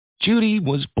Judy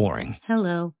was boring.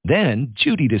 Hello. Then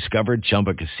Judy discovered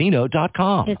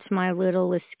ChumbaCasino.com. It's my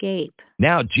little escape.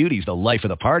 Now Judy's the life of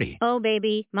the party. Oh,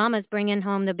 baby, mama's bringing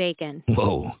home the bacon.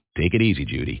 Whoa, take it easy,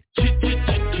 Judy.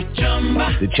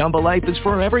 The Chumba life is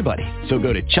for everybody. So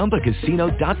go to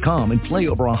ChumbaCasino.com and play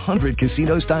over 100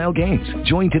 casino-style games.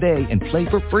 Join today and play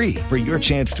for free for your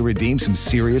chance to redeem some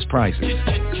serious prizes.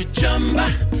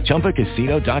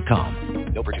 ChumbaCasino.com.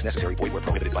 No purchase necessary. Void where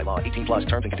prohibited by law. 18 plus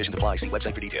terms and conditions apply. See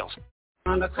website for details.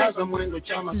 Blog Talk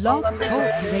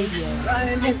Radio.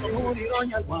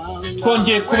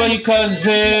 Twongeye kubaha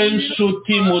ikaze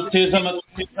nshuti muteze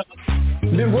amatwi.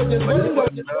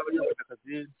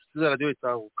 Radio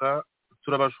Itahuka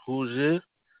turabashuje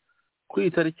ku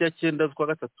itariki ya 9 z'ukwa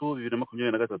gatatu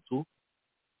 2023.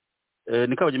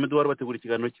 Ni Kabageme Eduard bategura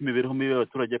ikiganiro cy'imibereho mibi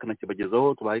y'abaturage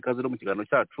akanakibagezaho. Tubaha ikaze no mu kiganiro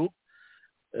cyacu.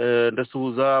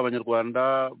 Ndasuhuza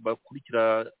abanyarwanda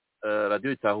bakurikira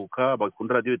Radio Itahuka,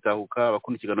 bakunda Radio Itahuka,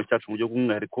 bakunda ikiganiro cyacu mu buryo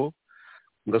bw'umwihariko.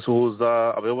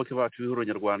 Ngasuhuza abayoboke bacu b'ihuriro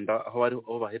nyarwanda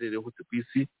aho baherereye hose ku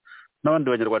isi n'abandi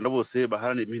banyarwanda bose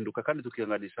baharanira impinduka, kandi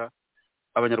tukihanganisha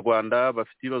abanyarwanda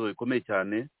bafite ibibazo bikomeye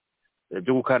cyane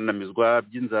byo gukandamizwa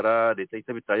by'inzara leta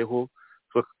itabitayeho,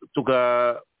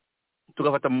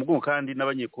 tugafata mu mugongo kandi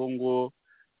n'abanyekongo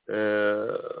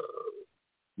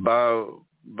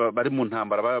bari mu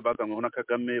ntambara baganyweho na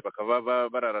Kagame, bakaba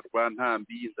barararwa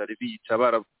ntambi, inzara ibica,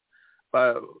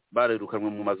 barerukanwe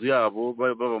mu mazu yabo,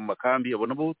 baba mu makambi. Abo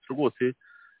nabo rwose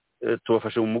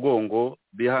tubafashe mu mugongo,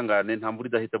 bihangane, nta mvura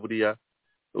idahita.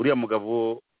 Uriya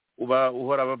mugabo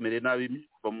uhora bamereye nabi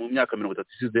kuva mu myaka 30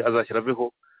 ishize azashyira aveho,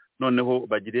 noneho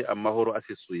bagire amahoro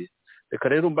asesuye. Reka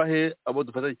rero mbahe abo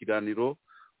dufatanya ikiganiro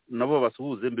nabo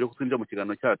basuhuze mbere yo kwinjira mu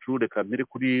kiganiro cyacu. Reka mpere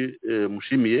kuri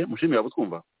mushimiye abo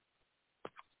twumva.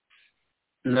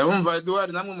 Ndabumva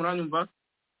Eduard, namwe muranyumva?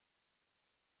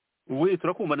 We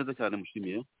turakumva neza cyane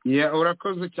mushimiye.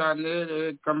 Urakoze cyane.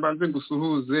 Kambanze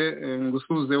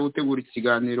ngusuhuze utegura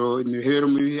ikiganiro imibereho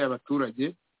mibi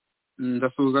y'abaturage.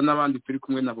 Ndasuhuza n'abandi turi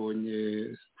kumwe, nabonye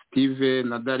Steve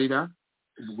na Darira,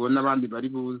 ubwo n'abandi bari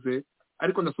buze,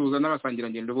 ariko ndasuhuza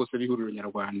n'abasangirangendo bose b'ihuriro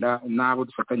nyarwanda n'abo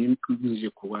dufatanyije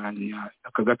kubanya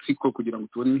aka gatsiko kugira ngo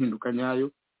tubone impinduka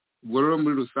nyayo. Ubwo rero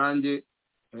muri rusange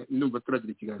ndumva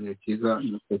turagira ikiganiro cyiza.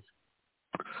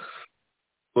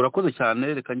 Urakoze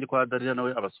cyane. Reka njye kwa Darira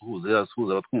nawe asuhuza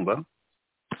abatwumva.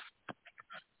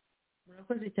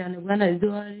 Urakoze cyane bwana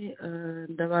Eduard.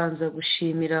 Ndabanza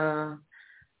gushimira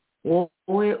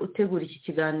wowe utegura iki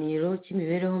kiganiro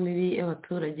cy'imibereho mibi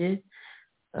y'abaturage.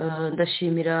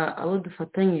 Ndashimira abo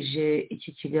dufatanyije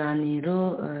iki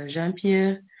kiganiro, Jean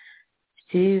Pierre,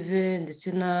 Steve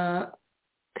ndetse na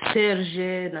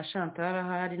Serge na Chantal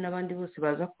ahari n'abandi bose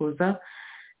baza kuza.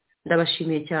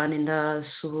 Ndabashimiye cyane.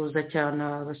 Ndasuhuza cyane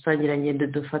abasangirangendo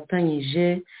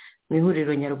dufatanyije mu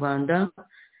ihuriro nyarwanda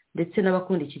ndetse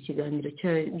n'abakunda iki kiganiro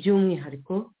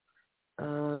by'umwihariko.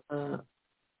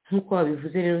 Nk'uko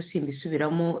wabivuze rero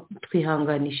simbisubiramo,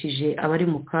 twihanganishije abari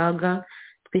mu kaga,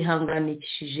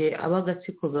 twihanganishije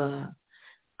ab'agatsiko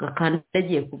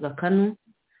gakandagiye ku gakanu,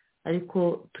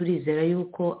 ariko turizera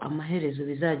yuko amaherezo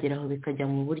bizageraho bikajya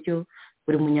mu buryo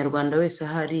buri munyarwanda wese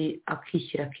ahari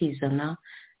akishyira akizana.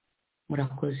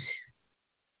 Murakoze.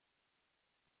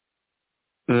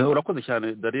 Urakoze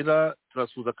cyane Darira.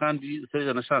 Turasuhuza kandi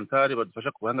Serge na Chantal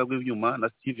badufasha ku buhanga bw'ibyuma, na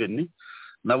Steven,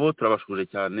 nabo turabashuje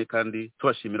cyane kandi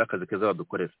tubashimira akazi keza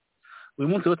badukorera. Uyu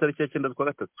munsi wa tariki ya 9 z'ukwa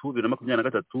gatatu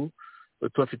 2023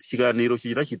 tubafite ikiganiro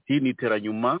kigira kiti ni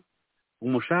Iteranyuma,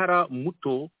 umushahara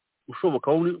muto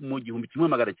ushoboka wo mu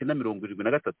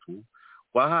 1973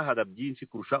 wahahaga byinshi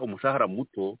kurusha umushahara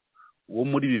muto wo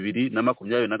muri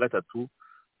 2023.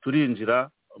 Turinjira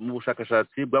mu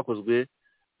bushakashatsi bwakozwe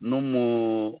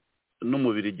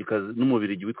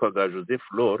n'umubirigi witwaga Joseph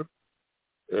Lor,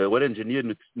 wari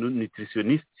engineer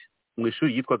nutritionist mu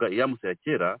ishuri yitwaga Iyamuse ya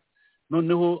kera.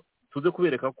 Noneho tuze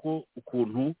kubereka ko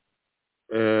ukuntu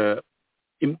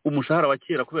umushahara wa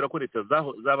kera, kubera ko leta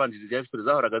zabanjirije ya FPR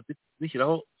zahoraga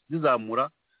zishyiraho zizamura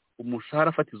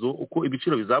umushahara fatizo, uko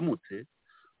ibiciro bizamutse,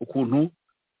 ukuntu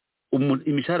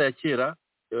imishahara ya kera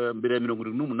mbere ya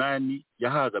 1978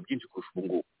 yahaga byinshi kurusha ubu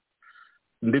ngubu.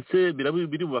 Ndetse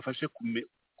biri bubafashe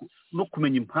no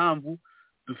kumenya impamvu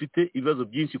dufite ibibazo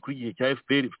byinshi kuri gihe cya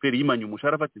FPR yimanye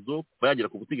umushahara fatizo kuba yagera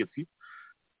ku butegetsi.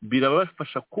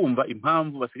 Birabafasha kumva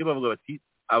impamvu basigaye bavuga bati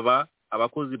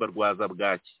abakozi barwaza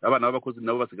bwaki, abana b'abakozi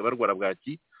nabo basigaye barwara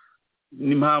bwaki.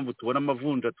 N'impamvu tubona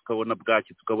amavunja, tukabona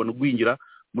bwaki, tukabona ugwingira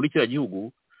muri kiriya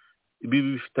gihugu. Ibi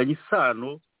bifitanye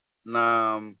isano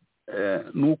na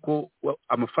nuko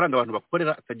amafaranga abantu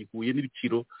bakorera atagihuye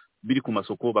n'ibiciro biri ku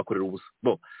masoko bakorera ubusa.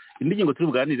 Indi ngingo turi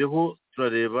buganireho,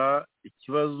 turareba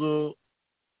ikibazo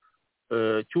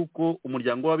cy'uko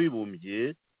umuryango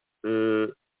w'abibumbye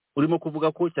urimo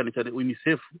kuvuga ko cyane cyane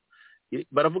UNICEF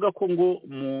baravuga ko ngo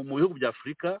mu bihugu bya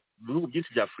Afurika, mu bihugu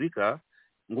byinshi bya Afurika,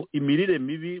 ngo imirire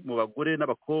mibi mu bagore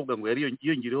n'abakobwa ngo yari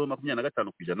yiyongereho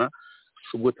 25%.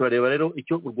 Ubwo turareba rero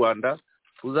icyo u Rwanda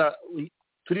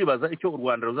turibaza icyo u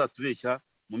Rwanda ruzatubeshya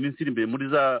mu minsi iri imbere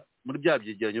muri bya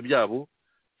byegeranyo byabo,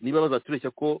 niba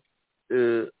bazatubeshya ko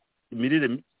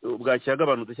imirire bwaki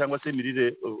yagabanutse cyangwa se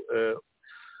imirire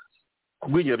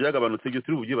kugwingira byagabanutse. Ibyo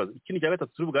turi bubyibaza. Ikindi cya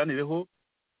gatatu turi buganireho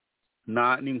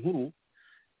ni inkuru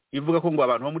ivuga ko ngo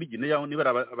abantu bo muri Guinea, niba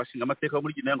abashinga amateka bo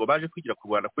muri Guinea ngo baje kwigira ku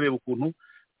Rwanda kureba ukuntu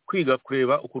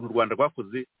u Rwanda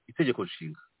rwakoze itegeko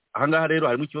nshinga. Aha ngaha rero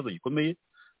harimo ikibazo gikomeye.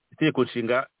 Itegeko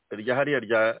nshinga rya hariya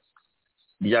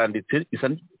ryanditse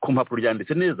ku mpapuro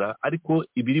ryanditse neza, ariko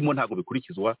ibirimo ntabwo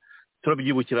bikurikizwa.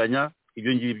 Turabyibukiranya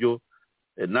ibyo ngibyo,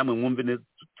 namwe mwumve neza,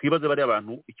 twibaze bari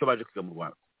abantu icyo baje kwiga mu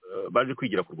Rwanda, baje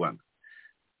kwigira ku Rwanda.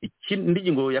 Indi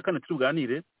ngingo ya kane turi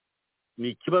buganire ni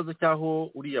ikibazo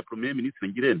cy'aho uriya Premier Ministre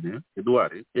Ngirente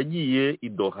Edouard yagiye i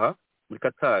Doha muri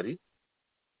Katari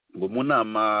ngo mu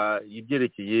nama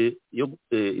y'ibyerekeye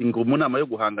mu nama yo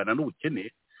guhangana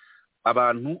n'ubukene.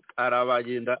 Abantu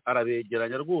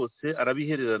arabegeranya rwose,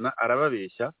 arabihererana,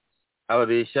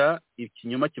 ababeshya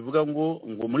ikinyoma kivuga ngo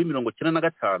muri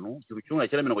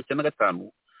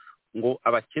 1995 ngo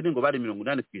abakene ngo bari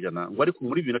 80%, ngo ariko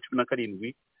muri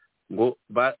 2017 ngo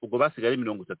ubwo basigaye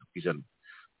 30%.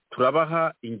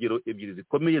 Turabaha ingero ebyiri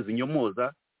zikomeye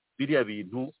zinyomoza biriya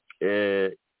bintu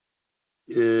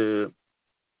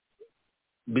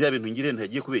Ngirente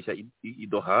yagiye kubeshya i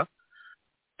Doha.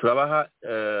 Turabaha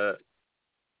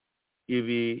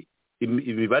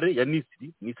imibare ya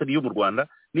nisiri yo mu Rwanda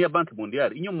n'iya Banki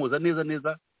Mondiale inyomoza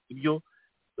neza ibyo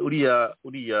uriya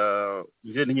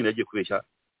Ngirente nyine yagiye kubeshya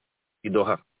i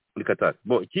Doha muri Qatar.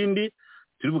 Ikindi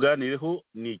turi buganireho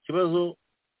ni ikibazo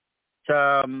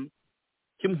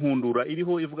cy'imhundura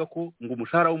iriho ivuga ko ngo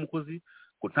umushahara w'umukozi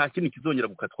ngo nta kintu kizongera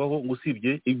gukatwaho ngo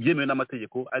usibye ibyemewe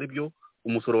n'amategeko, ari byo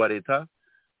umusoro wa leta,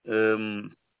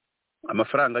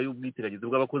 amafaranga y'ubwiteganyirize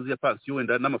bw'abakozi ya pansiyo,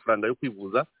 wenda n'amafaranga yo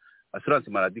kwivuza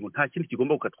assurance maladie, ngo nta kintu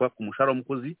kigomba gukatwa ku mushahara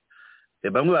w'umukozi.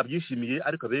 Bamwe babyishimiye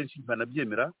ariko benshi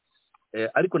banabyemera.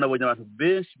 Ariko nabonye abantu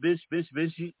benshi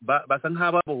basa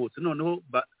nk'ababohotse, noneho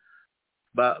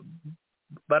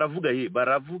baravuga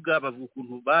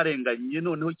ukuntu barenganye,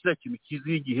 noneho kiriya kintu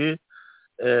kizi igihe,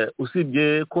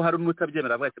 usibye ko hari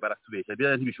n'utabyemera avuga ati baratubeshya,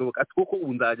 bya ntibishoboka. Ati koko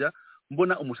ubu nzajya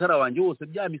mbona umushahara wanjye wose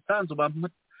bya misanzu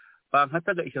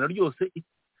bankataga ishyano ryose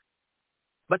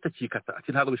batakikata.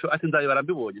 Ati ntabwo bishoboka. Ati nzabibara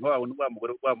mbibonye wa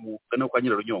mugore wa mugane kwa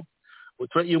Nyirarunyonga.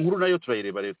 Iyo nkuru nayo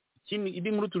turayireba rero.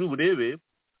 Indi nkuru turi burebe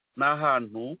ni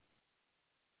ahantu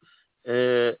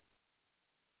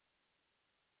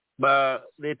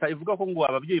leta ivuga ko ngo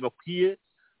ababyeyi bakwiye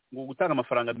ngo gutanga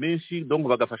amafaranga menshi, donc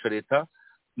bagafasha leta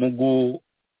mu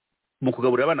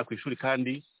kugaburira abana ku ishuri.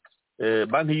 Kandi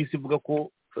banki y'isi ivuga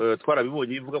ko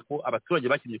twarabibonye, ivuga ko abaturage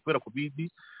bakennye kubera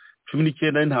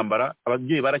COVID-19 n'intambara.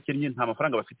 Ababyeyi barakennye, nta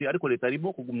mafaranga bafite, ariko leta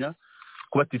irimo kugumya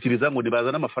kubatitiriza ngo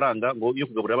nibazane amafaranga ngo yo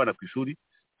kugaburira abana ku ishuri.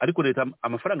 Ariko leta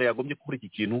amafaranga yagombye kuri iki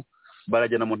kintu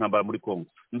barajyana mu ntambara muri Kongo.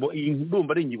 Iyi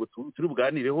ndumva ari ingingo turi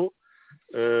buganireho.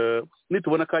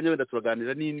 Nitubona akanya wenda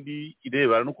turaganira n'indi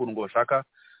irebana n'ukuntu ngo bashaka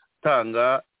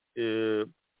tanga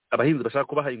abahinzi bashaka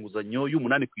kubaha inguzanyo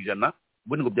y'8%,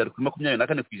 ubundi ngo byari kuri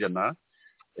 24%.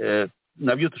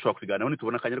 Nabyo dushobora kubiganiraho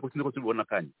nitubona akanya, ariko sinzi ko tubibona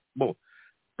akanya.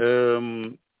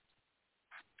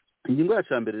 Ingingo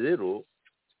yacu ya mbere rero,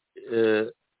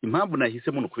 impamvu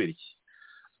nahisemo no kubera iki.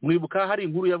 Mwibuka hari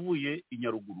inkuru yavuye i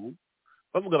Nyaruguru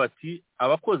bavuga bati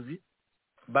abakozi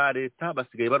ba leta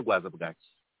basigaye barwaza bwaki.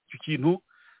 Icyo kintu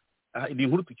ni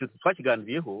inkuru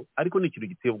twakiganiriyeho, ariko ni ikintu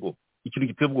giteye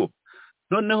ubwoba.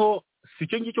 Noneho si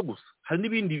cyo ngicyo gusa, hari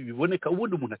n'ibindi biboneka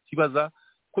ubundi umuntu akibaza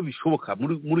ko bishoboka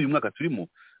muri uyu mwaka turimo.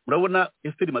 Murabona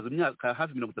FPR imaze imyaka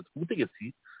hafi 30 ku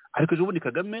butegetsi, ariko ejo bundi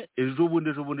Kagame ejo bundi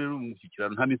mu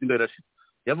mushyikirano nta minsi irashize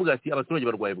yavuga ati abaturage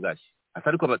barwaye bwaki. Ati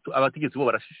ariko abategetsi bo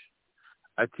barashisha.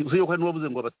 Ati uzo ko n'uwabuze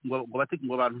ngo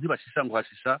abantu ntibashisha, ngo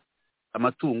hashisha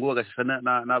amatungo, bagashisha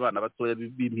n'abana batoya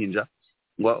b'impinja,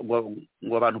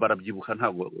 ngo abantu barabyibuka.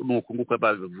 Ntabwo nuko nguko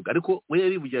babivuga, ariko we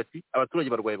yarivugira ati abaturage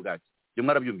barwaye bwaki. Byo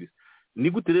mwarabyumvise. Ni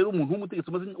gute rero umuntu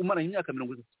w'umutegetsi umaranye imyaka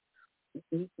 30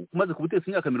 umaze ku butegetsi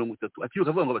imyaka 30 atiruka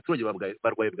avuga ngo abaturage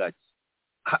barwaye bwaki?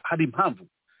 Hari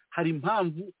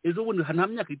impamvu. Ejo bundi nta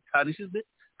myaka 5 ishize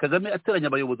Kagame ateranya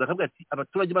abayobozi akavuga ati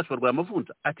abaturage bacu barwaye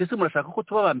amavunja. Ati ese murashaka ko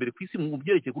tuba bambere ku isi mu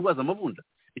byerekeye kurwaza amavunja?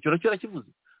 Icyo nacyo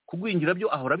yarakivuze. Kugwingira byo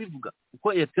ahora bivuga,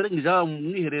 uko yateranyije mu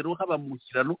mwiherero haba mu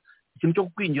kirano, ikintu cyo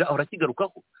kugwingira ahora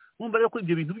kigarukaho. Mwumva rero ko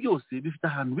ibyo bintu byose bifite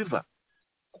ahantu biva.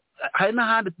 hari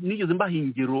n'ahandi nigeze mbaha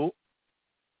ingero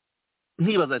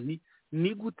nkibaza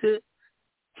ni gute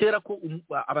kera ko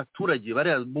abaturage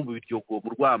bari mu biryogo mu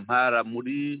Rwampara mu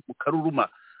Karuruma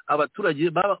abaturage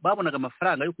babonaga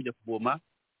amafaranga yo kujya kuvoma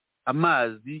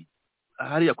amazi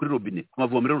hariya kuri robine ku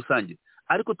mavomero rusange,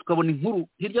 ariko tukabona inkuru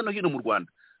hirya no hino mu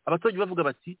Rwanda abaturage bavuga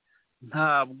bati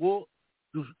ntabwo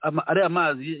ari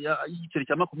amazi y'igiceri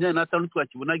cya 25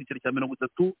 twakibona igiceri cya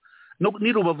 30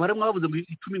 ni Rubavu harimo bavuze ngo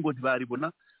 10 ngo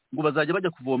ntibaribona ngo bazajya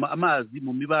bajya kuvoma amazi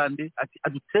mu mibande ati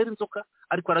adutera inzoka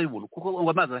ariko arayibona kuko ngo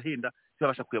amazi arahenda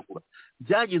cyabasha kuyagura.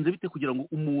 Byagenze bite kugira ngo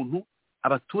umuntu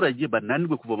abaturage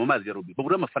bananirwe kuvoma amazi ya robine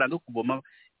babura amafaranga yo kuvoma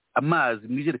amazi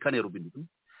mu ijerekani ya robine?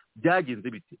 Byagenze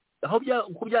bite? Aho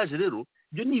uko byaje rero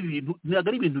ibyo ni ibintu ntabwo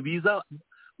ari ibintu biza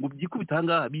ngo byikubita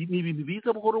ahangaha, ni ibintu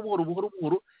biza buhoro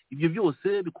buhoro. Ibyo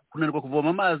byose kunanirwa kuvoma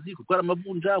amazi, kurwara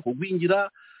amavunja,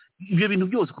 kugwingira, ibyo bintu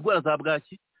byose, kurwara za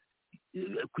bwaki,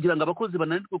 kugira ngo abakozi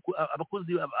bananirwe,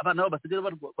 abakozi abana babo basigare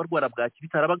barwara bwaki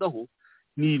bitarabagaho,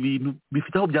 ni ibintu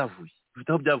bifite aho byavuye.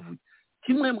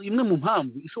 Imwe mu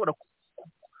mpamvu ishobora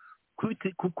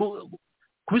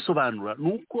kubisobanura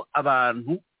ni uko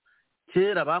abantu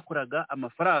kera bakoraga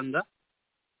amafaranga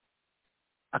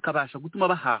akabasha gutuma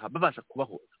bahaha, babasha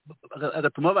kubaho,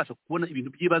 agatuma babasha kubona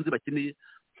ibintu by'ibanze bakeneye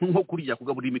nko kurya,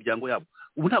 kugaburira imiryango yabo.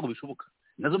 Ubu ntabwo bishoboka.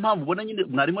 Nazo mpamvu ubona nyine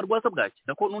mwarimu arwaza bwaki,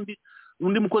 nako n'undi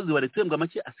mukozi wa leta yembwa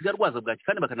make asiga arwaza bwaki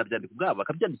kandi bakanabyandika ubwabo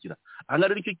bakabyandikira. Aha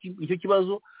ngaha rero icyo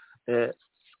kibazo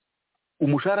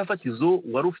umushahara fatizo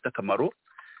wari ufite akamaro.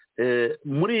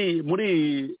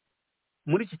 Muri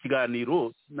iki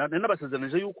kiganiro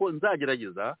n'abasezeranije yuko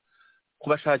nzagerageza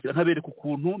kubashakira nkabereka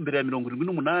ukuntu mbere ya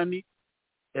 78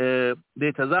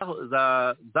 leta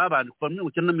zabanje kuva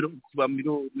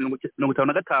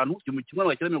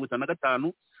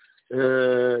 1955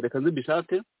 reka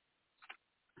nzibishake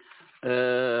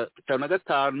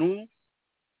 55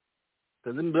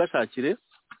 nzibashakire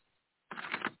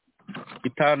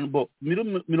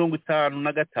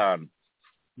 55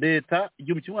 leta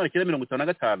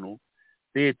 1955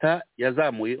 leta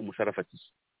yazamuye umushahara fatizo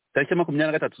tariki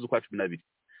 23 z'ukwa 12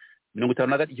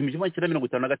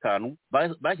 1955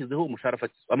 bashyizeho umushahara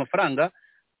fatizo, amafaranga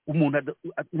umuntu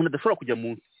adashobora kujya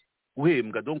munsi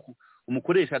guhembwa, donc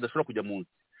umukoresha adashobora kujya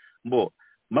munsi.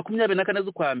 24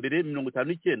 z'ukwa mbere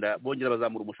 59 bongera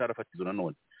bazamura umushahara fatizo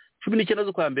nanone, 19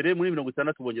 z'ukwa mbere muri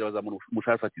 60 bongera bazamura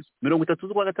umushahara fatizo, 30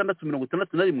 z'ukwa gatandatu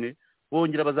 61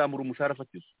 bongera bazamura umushahara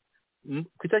fatizo,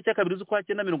 ku itariki ya 2 z'ukwa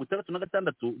 9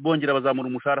 66 bongera bazamura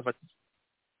umushahara fatizo,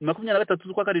 23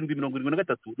 z'ukwa 7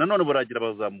 73 nanone baragira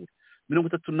bazamura,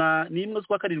 31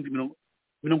 z'ukwa 7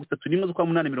 31 z'ukwa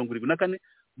 8 74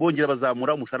 bongera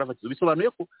bazamura umushahara fatizo. Bisobanuye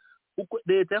ko uko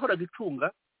leta yahoraga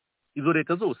icunga izo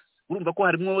leta zose, urumva ko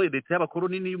harimo leta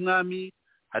y'abakoloni n'iy'umwami,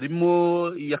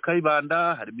 harimo iya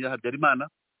Kayibanda, harimo iya Habyarimana,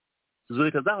 izo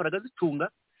leta zahoraga zicunga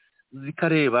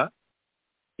zikareba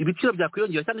ibiciro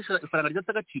byakwiyongera cyangwa ifaranga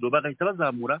ryatse agaciro, bagahita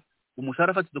bazamura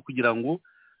umushahara fatizo kugira ngo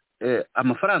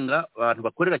amafaranga abantu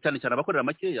bakorera, cyane cyane abakorera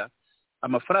makeya,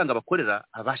 amafaranga bakorera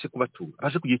abashe kubatunga,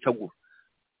 abashe kugira icyo agura.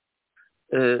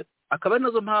 Akaba ari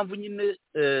nazo mpamvu nyine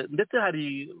ndetse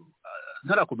hari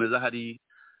ntarakomeza hari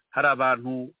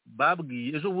abantu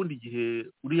babwiye ejo bundi igihe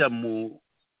uriya mu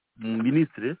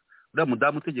ministre, uriya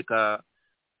mudamu utegeka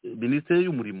ministre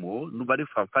y'umurimo n'ubari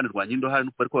Fanfani Rwanyindo hari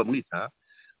n'uko bari ko bamwita,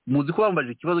 muzi ko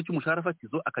bambaje ikibazo cy'umushahara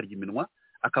fatizo akarya iminwa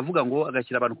akavuga ngo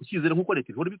agashyira abantu ku cyizere nk'uko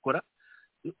leta ihora ibikora.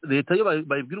 Leta yo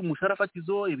bayibwira umushahara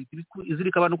fatizo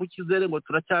izirika abantu ku cyizere ngo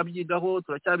turacyabyigaho,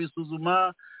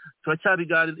 turacyabisuzuma,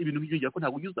 turacyabiganira, ibintu by'ingira ko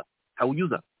ntabwo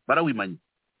unyuza barawimanye.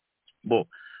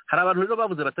 Hari abantu rero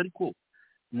bavuze batari ko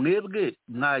mwebwe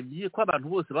mwagiye ko abantu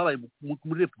bose babaye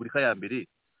muri Repubulika ya mbere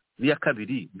n'iya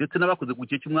kabiri ndetse n'abakoze ku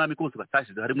gihe cy'umwami kose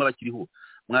batashize, harimo abakiriho,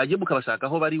 mwagiye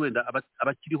mukabashakaho bari wenda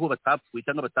abakiriho batapfuye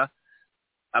cyangwa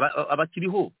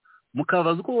abakiriho,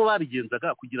 mukabaza uko bo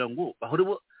babigenzaga kugira ngo bahore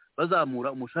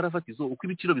bazamura umushahara fatizo uko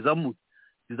ibiciro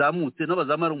bizamutse no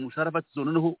bazamara umushahara fatizo,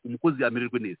 noneho umukozi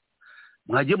yamererwe neza.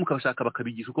 Mwagiye mukabashaka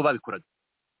bakabigisha uko babikoraga,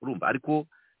 urumva. Ariko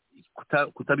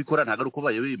kutabikora ntabwo ari uko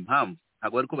bayoboye impamvu,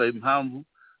 ntabwo ari uko bayoboye impamvu,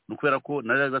 ni ukubera ko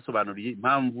nari basobanuriye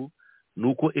impamvu ni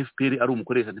uko FPR ari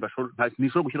umukoresha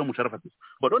ntishobora gushyiraho umushahara fatizo.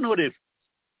 Noneho rero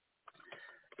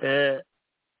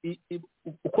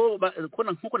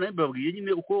nk'uko nari mbabwiye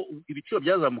nyine uko ibiciro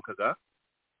byazamukaga,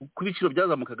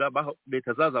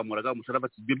 leta zazamuraga umushahara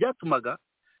fatizo. Ibyo byatumaga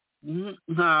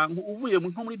uvuye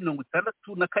nko muri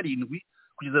 67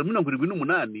 kugeza muri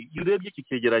 78, iyo urebye iki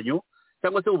cyegeranyo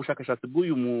cyangwa se ubushakashatsi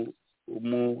bw'uyu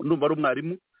numva ari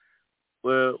umwarimu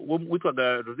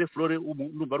witwaga Joseph Flore,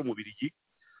 numva ari umubirigi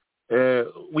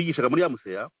wigishaga muri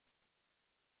Yamuseya,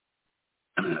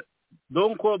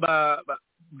 donc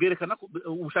bwerekana ko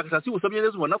ubushakashatsi busomye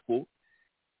neza ubona ko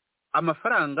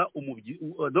amafaranga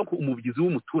umubyizi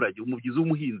w'umuturage, umubyizi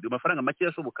w'umuhinzi, amafaranga makeya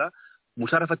ashoboka,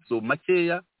 umushahara fatizo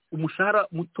makeya, umushahara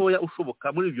mutoya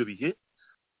ushoboka muri ibyo bihe,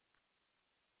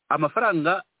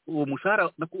 amafaranga uwo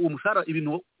mushahara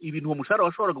ibintu uwo mushahara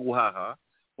washoboraga guhaha,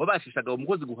 wabashishaga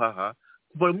umukozi guhaha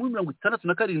kuva muri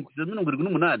 67 kugeza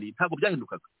 78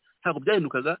 ntabwo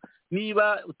byahindukaga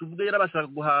niba tuvuge yarabashaga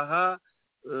guhaha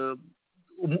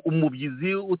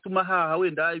umubyizi utuma haha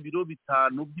wenda ibiro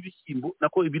 5 by'ibishyimbo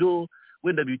nako ibiro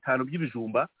wenda 5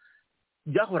 by'ibijumba,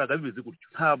 byahoraga bimeze gutyo.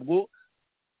 Ntabwo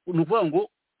nuvuga ngo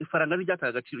ifaranga ntiryataga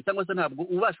agaciro, cyangwa se ntabwo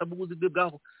ubasha buguzi bwe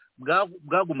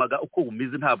bwagumaga uko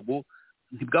bumeze, ntabwo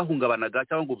ntibwahungabanaga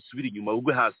cyangwa ngo busubire inyuma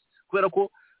bugwe hasi, kubera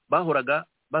ko bahoraga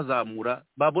bazamura,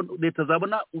 leta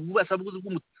zabona ububasha buguzi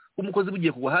bw'umukozi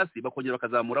bugiye kugwa hasi bakongera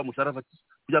bakazamura umushahara fatizo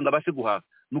kugira ngo abashe guhaha.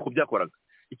 Nuko byakoraga.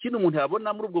 Ikindi umuntu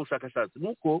yabona muri ubwo bushakashatsi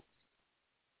nuko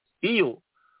iyo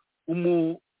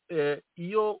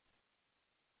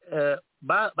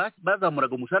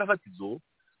bazamuraga umushahara fatizo,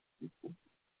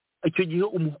 icyo gihe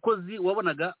umukozi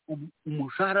wabonaga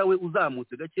umushahara we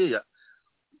uzamutse gakeya,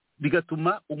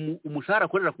 bigatuma umushahara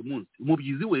akorera ku munsi,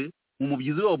 umubyizi we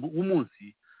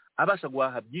w'umunsi abasha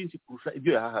guhaha byinshi kurusha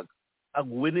ibyo yahahaga,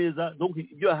 aguwe neza. Donc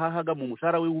ibyo yahahaga mu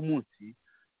mushahara we w'umunsi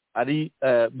ari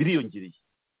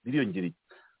biriyongereye.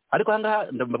 Ariko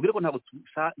ahangaha ndababwira ko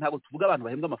ntabwo tuvuga abantu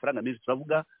bahembwa amafaranga menshi,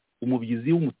 turavuga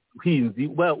umubyizi w'umuhinzi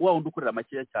wa wundi ukorera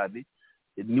makeya cyane,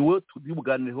 niwe turi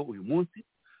buganireho uyu munsi.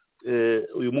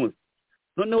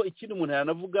 Noneho ikindi umuntu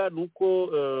yanavuga ni uko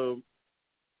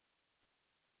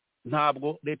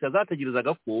ntabwo leta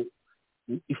zategerezaga ko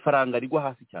ifaranga rigwa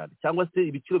hasi cyane cyangwa se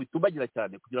ibiciro bitumbagira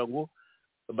cyane kugira ngo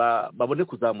babone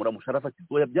kuzamura umushahara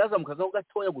fatizo. Byazamukagaho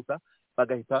gatoya gusa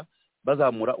bagahita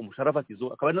bazamura umushahara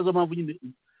fatizo. Akaba ari nazo mpamvu nyine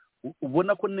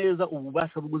ubona ko neza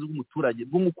ububasha buguzi bw'umuturage,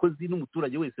 bw'umukozi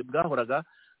n'umuturage wese bwahoraga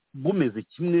bumeze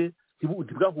kimwe,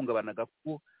 ntibwahungabanaga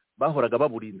kuko bahoraga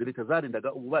baburinze. Leta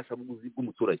zarindaga ububasha buguzi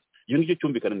bw'umuturage. Iyo nicyo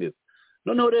cyumvikana neza.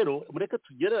 Noneho rero mureke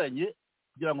tugereranye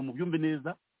kugira ngo mubyumve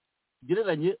neza,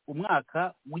 tugereranye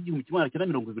umwaka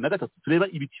w'1973 tureba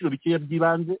ibiciro bikeya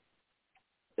by'ibanze,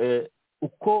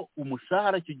 uko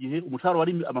umushahara icyo gihe, umushahara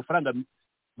wari amafaranga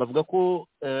bavuga ko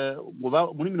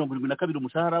muri 72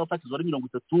 umushahara fatizo wari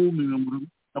 72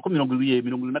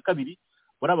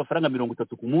 wari amafaranga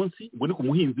 30 ku munsi. Ubwo ni ku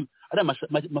muhinzi, ari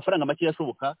amafaranga make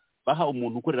yashoboka baha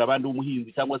umuntu ukorera abandi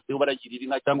w'umuhinzi, cyangwa se baragirira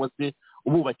inka, cyangwa se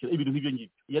ububakira ibintu nk'ibyo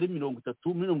ngibyo. Yari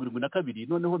 72.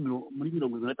 Noneho muri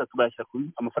 73 bashyira kuri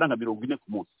amafaranga 40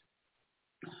 ku munsi.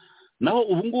 Naho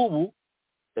ubu ngubu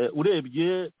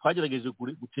urebye twagerageje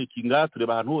gucekinga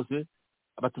tureba ahantu hose,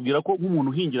 batubwira ko nk'umuntu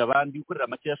uhingira abandi ukorera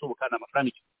make yashoboka na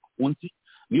amafaranga ku munsi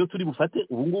niyo turi bufate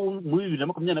ubu ngubu muri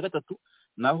 2023.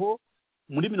 Naho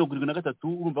muri 73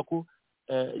 urumva ko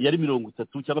yari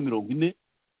 30 cyangwa 40,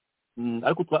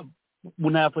 ariko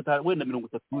umuntu yafata wenda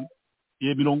 30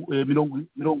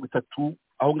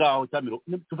 aho ngaho cyangwa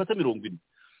tufate 40.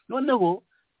 Noneho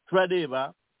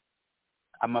turareba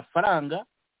amafaranga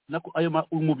nako ayo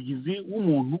umubyizi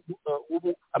w'umuntu,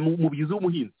 umubyizi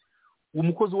w'umuhinzi,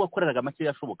 umukozi wakoreraga make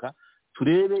yashoboka,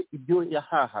 turebe ibyo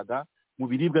yahahaga mu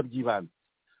biribwa by'ibanze.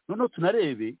 Noneho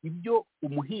tunarebe ibyo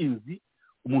umuhinzi,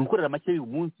 umuntu ukorera make y'uyu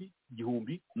munsi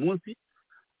 1000 ku munsi,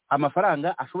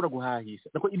 amafaranga ashobora guhahisha,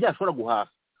 nako ibyo ashobora guhaha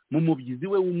mu mubyizi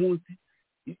we w'umunsi,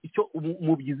 icyo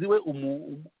umubyizi we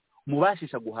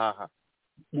umubashisha guhaha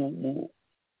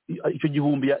icyo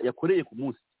 1000 yakoreye ku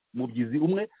munsi, umubyizi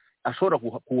umwe ashobora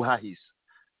kuhahisha.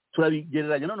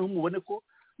 Turabigereranya noneho mubone ko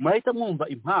murahita mwumva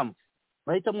impamvu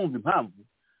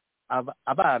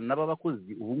abana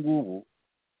b'abakozi ubu ngubu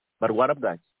barwara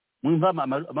bwaki. Mwumva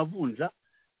amavunja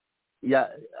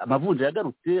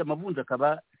yagarutse, amavunja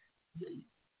akaba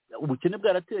ubukene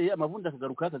bwarateye, amavunja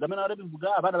akagaruka, Kagame nawe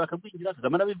arabivuga, abana bakagwingira,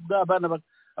 Kagame arabivuga, abantu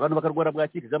bakarwara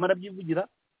bwaki, Kagame arabyivugira.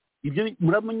 Ibyo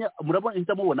murabona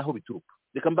ihita mubona aho bituruka.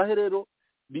 Reka mbahe rero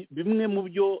bimwe mu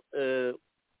byo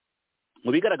mu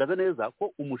bigaragaza neza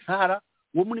ko umushahara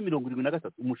wo muri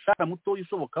 73, umushahara muto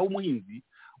ushoboka w'umuhinzi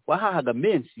wahahaga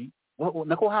menshi,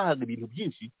 nako wahahaga ibintu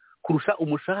byinshi kurusha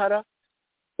umushahara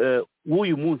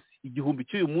w'uyu munsi. 1000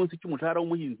 cy'uyu munsi cy'umushahara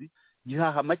w'umuhinzi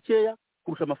gihaha makeya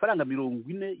kurusha amafaranga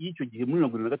 40 y'icyo gihe muri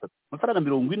 73. Amafaranga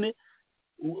 40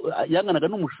 yanganaga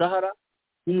n'umushahara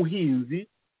w'umuhinzi,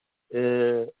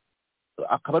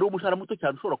 akaba ari umushahara muto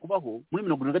cyane ushobora kubaho muri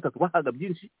 73. Wahaga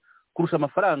byinshi kurusha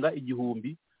amafaranga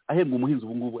 1000 ahembwa umuhinzi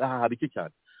ubu ngubu ahaha bike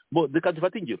cyane. Reka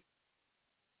dufate ingero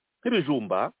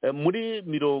nk'ibijumba. Muri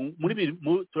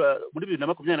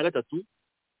 2023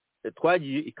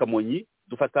 twagiye i Kamonyi,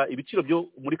 dufata ibiciro byo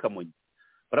muri Kamonyi.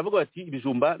 Baravuga bati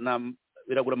ibijumba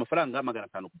iragura amafaranga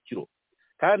 500 ku kiro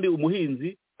kandi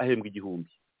umuhinzi ahembwa 1000.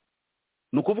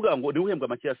 Ni ukuvuga ngo niwe uhembwa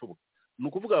make yashoboka. Ni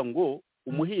ukuvuga ngo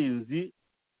umuhinzi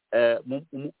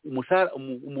umushahara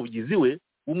umubyizi we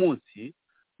w'umunsi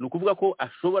ni ukuvuga ko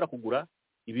ashobora kugura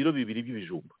ibiro 2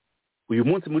 by'ibijumba uyu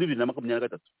munsi muri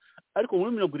 2023. Ariko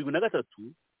muri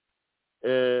 2023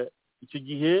 icyo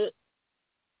gihe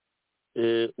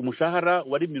umushahara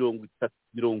wari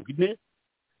 40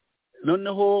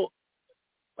 noneho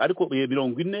ariko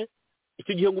 40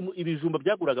 icyo gihe ngo ibijumba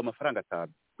byaguraga amafaranga 5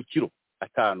 ku kiro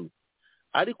 5.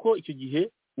 Ariko icyo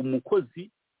gihe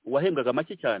umukozi wahembwaga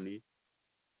make cyane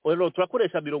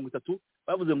turakoresha 30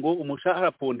 bavuze ngo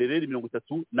umushahara pondereri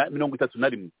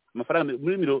 31 amafaranga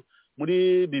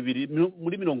muri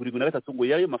 2023 ngo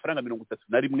yayo amafaranga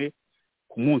 31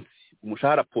 ku munsi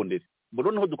umushahara ponderi.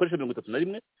 Noneho dukoresha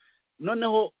 31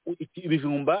 noneho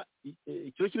ibijumba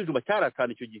ikiro cy'ibijumba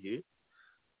cyaratana icyo gihe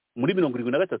muri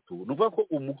 2023. Nuvuga ko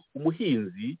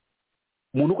umuhinzi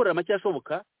umuntu ukorera make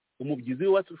yashoboka umubyizi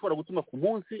we ashobora gutuma ku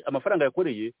munsi amafaranga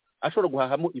yakoreye ashobora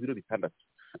guhahamo ibiro 6.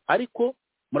 Ariko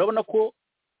murabona ko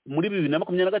muri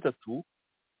 2023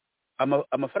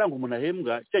 amafaranga umuntu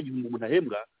ahembwa cya gihe umuntu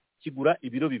ahembwa kigura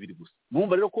ibiro 2 gusa.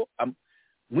 Mwumva rero ko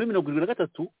muri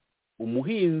 2023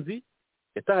 umuhinzi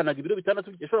yatahanaga ibiro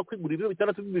 6 yashobora kwigura ibiro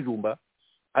 6 by'ibijumba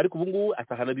ariko ubu ngubu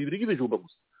atahana 2 by'ibijumba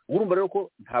gusa. Urumva rero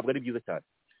ko ntabwo ari byiza cyane.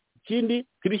 Ikindi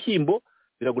kibishyimbo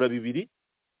biragura 2.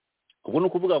 Ubwo no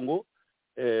kuvuga ngo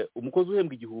umukozi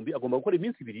uhembwa 1000 agomba gukora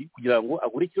iminsi 2 kugira ngo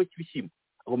agure ikiro cy'ibishyimbo.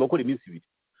 Agomba gukora iminsi 2.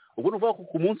 Ubwo nuvuga ko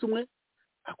ku munsi umwe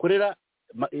akorera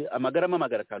amagarama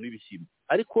 500 y'ibishyimbo.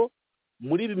 Ariko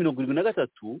muri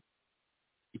 2023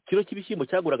 ikiro cy'ibishyimbo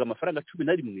cyaguraga amafaranga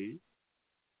 11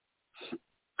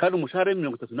 kandi umushahara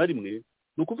 31.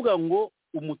 Ni ukuvuga ngo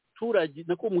umuturage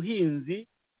nako umuhinzi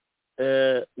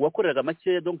wakoreraga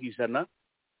make donc 100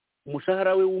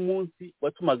 umushahara we w'umunsi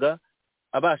watumaga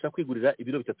abasha kwigurira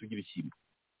ibiro 3 by'ibishyimbo.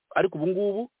 Ariko ubu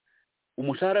ngubu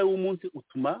umushahara w'umunsi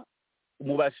utuma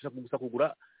umubashisha gusa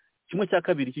kugura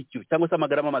 1/2 cy'ikiro cyangwa se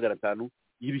amagarama 500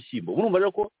 y'ibishyimbo. Urumva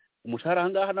rero ko umushahara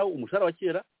ahangaha nawo umushahara wa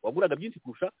kera waguraga byinshi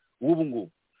kurusha ubu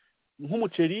ngubu.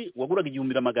 Nk'umuceri waguraga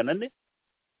 1400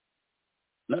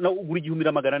 na ugura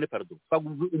 1400 pardon.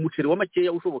 Umuceri wa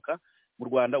makeya ushoboka mu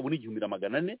Rwanda ubu ni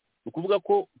 1400. Ni ukuvuga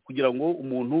ko kugira ngo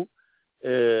umuntu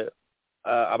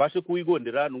abashe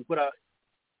kuwigondera ni ukora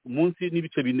umunsi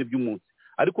n'ibice 4 by'umunsi.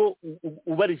 Ariko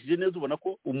ubarishije neza ubona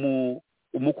ko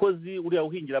umukozi uriya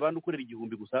uhingira abantu ukorera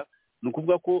 1000 gusa ni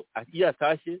ukuvuga ko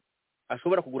yatashye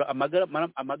ashobora kugura amagarama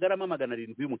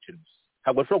 700 y'umuceri gusa.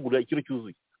 Ntabwo ashobora kugura ikiro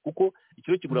cyuzuye kuko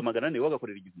ikiro kigura 400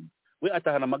 wagakorera 1000 we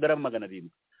atahana amagarama 700.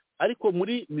 Ariko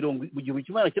muri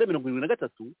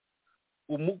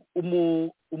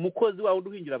 1973 umukozi wawe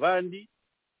uhingira abandi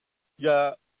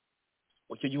icyo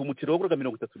gihe umuceri waguraga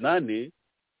 38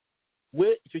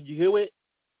 we icyo gihe we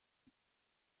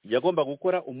yagomba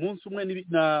gukora umunsi umwe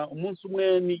n'ibice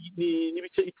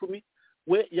 10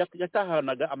 we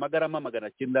yatahanaga amagarama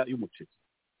 900 y'umuceri.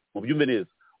 Mu byumve neza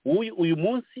uyu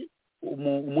munsi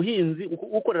umuhinzi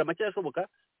ukorera make yashoboka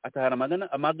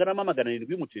atahana amagarama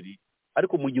 700 y'umuceri.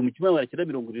 Ariko mu gihe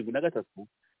 1973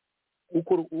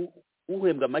 ukora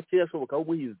uhembwa make yashoboka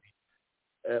w'umuhinzi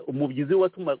umubyizi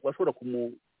washobora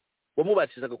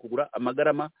wamubashishaga kugura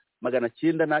amagarama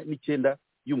 909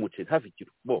 y'umuceri hafi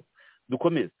kiro.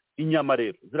 Dukomeze inyama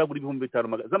rero ziragura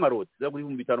 5,000 z'amaroti ziragura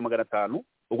 5,500.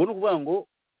 Ubwo no kuvuga ngo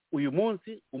uyu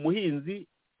munsi umuhinzi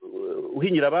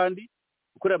uhingira abandi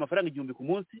ukorera amafaranga 1000 ku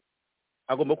munsi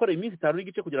agomba gukora iminsi 5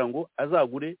 n'igice kugira ngo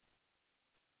azagure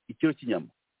ikiro cy'inyama.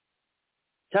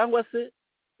 Cyangwa se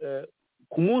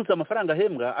ku munsi amafaranga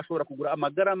ahembwa ashobora kugura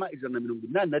amagarama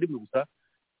 181 gusa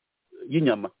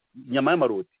y'inyama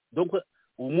y'amaroti. Donc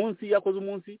ubu munsi yakoze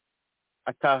umunsi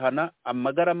atahana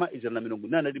amagarama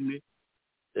 181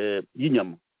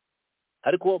 y'inyama.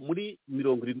 Ariko muri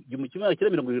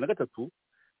 1973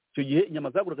 icyo gihe inyama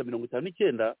zaguraga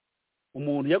 59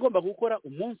 umuntu yagomba gukora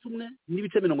umunsi umwe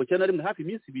n'ibice 91 hafi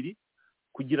iminsi 2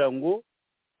 kugira ngo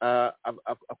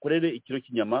akorere ikiro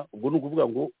cy'inyama. Ubwo ni ukuvuga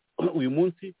ngo uyu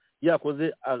munsi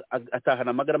yakoze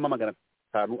atahana amagarama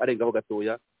 500 arengaho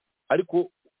gatoya.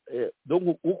 Ariko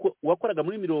donc wakoraga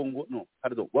muri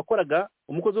wakoraga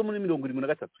umukozi wo muri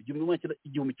 73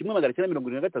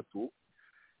 1973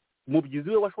 umubyizi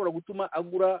we washobora gutuma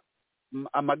agura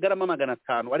amagarama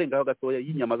 500 arengaho gatoya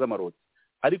y'inyama z'amaroti.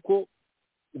 Ariko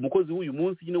umukozi w'uyu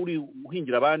munsi nyine uri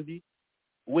uhingira abandi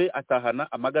we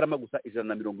atahana amagarama gusa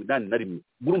 181.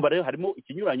 Urumva rero harimo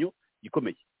ikinyuranyo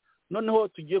gikomeye. Noneho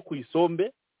tugiye ku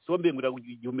isombe ngura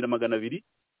 1200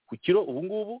 ku kiro. Ubu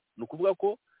ngubu ni ukuvuga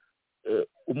ko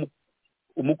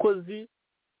umukozi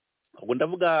ubwo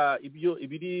ndavuga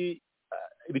ibiri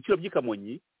ibiciro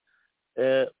by'ikamonyi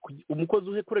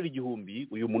umukozi ukorera igihumbi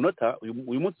uyu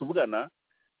munsi tuvugana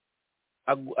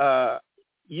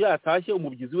iyo atashye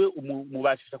umubyizi we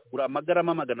umubashisha kugura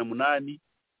amagarama 800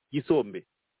 y'isombe,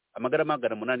 amagarama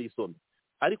 800 y'isombe.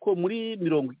 Ariko muri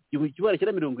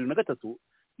 1973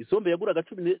 isombe yaguraga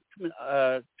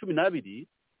 12,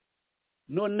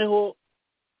 noneho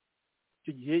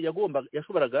icyo gihe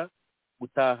yashoboraga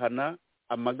gutahana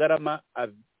amagarama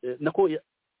nako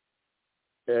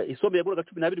isombe yaguraga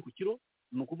 12 ku kilo,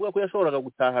 ni ukuvuga ko yashoboraga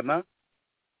gutahana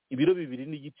ibiro 2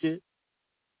 n'igice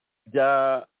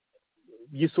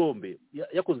by'isombe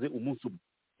yakoze umunsi umwe.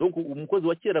 Donc umukozi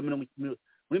wa kera muri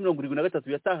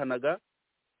 73 yatahanaga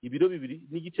ibiro 2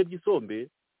 n'igice by'isombe,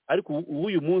 ariko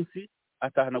uyu munsi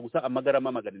atahana gusa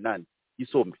amagarama 800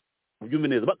 y'isombe. Ubyumve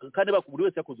neza, kandi buri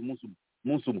wese yakoze umunsi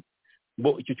umwe.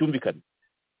 Bo icyo cyumvikana.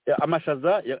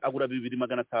 Amashaza agura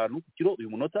 2500 ku kilo uyu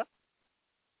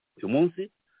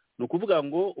munsi. Ni ukuvuga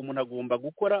ngo umuntu agomba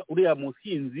gukora uriya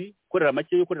musinzi ukorera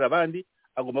make yo korera abandi,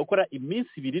 agomba gukora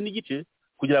iminsi 2 n'igice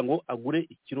kugira ngo agure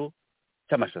ikiro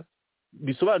cy'amashaza.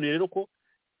 Bisobanuye rero ko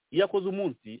iyo akoze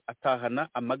umunsi atahana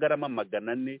amagarama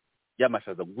 400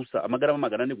 y'amashaza gusa, amagarama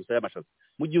 400 gusa y'amashaza.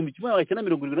 Mu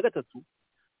 1973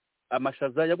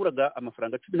 amashaza yaguraga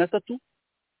amafaranga 13,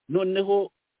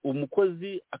 noneho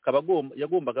umukozi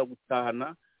yagombaga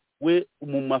gutahana we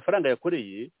mu mafaranga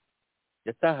yakoreye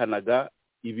yatahanaga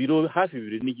ibiro hafi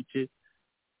 2 n'igice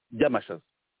by'amashaza.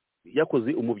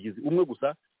 Yakoze umubyizi umwe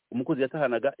gusa, umukozi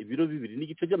yatahanaga ibiro 2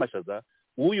 n'igice by'amashaza,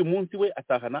 uyu munsi we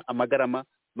atahana amagarama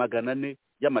 400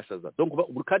 y'amashaza. Donc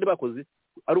kandi bakoze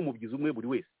ari umubyizi umwe buri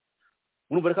wese.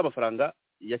 Urumva reka amafaranga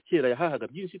ya kera yahahaga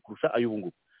byinshi kurusha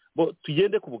ay'ubungu. Bo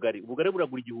tugende ku bugari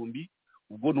buragura igihumbi,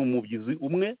 ubwo ni umubyizi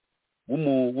umwe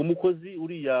w'umukozi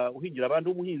uriya uhingira abandi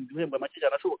w'umuhinzi uhembwa make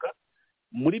cyane ashoboka.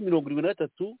 Muri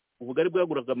 73 ubugari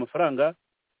bwaguraga amafaranga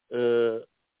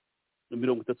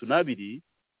 32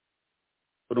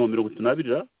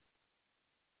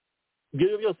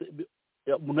 ibyo byose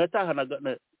umuntu yatahanaga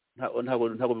ntabwo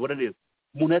bibona neza.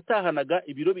 Umuntu yatahanaga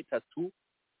ibiro 3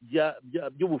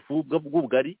 by'ubufu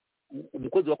bw'ubugari.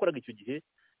 Umukozi wakoraga icyo gihe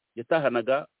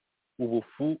yatahanaga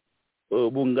ubufu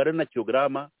bungana na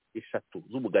kilograma 3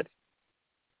 z'ubugari,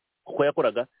 kuko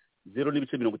yakoraga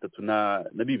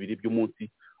 0.32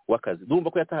 by'umunsi w'akazi.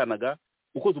 Ndumva ko yatahanaga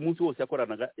ukoze umunsi wose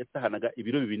yatahanaga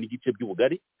ibiro 2 n'igice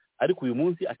by'ubugari, ariko uyu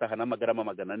munsi atahana amagarama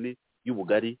 400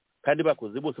 y'ubugari, kandi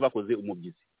bose bakoze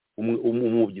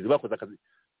umubyizi bakoze akazi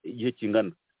igihe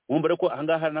kingana. Urumva rero ko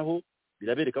ahangaha naho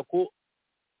birabereka ko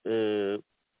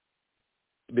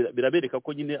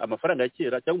nyine amafaranga ya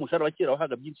kera cyangwa umushahara wa kera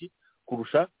wahaga byinshi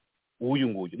kurusha uyu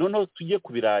nguyu. Noneho tujye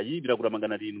ku birayi, biragura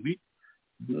 700.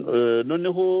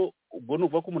 Noneho ubwo ni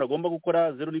ukuvuga ko umuntu agomba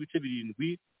gukora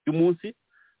 0.7 y'umunsi.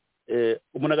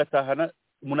 Umuntu atahana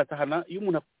iyo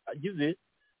umuntu agize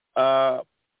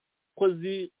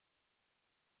kozi,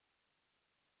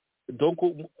 donc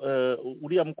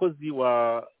uriya mukozi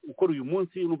ukora uyu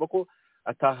munsi urumva ko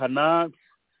atahana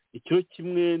ikiro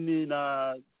kimwe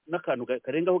n'akantu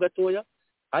karengaho gatoya,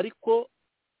 ariko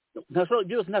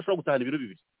ntashobora gutahana ibiro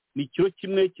 2. Ni ikiro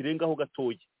kimwe kirengaho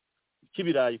gatoya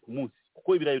cy'ibirayi ku munsi,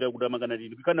 kuko ibirayi biragura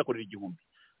 700 kandi akorera igihumbi.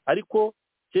 Ariko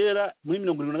kera muri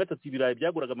 73 ibirayi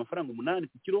byaguraga amafaranga 8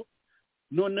 ku kilo.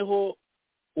 Noneho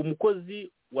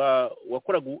umukozi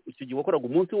wakoraga icyo gihe wakoraga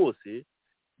umunsi wose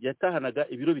yatahanaga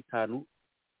ibiro 5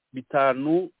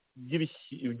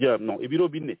 ibiro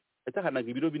 4, yatahanaga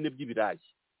ibiro 4 by'ibirayi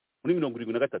muri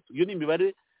 73. Iyo ni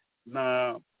imibare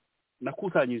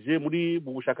nakusanyije mu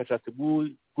bushakashatsi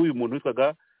bw'uyu muntu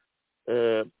witwaga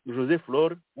Joseph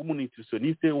Flore,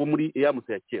 w'umunutritioniste wo muri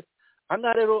Eyamusa ya kera.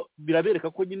 Ahangaha rero birabereka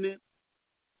ko nyine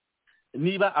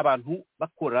niba abantu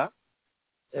bakora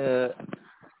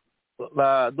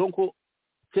donc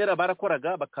kera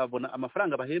barakoraga bakabona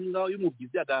amafaranga bahembwa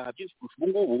y'umubyizi agaha byinshi kurusha ubu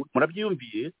ngubu,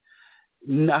 murabyiyumviye.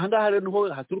 Ahangaha rero niho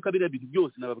haturuka biriya bintu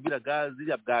byose nababwiraga,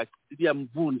 ziriya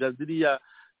mvunja, iriya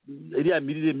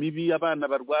mirire mibi, abana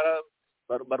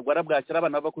barwara bwakira,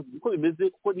 abana b'abakozi. Niko bimeze,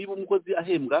 kuko niba umukozi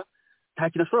ahembwa nta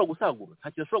kintu ashobora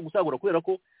gusagura, kubera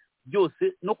ko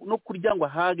byose no kurya ngo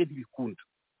ahage ntibikunda.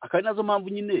 Akaba nazo mpamvu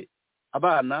nyine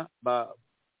abana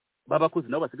b'abakozi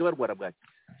nabo basigaye barwara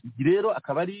bwakira. Iki rero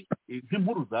akaba ari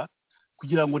nk'impuruza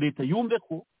kugira ngo leta yumve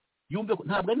ko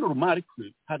ntabwo ari normal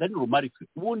twe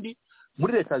ubundi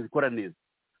muri leta zikora neza.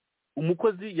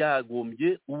 Umukozi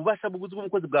yagombye, ububasha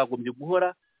bw'umukozi bwagombye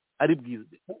guhora ari bwiza.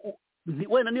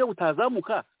 Wenda niyo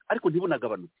butazamuka ariko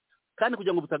ntibunagabanuke, kandi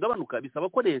kugira ngo butagabanuka bisaba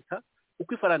ko leta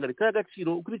uko ifaranga ritaye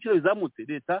agaciro, uko ibiciro bizamutse,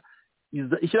 leta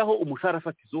ishyiraho umushahara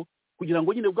fatizo kugira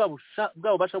ngo nyine bwa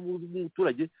bubasha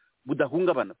bw'umuturage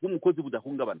budahungabana, bw'umukozi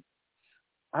budahungabana.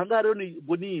 ahangaha rero ni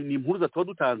impuruza tuba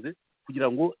dutanze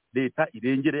kugira ngo leta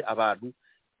irengere abantu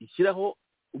ishyiraho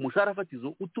umushahara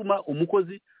fatizo utuma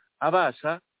umukozi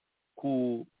abasha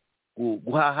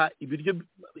guhaha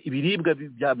ibiribwa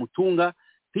byamutunga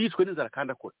ntiyicwe n'inzara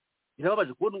kandi akora.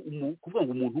 Birababaje kubona kuvuga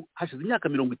ngo umuntu hashize imyaka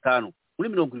 50 muri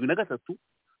 73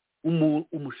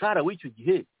 umushahara w'icyo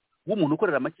gihe w'umuntu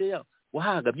ukorera makeya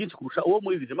wahahaga byinshi kurusha uwo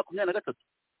muri 2023.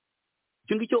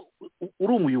 Icyo ngicyo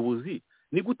uri umuyobozi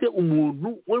ni gute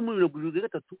umuntu wo muri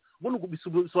 2023 ubona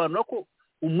bisobanura ko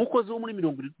umukozi wo muri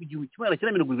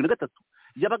 1973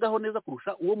 yabagaho neza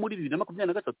kurusha uwo muri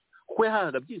 2023 kuko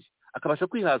yahahaga byinshi akabasha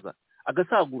kwihaza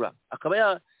agasagura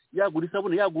akaba yagura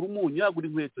isabune yagura umunyu yagura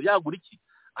inkweto yagura iki,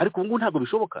 ariko ubu ntabwo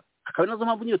bishoboka. Akaba nazo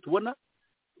mpamvu nyine tubona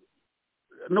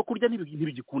no kurya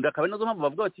ntibigikunda, akaba nazo mpamvu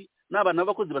bavuga bati n'abana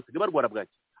b'abakozi basigaye barwara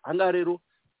bwaki. Ahangaha rero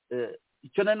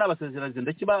icyo nari nabasezeranyije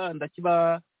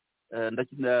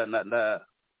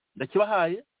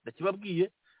ndakibahaye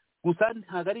ndakibabwiye, gusa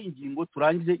ntabwo ari ingingo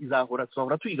turangije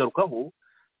tuzahora tuyigarukaho.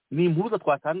 Ni impuruza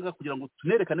twatanga kugira ngo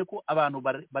tunerekane ko abantu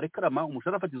barekarama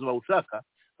umushahara fatizo bawushaka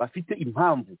bafite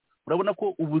impamvu. Urabona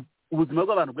ko ubuzima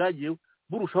bw'abantu bwagiye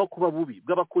burushaho kuba bubi,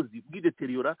 bw'abakozi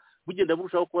bw'ideteriora bugenda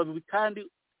burushaho kuba bubi, kandi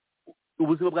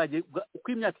ubuzima bwagiye uko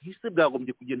imyaka ihise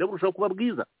bwagombye kugenda burushaho kuba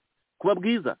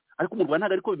bwiza, ariko mu Rwanda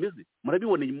ntabwo ariko bimeze.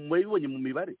 Murabibonye mu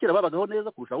mibare, kera babagaho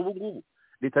neza kurusha ubu ngubu.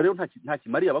 Leta rero nta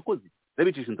kimariye abakozi,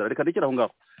 ndabicisha inzara. Reka ndekera aho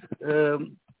ngaho,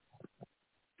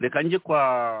 reka njye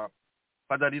kwa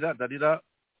Darira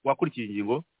wakurikiye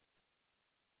ingingo.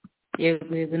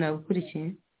 Yego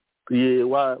nabukurikiye.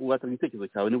 Watanga igitekerezo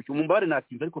cyawe mu mbare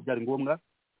natinze ariko byari ngombwa.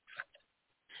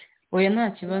 Oya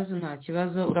nta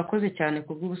kibazo urakoze cyane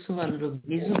ku bw'ubusobanuro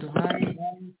bwiza uduhaye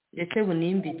ndetse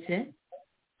bunimbitse.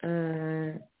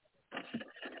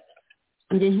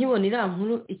 Njye nkibona iriya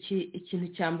nkuru ikintu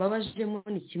cyambabajemo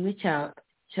ni kimwe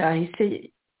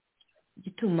cyahise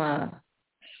gituma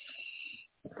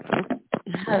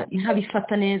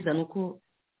ntabifata neza, nuko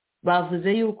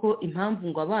bavuze yuko impamvu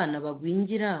ngo abana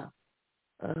bagwingira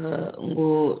ngo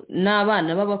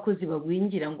n'abana b'abakozi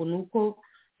bagwingira ngo nuko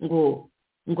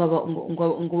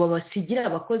ngo babasigira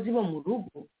abakozi bo mu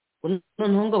rugo,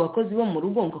 noneho ngo abakozi bo mu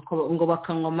rugo ngo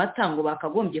bakanywa amata ngo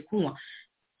bakagombye kunywa.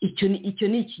 Icyo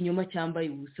ni ikinyoma cyambaye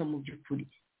ubusa mu by'ukuri.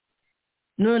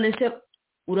 None se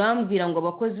urambwira ngo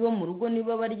abakozi bo mu rugo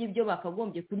niba barya ibyo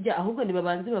bakagombye kurya, ahubwo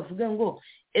nibabanze bavuga ngo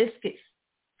eske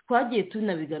twagiye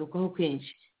tunabigarukaho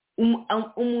kenshi,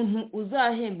 umuntu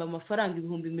uzahemba amafaranga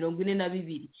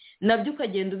 42,000 nabyo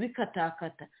ukagenda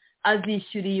ubikatakata,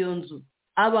 azishyura iyo nzu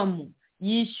abamo,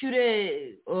 yishyure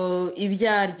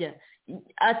ibyarya,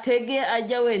 atege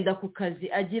ajya wenda ku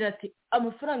kazi agira ati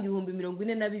amafaranga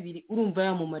 42,000 urumva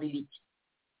yamumarira iki?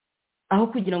 Aho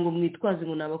kugira ngo mwitwaze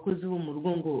ngo n'abakozi bo mu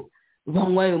rugo ngo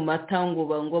banywa ayo mata ngo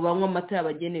banywa amata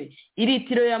yabagenewe.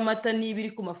 Iritiro y'amata niba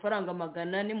iri ku mafaranga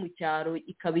 400 mu cyaro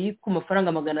ikaba iri ku mafaranga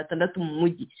 600 mu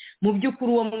mujyi, mu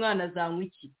by'ukuri uwo mwana azanywa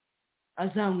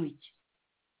iki?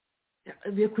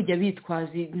 Be kujya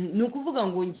bitwazi. Ni ukuvuga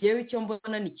ngo ngewe icyo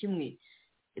mbona ni kimwe,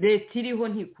 leta iriho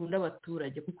ntikunda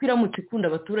abaturage, kuko iramutse ikunda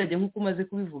abaturage nk'uko umaze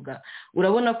kubivuga,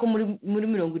 urabona ko muri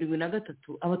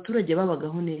 73 abaturage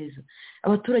babagaho neza,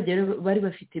 abaturage bari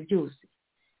bafite byose.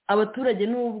 Abaturage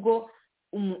nubwo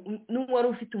n'uwari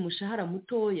ufite umushahara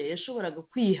mutoya yashoboraga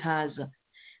kwihaza,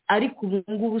 ariko ubu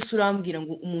ngubu urambwira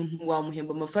ngo umuntu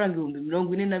wamuhemba amafaranga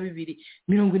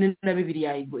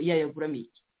 42,000 yayaguramo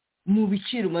iki? Mu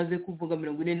biciro umaze kuvuga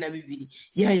 42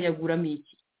 yayaguramo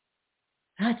iki?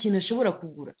 Nta kintu ashobora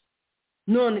kugura.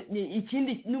 None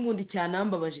ikindi n'ubundi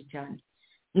cyanambabaje cyane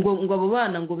ngo abo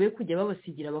bana ngo be kujya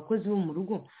babasigira abakozi bo mu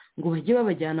rugo ngo bajye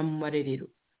babajyana mu marerero.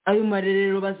 Ayo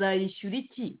marerero bazayishyura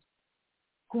iki?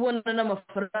 Kubona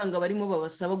n'amafaranga barimo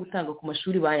babasaba gutanga ku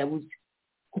mashuri bayabuze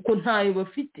kuko ntayo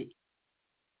bafite.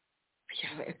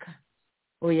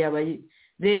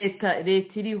 Leta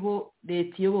iriho,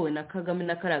 leta iyobowe na Kagame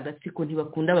na kariya gatsiko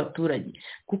ntibakunda abaturage,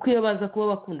 kuko iyo baza kuba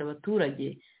bakunda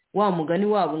abaturage, wa mugani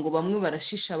wabo ngo bamwe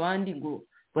barashisha abandi ngo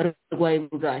barwaye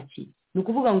bwaki. Ni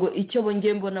ukuvuga ngo icyo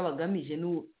bongeye mbona bagamije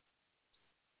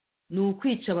ni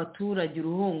ukwica abaturage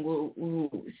uruhongo,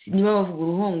 niba bavuga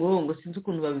uruhongorongo sinzi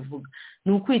ukuntu babivuga,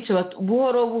 ni ukwica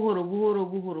buhoro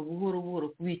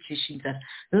kubicisha inzara.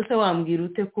 Rwose wambwira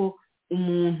ute ko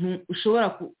umuntu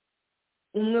ushobora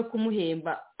umwe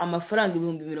kumuhemba amafaranga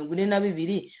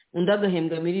 42,000 undi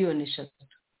agahembwa 3,000,000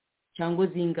 cyangwa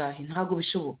zingahe? Ntabwo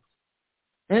bishoboka.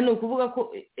 Rero ni ukuvuga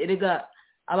ko erega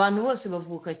abantu bose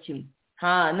bavuka kimwe,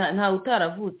 nta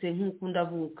utaravutse nk'uko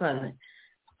ndavuka.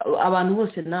 Abantu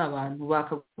bose ni abantu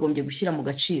bakagombye gushyira mu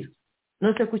gaciro.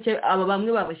 Nose kuke aba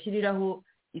bamwe babashyiriraho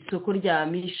isoko rya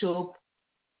mishop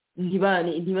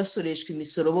ntibasoreshwe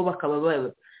imisoro bo bakaba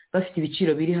bafite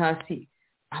ibiciro biri hasi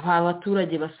aba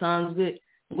baturage basanzwe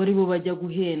ngo ari bo bajya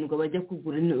guhendwa bajya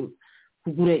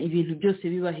kugura ibintu byose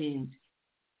bibahenze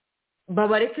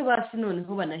babareke basi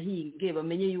noneho banahinge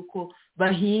bamenye yuko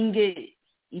bahinge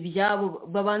ibyabo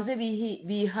babanze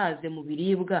bihaze mu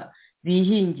biribwa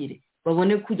bihingire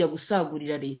babone kujya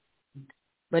gusagurira leta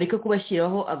bareke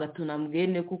kubashyiraho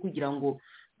agatunambwene ko kugira ngo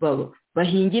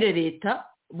bahingire leta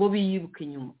bo biyibuke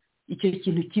inyuma icyo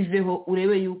kintu kiveho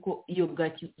urebe yuko iyo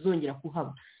bwaki zongera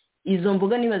kuhaba izo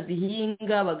mboga niba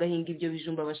zihinga bagahinga ibyo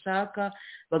bijumba bashaka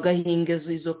bagahinga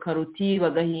izo karoti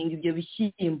bagahinga ibyo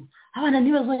bishyimbo abana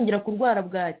ntibazongera kurwara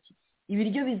bwaki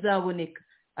ibiryo bizaboneka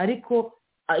ariko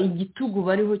igitugu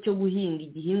bariho cyo guhinga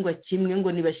igihingwa kimwe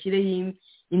ngo nibashyireho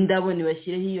indabo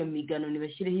nibashyireho iyo migano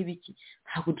nibashyireho ibiki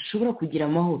ntabwo dushobora kugira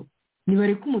amahoro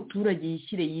nibareke umuturage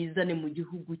yishyire yizane mu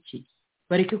gihugu cye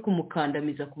bareke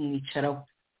kumukandamiza kumwicaraho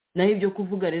naho ibyo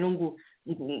kuvuga rero ngo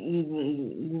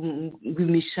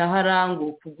imishahara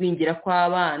ngo kugwingira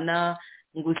kw'abana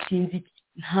ngo sinzi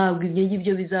ntabwo ibyo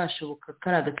ngibyo bizashoboka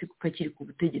kari agatsiko kakiri ku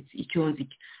butegetsi icyo nzi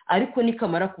ariko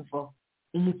nikamara kuvaho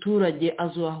umuturage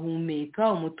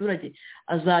azahumeka umuturage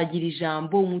azagira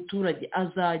ijambo umuturage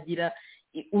azagira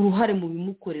uruhare mu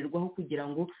bimukorerwaho kugira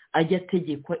ngo ajye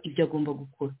ategekwa ibyo agomba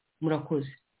gukora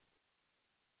murakoze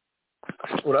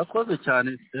urakoze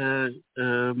cyane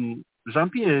Jean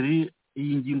Pierre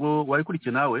iyi ngingo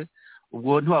wayikurikiye nawe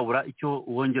ubwo ntiwabura icyo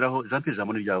wongeraho Jean Pierre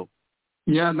ijambo ni ryawe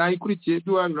nayikurikiye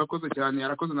duwani urakoze cyane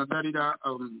arakoze na Darira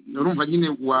urumva nyine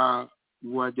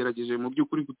wagerageje mu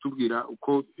by'ukuri kutubwira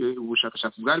uko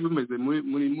ubushakashatsi bwari bumeze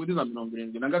muri za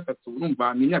 73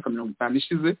 urumva ni imyaka 50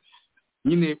 ishize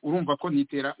nyine urumva ko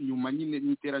nitera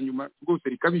nyuma rwose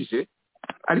rikabije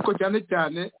ariko cyane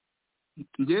cyane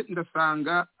nge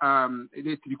ndasanga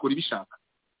leta ibikora ibishaka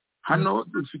hano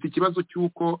dufite ikibazo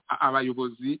cy'uko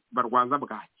abayobozi barwaza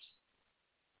bwaki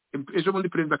ejo bundi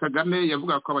perezida Kagame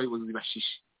yavuga ko abayobozi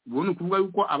bashishe ubu ni ukuvuga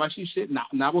yuko abashishe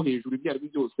nabo hejuru ibyo ari byo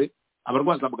byose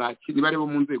abarwaza bwaki niba bo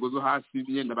mu nzego zo hasi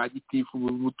byenda ba gitifu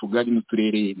b'utugari mu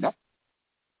turere yenda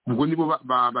ubwo nibo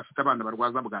bafite abana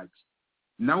barwaza bwaki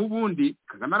naho ubundi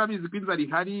Kagame arabizi ko inzara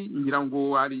ihari ngira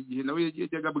ngo hari igihe nawe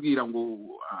yajyaga abwira ngo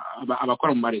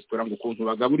abakora mu maresitora ngo ukuntu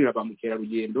bagaburira ba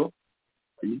mukerarugendo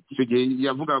icyo gihe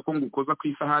yavuga ko ngo ukoza ku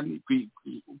isahani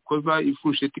ukoza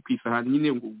ifurusheti ku isahani nyine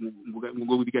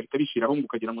ngo bigahita bishiraho ngo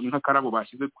ukagira ngo ni nk'akarabo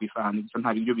bashyize ku isahani gusa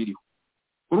nta biryo biriho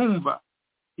urumva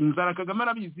inzara Kagame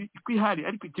arabizi ko ihari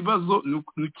ariko ikibazo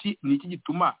ni iki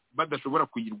gituma badashobora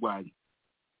kuyirwanya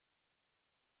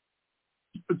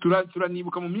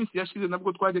turanibuka mu minsi yashize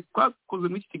nabwo twakoze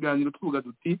muri iki kiganiro tuvuga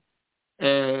duti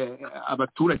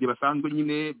abaturage basanzwe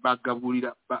nyine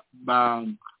bagaburira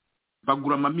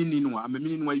bagura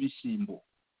amaminwa y'ibishyimbo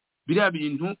biriya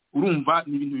bintu urumva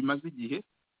ni ibintu bimaze igihe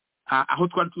aho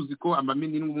twari tuzi ko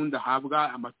amaminwa ubundi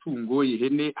ahabwa amatungo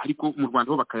y'ihene ariko mu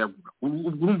Rwanda ho bakayagura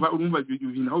urumva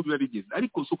ibintu aho biba bigeze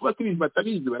ariko si ukuba ko ibintu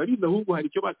batabizi barabizi ahubwo hari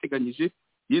icyo bateganyije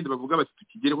yenda bavuga bati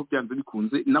tukigereho byanze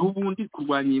bikunze naho ubundi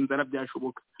kurwanya inzara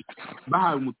byashoboka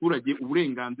bahawe umuturage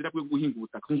uburenganzira bwo guhinga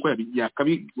ubutaka nk'uko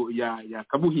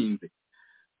yakabuhinze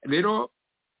rero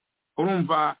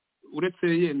urumva uretse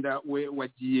yenda we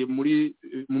wagiye mu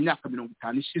myaka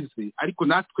 50 ishize ariko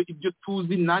natwe ibyo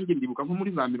tuzi nanjye ndibuka nko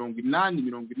muri za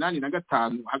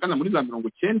 85 hagana muri za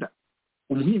 90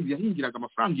 umuhinzi yahingiraga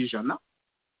amafaranga 100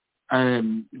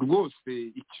 rwose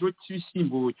ikiro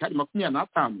cy'ibishyimbo cyari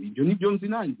 25 ibyo nibyo nzi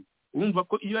nanjye urumva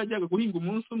ko iyo yajyaga guhinga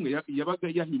umunsi umwe yabaga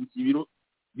yahinze ibiro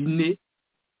 4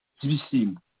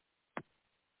 by'ibishyimbo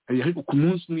ariko ku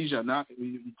munsi umwe 100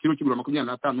 ikiro kigura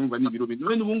 25 urumva ni ibiro 4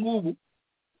 none ubu ngubu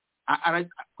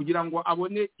kugira ngo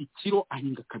abone ikiro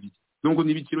ahinga kabiri nubwo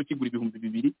niba ikiro kigura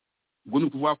 2,000 ubwo ni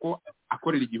ukuvuga ko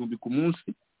akorera 1,000 ku munsi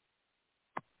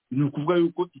ni ukuvuga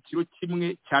yuko ikiro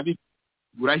kimwe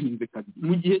cyabigura ahinze kabiri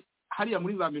mu gihe hariya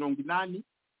muri za 80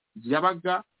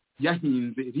 yabaga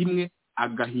yahinze rimwe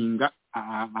agahinga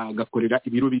agakorera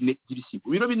ibiro 4 by'ibishyimbo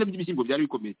ibiro 4 by'ibishyimbo byari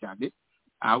bikomeye cyane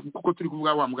kuko turi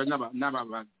kuvuga wa mugani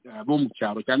n'aba bo mu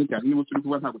cyaro cyane cyane nibo turi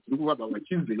kuvuga ntabwo turi kuvuga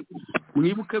abakize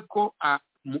mwibuke ko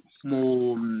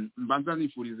mbanza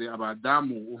nifurize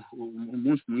abadamu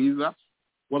umunsi mwiza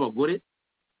w'abagore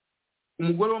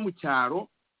umugore wo mu cyaro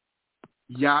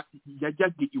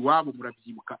yajyaga iwabo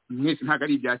murabyibuka mwese ntabwo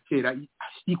ari ibya kera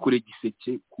yikoreye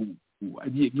igiseke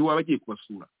niwaba agiye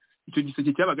kubasura icyo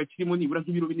giseke cyabaga kirimo nibura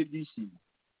nk'ibiro 4 by'ibishyimbo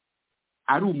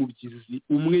ari umubyizi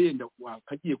umwe yenda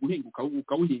wakagiye guhinga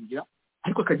ukawuhingira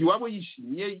ariko akajya iwabo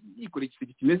yishimye yikoreye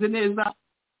igiseke kimeze neza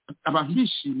abantu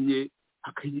bishimye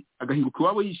agahinguka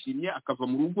iwabo yishimye akava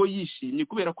mu rugo yishimye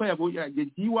kubera ko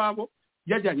yagiye iwabo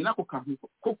yajyanye n'ako kantu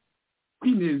ko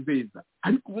kwinezeza.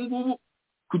 Ariko ubu ngubu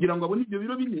kugira ngo abone ibyo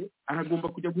biro bine aragomba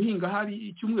kujya guhinga hari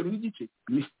icyumweru n'igice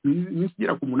iminsi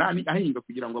igera ku 8 ahinga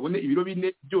kugira ngo abone ibiro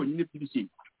bine byonyine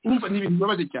by'ibishyimbo. Urumva ni ibintu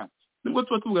bibabaje cyane. Nubwo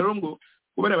tuba tuvuga rero ngo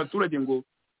kubera abaturage ngo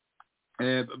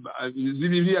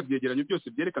zibiriya byegeranyo byose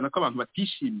byerekana ko abantu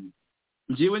batishimye.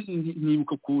 Njyewe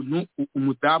nibuka ukuntu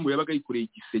umudamu yabaga yikoreye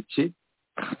igiseke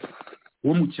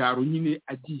wo mu cyaro nyine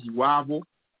agiye iwabo,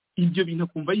 ibyo bintu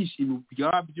akumva yishimiye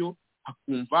ubwabyo,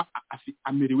 akumva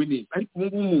amerewe neza. Ariko ubu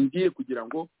ngubu mumbwiye kugira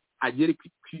ngo agere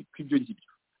kw'ibyo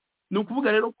ngibyo. Ni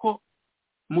ukuvuga rero ko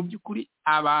mu by'ukuri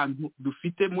abantu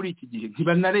dufite muri iki gihe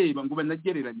ntibanareba ngo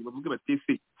banagereranye bavuge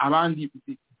batese abandi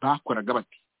bakoraga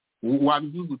bati.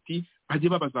 Wabivuze uti bajye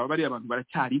babaza bari abantu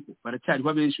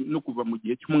baracyariho benshi no kuva mu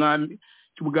gihe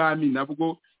cy'ubwami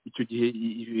nabwo icyo gihe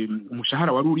umushahara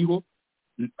wari uriho,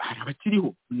 hari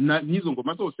abakiriho n'izo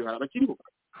ngoma zose hari abakiriho,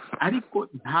 ariko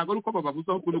ntabwo ari uko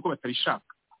bababuza ahubwo nuko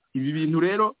batabishaka ibi bintu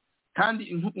rero.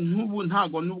 Kandi nk'ubu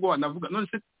ntabwo nubwo wanavuga none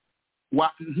se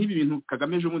nk'ibi bintu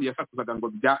Kagame ejo bundi yasakuzaga ngo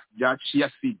bya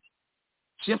chia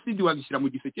seed wagishyira mu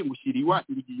giseke ngo ushyira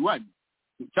iwanyu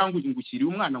cyangwa ngo ushyire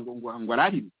umwana ngo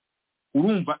ararire.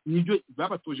 Urumva nibyo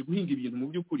babatoje guhinga ibintu mu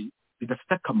by'ukuri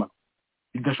bidafite akamaro,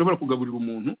 bidashobora kugaburira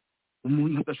umuntu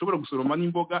adashobora gusoroma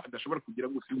n'imboga, adashobora kugira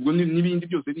gusa ubwo n'ibindi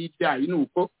byose n'ibyayi.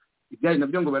 Nuko ibyayi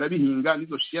nabyo ngo barabihinga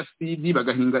n'izo chia seed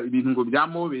bagahinga ibintu ngo bya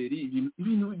moberi,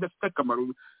 ibintu bidafite akamaro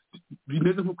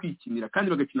bimeze nko kwikinira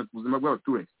kandi bagakina ku buzima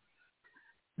bw'abaturage.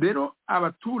 Rero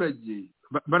abaturage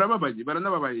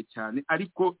baranababaye cyane,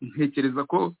 ariko ntekereza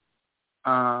ko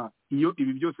iyo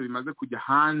ibi byose bimaze kujya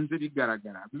hanze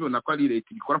bigaragara bibona ko ari leta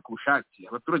ibikora ku bushake,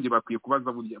 abaturage bakwiye kubaza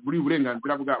buri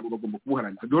burenganzira bwabo bagomba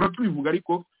kubuharanira. Duhora tubivuga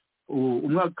ariko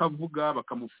umwe akavuga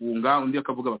bakamufunga, undi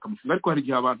akavuga bakamufunga, ariko hari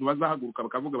igihe abantu bazahaguruka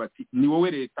bakavuga bati ni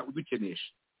wowe leta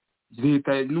udukenesha.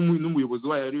 Leta n'umuyobozi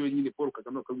wayo ari wenyine Paul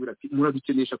Kagame akabwira ati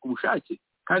muradukenesha ku bushake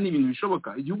kandi ibintu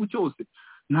bishoboka igihugu cyose.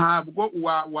 Ntabwo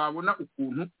wabona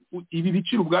ukuntu ibi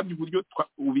biciro ubwabyo uburyo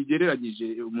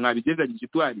mwabigereranyije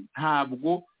twari,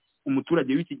 ntabwo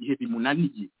umuturage w'iki gihe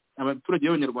bimunaniye. Abaturage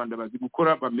b'Abanyarwanda bazi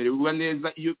gukora, bamererwa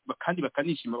neza iyo kandi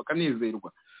bakanishima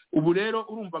bakanezerwa. Ubu rero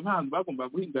urumva nk'ahantu bagomba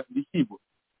guhinga ibishyimbo,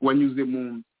 wanyuze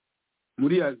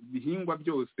muri bihingwa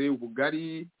byose,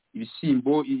 ubugari,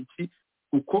 ibishyimbo, iki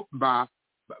uko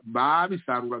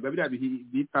babisaruraga biriya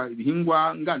bita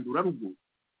ibihingwa ngandurarugo,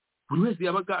 buri wese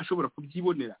yabaga ashobora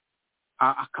kubyibonera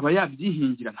akaba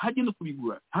yabyihingira, ntajye no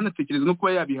kubigura, ntanatekereze no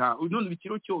kuba yabiha. None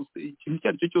ikiro cyose, ikintu icyo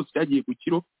ari cyo cyose cyagiye ku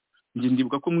kiro.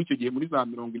 Ndibuka ko muri icyo gihe muri za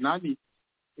 80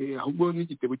 ahubwo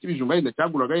n'igitebo cy'ibijumba yenda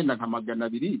cyaguraga yenda nka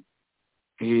 200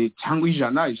 cyangwa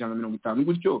 150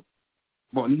 gutyo,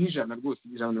 ni nk'ijana rwose,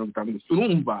 150.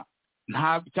 Urumva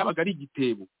cyabaga ari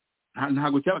igitebo,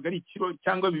 ntabwo cyabaga ari ikiro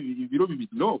cyangwa ibiro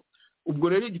bibiri. No, ubwo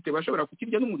rero igitebo ashobora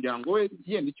kukirya n'umuryango we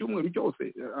yenda icyumweru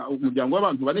cyose, umuryango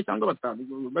w'abantu 4 cyangwa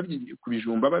 5 bari ku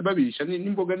bijumba babirisha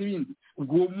n'imboga n'ibindi.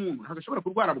 Ubwo uwo muntu ntagashobora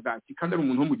kurwara bwaki kandi ari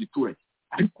umuntu wo mu giturage.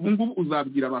 Ariko ubu ngubu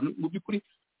uzabwira abantu mu by'ukuri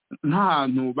nta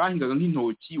hantu bahingaga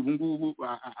nk'intoki. Ubu ngubu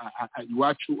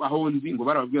iwacu aho nzi ngo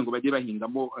barababwiye ngo bajye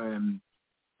bahingamo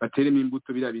bateremo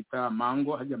imbuto biriya bita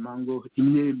mango, hajya mango,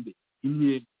 imyembe.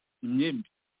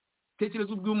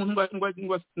 Tekereza ubwo umuntu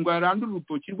ngo arandure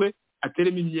urutoki rwe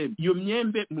ateremo imyembe. Iyo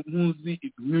myembe muzi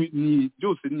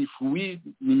byose ni fruit,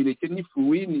 ni imineke ni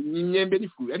fruit, ni imyembe ni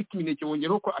fruit, ariko imineke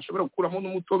wongeraho ko ashobora gukuramo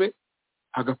n'umutobe,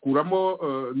 agakuramo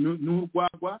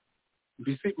n'urwagwa,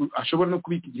 mbese ashobora no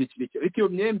kubika igihe kirekire. Ariko iyo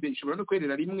myembe ishobora no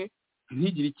kwerera rimwe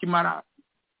ntigire ikimara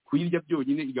kuyirya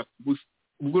byonyine igakubusa.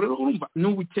 Ubwo rero urumva ni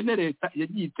ubukene leta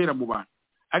yagiye itera mu bantu.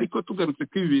 Ariko tugarutse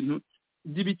ko ibi bintu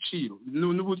by'ibiciro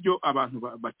n'uburyo abantu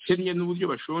bakennye, n'uburyo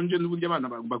bashonje, n'uburyo abana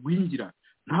bagwingira,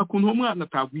 nta kuntu uwo mwana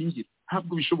atagwingira,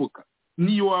 ntabwo bishoboka.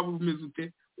 Niyo waba umeze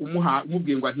ute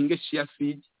umubwiye ngo ahinge chia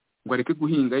seed, ngo areke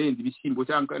guhinga yenda ibishyimbo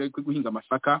cyangwa areke guhinga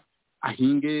amasaka,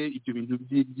 ahinge ibyo bintu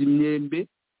by'imyembe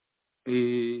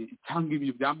cyangwa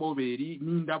ibyo bya moberi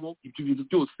n'indabo, ibyo bintu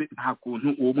byose nta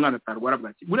kuntu uwo mwana atarwara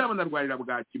bwaki. Buriya banarwarira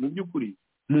bwaki mu by'ukuri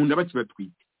mu nda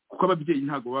bakibatwite, kuko ababyeyi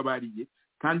ntabwo baba bariye.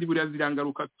 Kandi buriya ziriya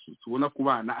ngaruka tubona ku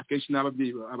bana akenshi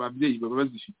ababyeyi baba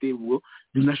bazifite. Ubwo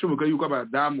binashoboka yuko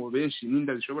abadamu benshi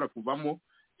n'inda zishobora kuvamo,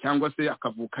 cyangwa se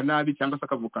akavuka nabi, cyangwa se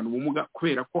akavukana ubumuga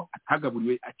kubera ko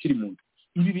atagaburiwe akiri mu nda.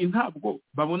 Ibi bintu ntabwo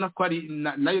babona ko ari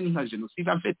nayo ni nka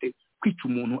jenoside amfete, kwica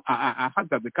umuntu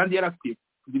ahagaze kandi yarakwiye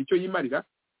kugira icyo yimarira,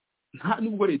 nta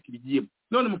nubwo leta ibigiyemo.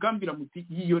 None mukambira muti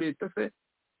iyo leta se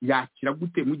yakira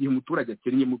gute mu gihe umuturage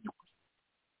akennye mu by'ukuri?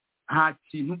 Nta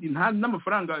kintu, nta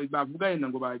n'amafaranga bavuga yenda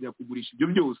ngo bajya kugurisha ibyo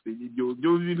byose, ibyo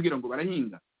bibwira ngo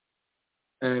barahinga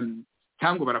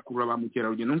cyangwa barakurura ba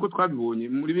mukerarugendo nk'uko twabibonye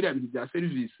muri biriya bintu bya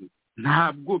serivisi.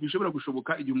 ntabwo bishobora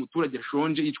gushoboka igihe umuturage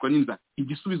ashonje yicwa n'inzara.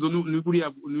 Igisubizo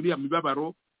n'uriya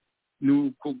mibabaro,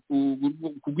 ni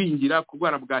kugwingira,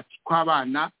 kurwara bwaki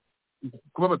kw'abana,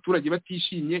 kuba abaturage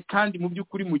batishimye, kandi mu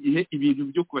by'ukuri mu gihe ibintu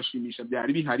byo kubashimisha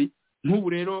byari bihari. Nk'ubu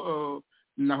rero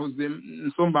nahoze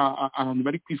nsomba abantu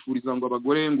bari kwifuriza ngo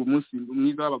abagore, ngo umunsi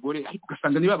mwiza w'abagore, ariko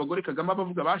ugasanga niba abagore Kagame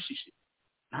bavuga bashishe.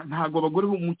 Ntabwo abagore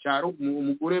bo mu cyaro,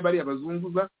 umugore bari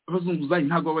abazunguzayi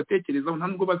ntabwo babatekerezaho, nta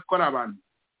nubwo bazi ko ari abantu.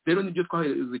 Rero nibyo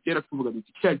twaheze kera tuvuga duti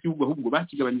cya gihugu ahubwo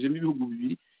bakigabanyijemo ibihugu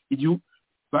bibiri, igihugu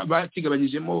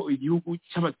bakigabanyijemo igihugu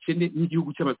cy'abakene n'igihugu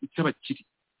cy'abakiri,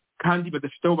 kandi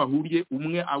badafite aho bahuriye.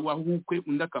 Umwe awahukwe,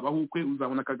 undi akabahukwe.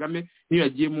 Uzabona Kagame niyo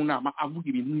yagiye mu nama avuga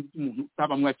ibintu by'umuntu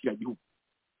utaba mwakira gihugu,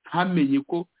 ntamenye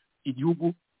ko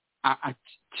igihugu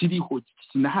kiriho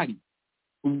kinahari.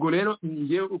 Ubwo rero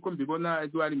ngewe uko mbibona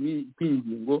Edouard,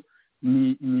 kwingingo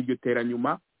ni iryo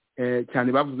teranyuma cyane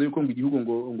bavuze yuko ngo igihugu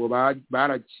ngo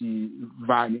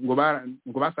barakivanye,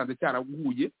 ngo basanze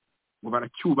cyaraguye, ngo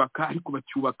baracyubaka, ariko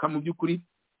bacyubaka mu by'ukuri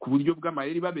ku buryo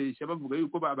bw'amayeri, babeshya bavuga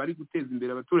yuko bari guteza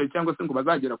imbere abaturage, cyangwa se ngo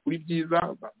bazagera kuri byiza.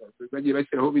 Bagiye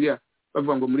bashyiraho biriya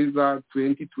bavuga ngo muri za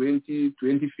 2020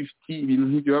 2050, ibintu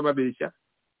nk'ibyo baba babeshya,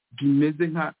 bimeze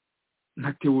nka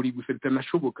teori gusa,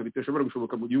 bitashobora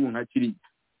gushoboka mu gihugu nka kiriya.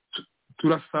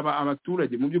 Turasaba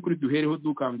abaturage mu by'ukuri, duhereho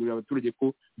dukangurira abaturage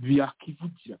ko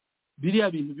byakivugira.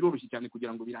 Biriya bintu biroroshye cyane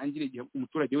kugira ngo birangire igihe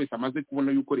umuturage wese amaze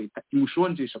kubona yuko leta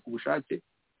imushonjesha ku bushake,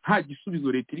 nta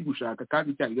gisubizo leta iri gushaka,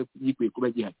 kandi cyari gikwiye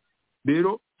kuba gihari.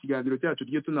 Rero ikiganiro cyacu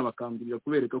tujye tunabakangurira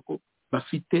kubereka ko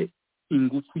bafite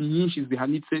ingufu nyinshi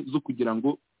zihanitse zo kugira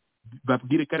ngo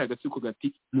babwire kariya agatsiko gati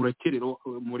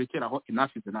murekeraho,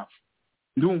 enough is enough.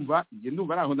 Ndumva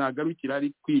ari aho nagarukira,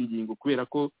 ari kwingingo, kubera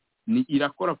ko ni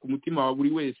irakora ku mutima wa buri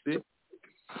wese.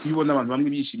 Iyo ubona abantu bamwe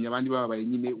bishimye abandi bababaye,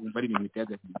 nyine wumva ari ibintu biteye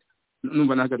agahinda.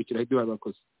 Numva nagarukira ibyo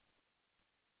bakoze.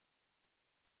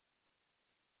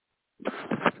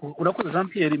 Urakoze Jean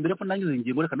Pierre. Mbere ko nangize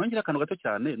ingingo, reka nongera akantu gato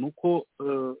cyane, nuko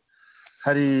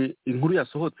hari inkuru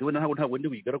yasohotse, we ntabwo ndi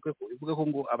wigaruke ko ivuga ko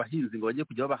ngo abahinzi ngo bagiye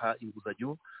kujya babaha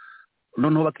inguzanyo,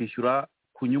 noneho bakishyura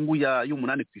ku nyungu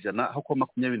y'8% aho ko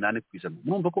 28%.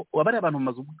 Mwumva ko abari abantu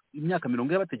bamaze imyaka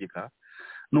 40 y'abategeka,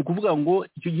 ni ukuvuga ngo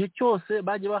icyo gihe cyose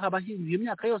bagiye baha abahinzi, iyo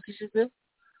myaka yose ishize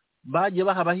bagiye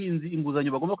baha abahinzi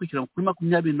inguzanyo bagomba kwishyura kuri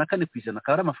 24%,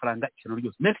 akaba ari amafaranga ijana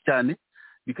ryose, menshi cyane.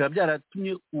 Bikaba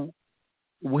byaratumye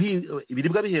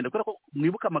ibiribwa bihenda, kubera ko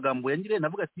mwibuka amagambo yangire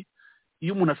navuga ati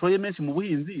iyo umuntu ashoye menshi mu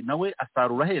buhinzi nawe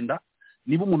asarura henda.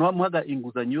 Niba umuntu bamuhaga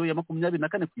inguzanyo ya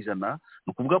 24%,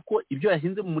 ni ukuvuga ko ibyo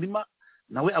yahinze mu murima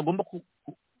nawe agomba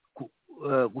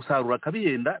gusarura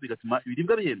akabihenda, bigatuma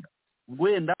ibiribwa bihenda. Ubwo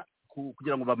wenda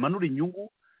kugira ngo bamanure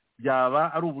inyungu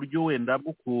byaba ari uburyo wenda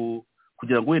bwo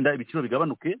kugira ngo wenda ibiciro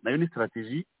bigabanuke, nayo ni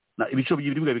strategy, na ibiciro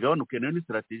by'ibiribwa bigabanuke, nayo ni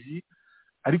strategy.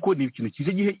 Ariko ni ikintu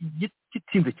kije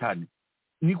gitinze cyane.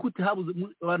 Ni gute habuze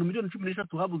abantu miliyoni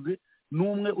 16 habuze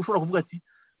n'umwe ushobora kuvuga ati,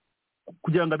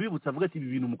 kugira ngo abibutse avuga ati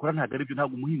ibi bintu mukora ntabwo ari byo,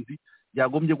 ntabwo umuhinzi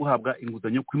yagombye guhabwa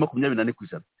inguzanyo kuri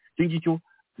 24%. Icyo ngicyo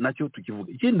nacyo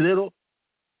tukivuga. Ikindi rero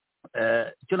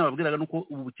icyo nababwiraga nuko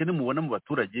ubu bukene mubona mu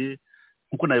baturage,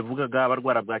 nkuko nabivugaga,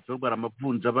 abarwara bwaki, barwara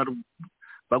amavunja,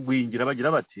 bagwingira,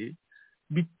 bagira bati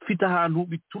bifite ahantu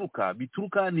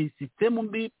bituruka ni system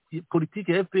mbi,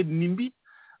 politike ya FPR ni mbi.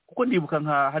 Kuko ndibuka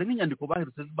hari n'inyandiko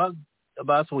baherutse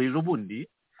basohoye ejo bundi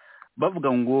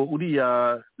bavuga ngo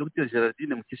uriya Dr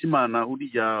Gerardine Mukeshimana,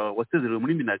 uriya wasezerewe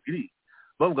muri Minagri,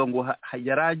 bavuga ngo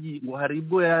hari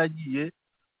ibwo yaragiye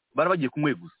barabagiye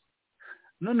kumweguza.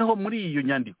 Noneho muri iyo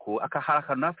nyandiko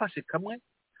akahara nafashe kamwe,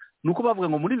 nuko bavuga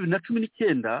ngo muri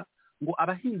 2019 ngo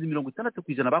abahinzi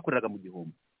 60% bakoreraga mu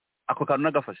gihombo. Ako kantu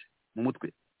nagafashe mu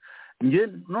mutwe.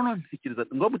 None nsikiriza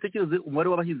ngo mutekereze umubare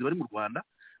w'abahinzi bari mu Rwanda,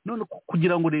 none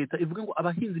kugira ngo leta ivuge ngo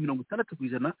abahinzi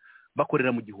 60%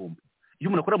 bakorera mu gihombo. Iyo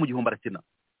umuntu akora mu gihombo arakena.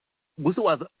 Gusa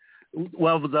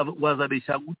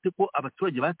wazabeshya gute ko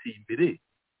abaturage bateye imbere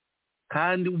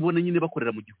kandi ubona nyine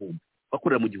bakorera mu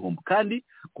gihombo, kandi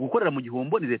gukorera mu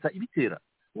gihombo ni leta ibitera.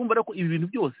 Urumva rero ko ibi bintu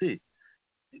byose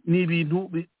ni ibintu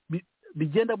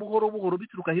bigenda buhoro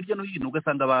bituruka hirya no hino,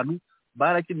 ugasanga abantu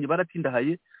barakinnye,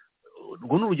 baratindahaye.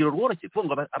 Urwo ni urugero rworoshye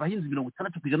kuvuga ngo abahinzi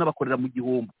 60% bakorera mu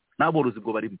gihombo, n'aborozi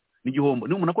bwo barimo ni igihombo.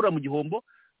 Ni umuntu akorera mu gihombo,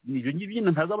 nibyo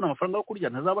ngibyo, ntazabona amafaranga yo kurya,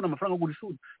 ntazabona amafaranga yo kugura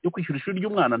ishuri, yo kwishyura ishuri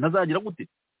ry'umwana, ntazagira gute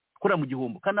akorera mu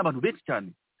gihombo, kandi abantu benshi cyane.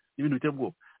 Ni ibintu biteye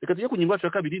ubwoba. Reka tujye ku ngingo yacu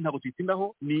ya kabiri, ntabwo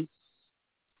tuyitindaho.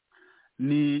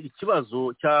 Ni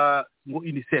ikibazo cya ngo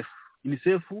UNICEF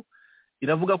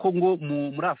iravuga ko ngo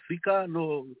muri Afurika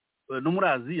no muri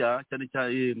Aziya cyane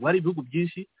cyane ngo hari ibihugu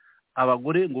byinshi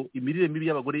abagore, ngo imirire mibi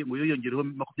y'abagore ngo yiyongereho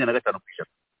 25%,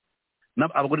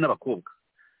 abagore n'abakobwa.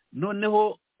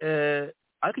 Noneho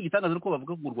ariko igitangaza nuko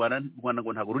bavuga ngo u Rwanda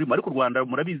ngo ntabwo rurimo, ariko u Rwanda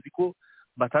murabizi ko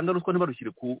batanga ruswa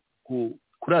ntibarushyire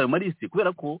kuri ayo malisi,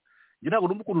 kubera ko njye ntabwo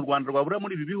numva ukuntu u Rwanda rwabura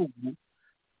muri ibi bihugu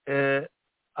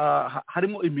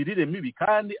harimo imirire mibi,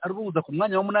 kandi arubuza ku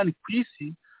mwanya wa 8 ku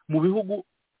isi mu bihugu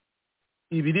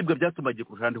ibiribwa byatumagiye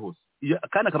kurusha ahandi hose,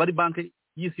 kandi akaba ari banki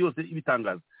y'isi yose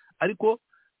ibitangaza, ariko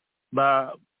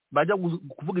bajya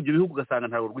kuvuga ibyo bihugu ugasanga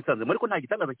ntabwo rwisanzemo. Ariko nta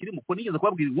gitangaza kirimo, kuko nigeze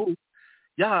kubabwira inkuru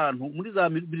y'ahantu muri za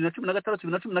 2016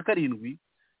 2017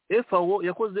 FAO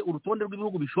yakoze urutonde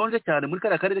rw'ibihugu bishonje cyane muri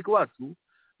kariya karere k'iwacu,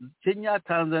 Kenya,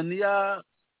 Tanzania,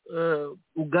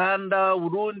 Uganda,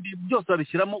 Burundi, byose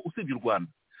babishyiramo usibye u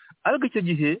Rwanda. Ariko icyo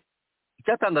gihe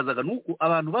icyatangazaga nuko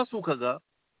abantu basukaga,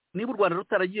 niba u Rwanda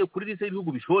rutaragiye kuri liste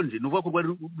y'ibihugu bishonje ni ukuvuga ko rwari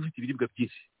rufite ibiribwa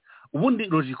byinshi. Ubundi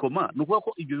logikoma ni ukuvuga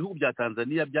ko ibyo bihugu bya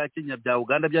Tanzania, bya Kenya, bya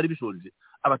Uganda byari bishonje,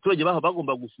 abaturage baho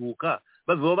bagomba gusuhuka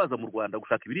baza mu Rwanda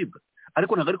gushaka ibiribwa.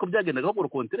 Ariko ntabwo ariko byagendaga ahubwo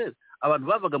contraire, abantu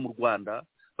bavaga mu Rwanda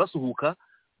basuhuka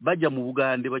bajya mu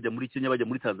Bugande, bajya muri Kenya, bajya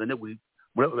muri Tanzania,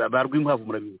 barwi inkwavu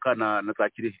murabibuka na za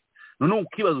Kirehe. None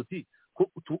ukibaza uti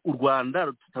ko u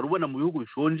Rwanda tutarubona mu bihugu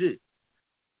bishonje,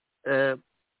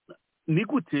 ni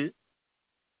gute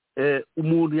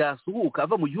umuntu yasuhuka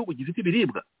ava mu gihugu gifite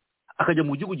ibiribwa akajya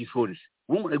mu gihugu gishonje?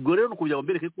 Ubwo rero nuko byaba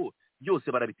mbereke ko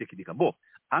byose barabitekinika.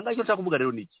 Ahangaha icyo nshaka kuvuga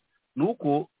rero ni iki, ni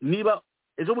uko niba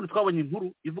ejo bundi twabonye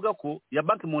inkuru ivuga ko ya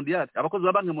Banki Mondiale, abakozi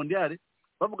ba Banki Mondiale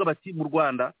bavuga bati mu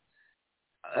Rwanda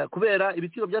kubera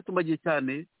ibiciro byatumbagiye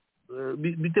cyane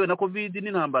bitewe na covid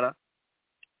n'intambara,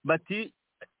 bati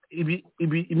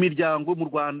imiryango mu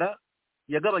Rwanda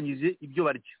yagabanyije ibyo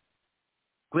barya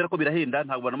kubera ko birahenda,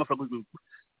 ntabwo bana amafaranga y'ubuzima.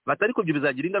 Batari ko ibyo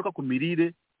bizagira ingaruka ku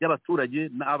mirire y'abaturage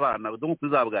n'abana no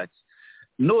kuri za bwaki.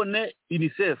 None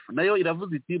UNICEF nayo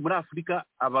iravuze iti muri Afurika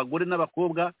abagore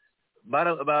n'abakobwa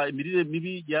imirire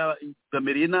mibi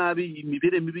yamereye nabi,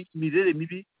 imirire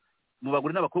mibi mu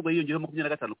bagore n'abakobwa yiyongereho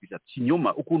 25%.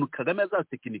 Kinyoma ukuntu Kagame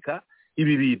azatekinika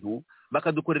ibi bintu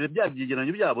bakadukorera bya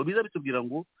byegeranyo byabo biza bitubwira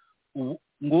ngo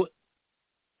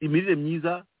imirire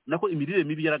myiza nako imirire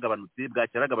mibi yaragabanutse,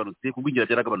 bwaki yaragabanutse, kugwingira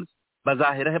yaragabanutse.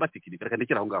 Bazahera he batekinika? Reka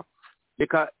ndekera aho ngaho,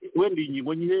 reka wenda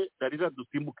ingingo nyihe Darira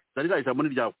dusimbuke. Darira, ijambo ni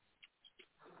ryawe.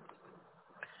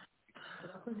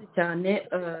 Urakoze cyane.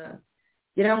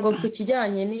 Ngira ngo ku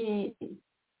kijyanye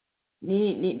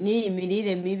ni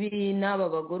imirire mibi n'aba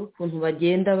bagore ukuntu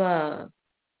bagenda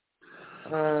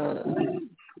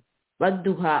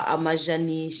baduha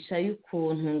amajanisha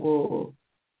y'ukuntu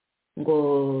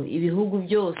ngo ibihugu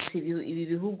byose ibi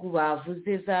bihugu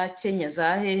bavuze za Kenya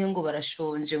za hehe ngo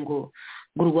barashonje, ngo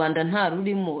u Rwanda nta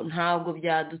rurimo, ntabwo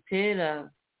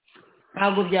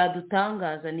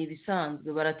byadutangaza, ni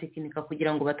ibisanzwe. Baratekinika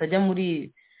kugira ngo batajya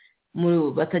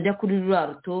kuri ruriya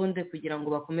rutonde, kugira ngo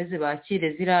bakomeze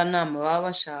bakire ziriya nama baba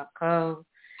bashaka,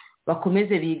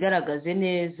 bakomeze bigaragaze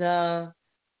neza,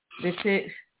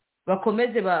 ndetse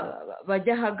bakomeze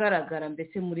bajya ahagaragara,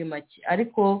 mbese muri make.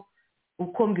 Ariko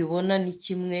uko mbibona ni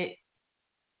kimwe,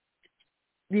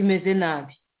 bimeze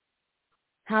nabi.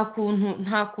 Nta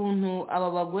kuntu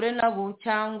aba bagore nabo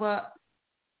cyangwa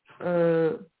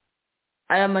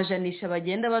aya majanisha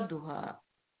bagenda baduha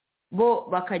bo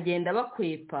bakagenda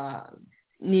bakwepa,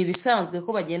 ni ibisanzwe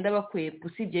ko bagenda bakwepa,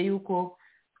 usibye yuko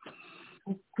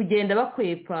kugenda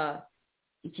bakwepa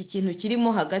iki kintu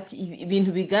kirimo hagati,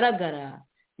 ibintu bigaragara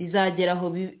bizageraho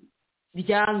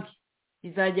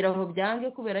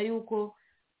byange, kubera yuko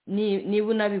niba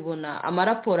unabibona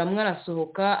amaraporo amwe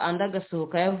arasohoka andi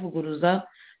agasohoka yavuguruza,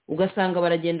 ugasanga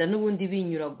baragenda n'ubundi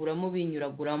binyuraguramo.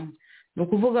 Ni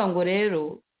ukuvuga ngo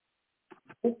rero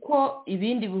uko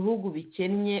ibindi bihugu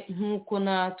bikennye nk'uko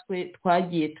natwe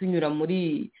twagiye tunyura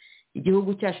muri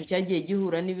igihugu cyacu cyagiye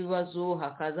gihura n'ibibazo,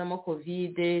 hakazamo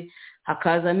covid,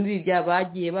 hakazamo ibi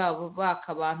bagiye baka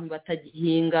abantu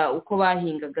batagihinga uko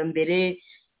bahingaga mbere.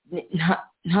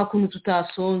 Nta kuntu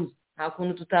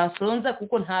tutasonza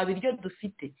kuko nta biryo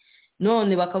dufite.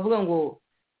 None bakavuga ngo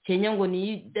Kenya ngo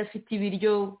niyo idafite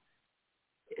ibiryo,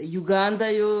 Uganda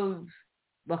yo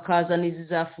bakazana izi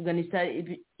za Afghanistan,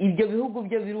 ibyo bihugu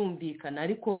byo birumvikana.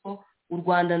 Ariko u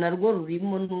Rwanda narwo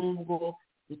rurimo, nubwo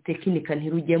rutekinika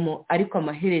ntirujyemo, ariko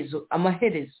amaherezo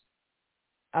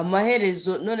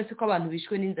none se ko abantu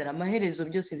bishwe n'inzara, amaherezo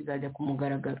byose bizajya ku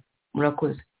mugaragaro.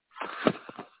 Murakoze.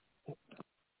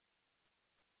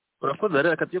 Urakoze.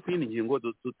 Reka tujye ku yindi ngingo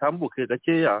dutambuke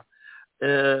gakeya.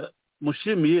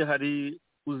 Mushimiye,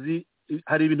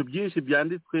 hari ibintu byinshi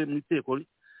byanditswe mu iteko,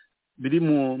 biri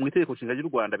mu itegeko nshinga ry'u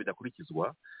Rwanda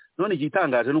bidakurikizwa. None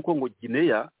igitangaje nuko ngo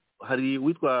Guinea, hari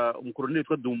umukoloneli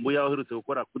witwa Dumbuya uherutse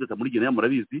gukora kudeta muri Guinea,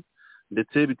 murabizi,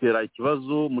 ndetse bitera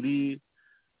ikibazo mu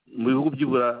bihugu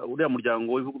uriya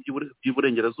muryango w'ibihugu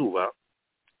by'iburengerazuba.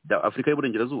 bya Afurika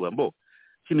y'Uburengerazuba mbo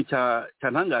ikintu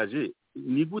cyantangaje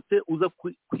ni gute uza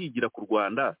kwigira ku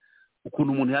Rwanda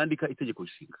ukuntu umuntu yandika itegeko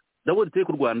nshinga ndabona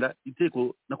itegeko Rwanda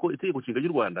itegeko nshinga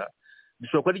ry'u Rwanda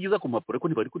bishobora kuba ari ryiza ku mpapuro ariko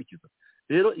ntibarikurikiza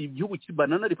rero igihugu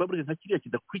cy'Banana Republic nka kiriya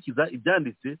kidakurikiza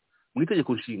ibyanditse mu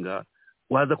itegeko nshinga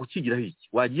waza kukigiraho iki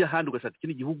wagiye ahandi ugashaka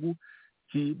ikindi gihugu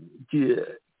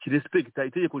kirespekta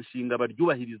itegeko nshinga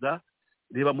baryubahiriza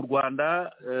reba mu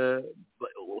Rwanda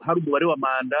hari umubare wa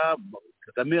manda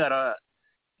Kagame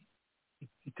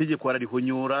itegeko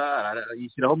ararihonyora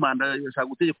yishyiraho manda yashaka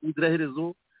gutegeka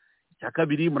ubuziraherezo icya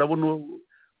kabiri murabona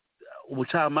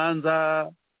ubucamanza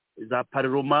za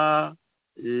parlement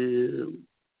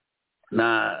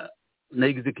na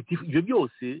executive ibyo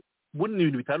byose muri ni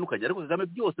ibintu bitandukanye ariko Kagame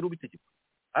byose n'ubitegeka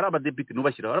ari abadepite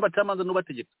n'ubashyiraho ari abacamanza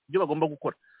n'ubategeka ibyo bagomba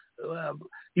gukora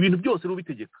ibintu byose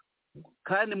n'ubitegeka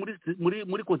kandi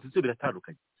muri constitution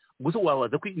biratandukanye gusa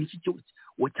wabaza ko iki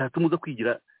cyatuma uza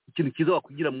kwigira ikintu cyiza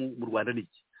wakwigira mu Rwanda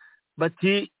niki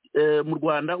bati mu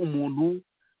Rwanda umuntu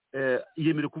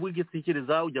yemere kuvuga icyo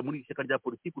atekereza ujya muri ishyaka rya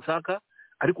politiki ushaka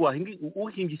ariko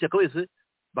uhinga ishyaka wese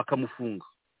bakamufunga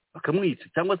bakamwica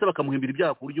cyangwa se bakamuhimbira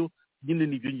ibyaha ku buryo nyine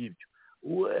n'ibyo ngibyo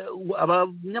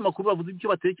abanyamakuru bavuze icyo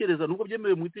batekereza nubwo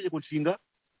byemewe mu itegeko nshinga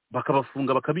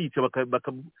bakabafunga bakabica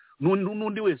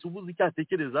n'undi wese uvuze icyo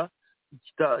atekereza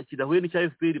kidahuye n'icya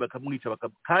FPR bakamwica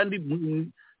kandi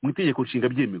mu itegeko nshinga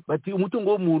byemewe bati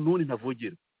umutungo w'umuntu ni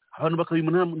ntavogera abantu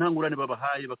bakabima ntangurane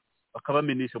babahaye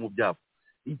bakabamenesha mu byabo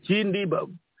ikindi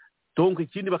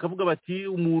bakavuga bati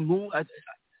umuntu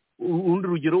urundi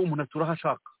rugero umuntu atura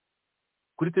hashaka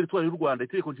kuri territoire y'u Rwanda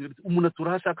itegeko nshinga umuntu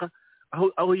atura hashaka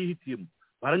aho yihitiyemo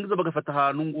barangiza bagafata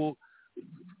ahantu ngo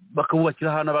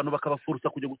bakabubakira ahantu abantu bakabafurusa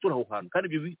kujya gutura aho hantu kandi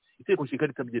ibyo itegeko nshinga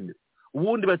ritabyemera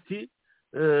ubundi bati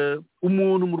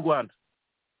umuntu mu Rwanda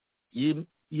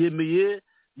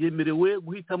yemerewe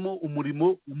guhitamo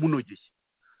umurimo umunogeye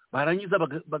barangiza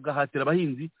bagahatira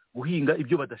abahinzi guhinga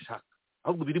ibyo badashaka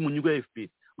ahubwo biri mu nyungu ya FPR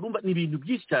urumva ni ibintu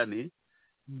byinshi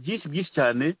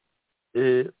cyane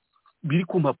biri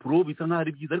ku mpapuro bisa nk'aho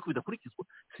ari byiza ariko bidakurikizwa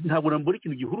ntabwo nambura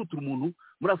ikintu gihurutura umuntu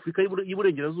muri Afurika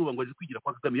y'Uburengerazuba ngo aje kwigira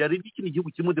kwa Kagame yareba ikindi gihugu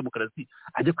kirimo demokarasi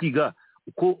ajya kwiga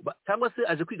uko cyangwa se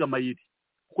aje kwiga amayeri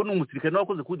kuko ni umusirikare nawe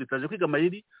wakoze kudeta aje kwiga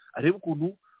amayeri areba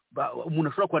ukuntu umuntu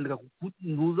ashobora kwandika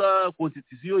ntuza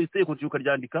constitution itegeko nshinga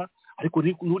ukaryandika ariko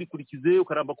nturikurikize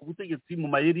ukaramba ku butegetsi mu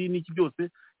mayeri n'iki byose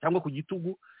cyangwa ku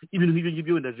gitugu ibintu nk'ibyo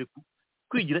ngibyo wenda aje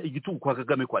kwigira igitugu kwa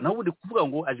Kagame kwa naho ubundi kuvuga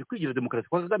ngo aje kwigira demokarasi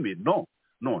kwa Kagame no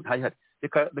ntayihari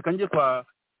reka njye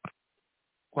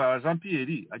kwa Jean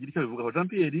Pierre agira icyo bivuga Jean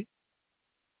Pierre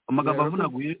amagambo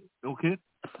avunaguye okay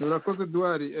urakoze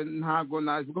Duari ntago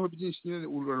navugaho byinshi nyine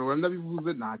Rwanda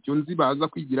bivuze ntacyo nzi baza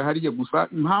kwigira hariya gusa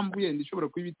impamvu yenda ishobora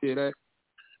kwibitera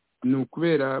ni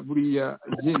ukubera buriya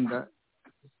genda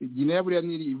Guinea buriya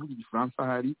niri ivuga igifaransa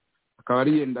hari akaba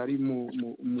ari yenda ari mu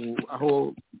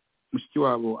aho mushiki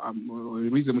wabo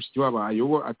Louise mushiki wabo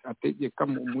ayobo ategeka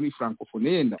muri francophone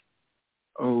yenda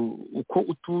uko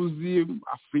utuzi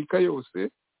Afurika yose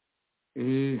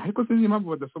ariko sinzi impamvu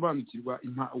badasobanukirwa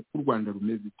uko u Rwanda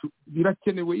rumeze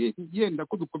birakenewe yenda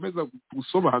ko dukomeza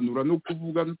gusobanura no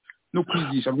kuvuga no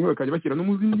kwigisha bamwe bakajya bashyira no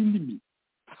mu zindi ndimi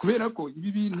kubera ko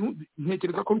ibi bintu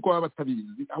ntekereza ko baba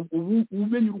batabizi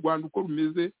umenye u Rwanda uko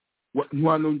rumeze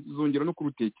ntiwanozongera no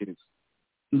kurutekereza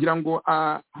ngira ngo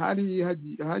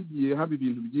hagiye haba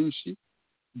ibintu byinshi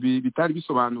bitari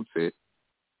bisobanutse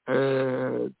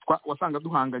wasanga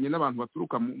duhanganye n'abantu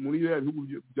baturuka muri bihugu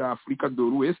bya Afurika de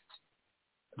l'Ouest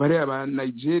bareba aba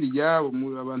Nigeria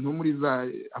abantu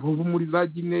muri za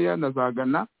Guinea na za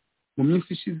Ghana mu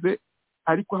minsi ishize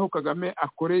ariko aho Kagame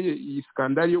akoreye iyi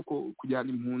skandali yo kujyana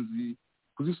impunzi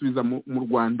kuzisubiza mu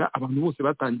Rwanda abantu bose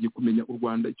batangiye kumenya u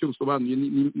Rwanda icyo rusobanuye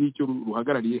n'icyo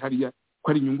ruhagarariye hariya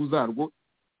ko ari inyungu zarwo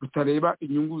rutareba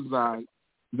inyungu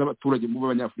z'abaturage mu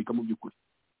b'Abanyafurika mu by'ukuri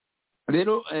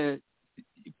rero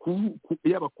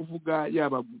yaba kuvuga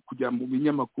yaba kujya mu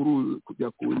binyamakuru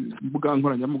kujya ku mbuga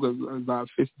nkoranyambaga za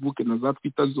Facebook na za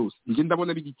Twitter zose njye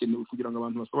ndabona bigikenewe kugira ngo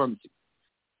abantu basobanukirwe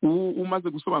umaze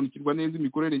gusobanukirwa neza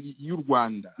imikorere y'u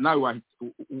Rwanda nawe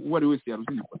uwo ari wese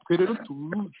yaruzinukwa twe rero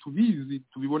tubizi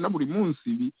tubibona buri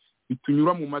munsi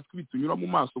bitunyura mu matwi bitunyura mu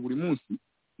maso buri munsi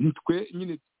nitwe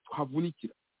nyine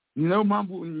tuhavunikira ni nayo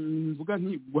mpamvu mvuga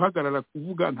nti guhagarara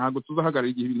kuvuga ntago tuzahagarara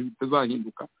igihe ibintu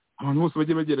bitazahinduka abantu bose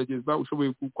bajye bagerageza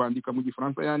ushoboye kwandika mu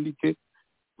gifaransa yandike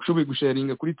ushoboye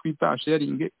gusharinga kuri Twitter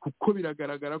sharinge kuko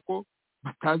biragaragara ko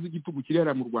batazi igitugu kiri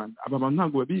hariya mu Rwanda aba bantu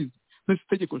ntago babizi nese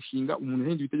itegeko nshinga umuntu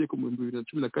yahinduye itegeko mu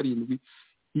 2017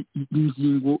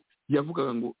 ingingo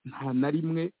yavugaga ngo nta na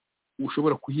rimwe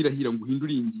ushobora kuhirahira ngo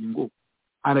uhindure ingingo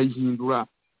arayihindura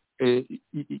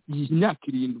imyaka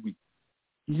 7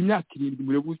 iyi myaka 7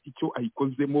 murebe icyo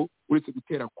ayikozemo uretse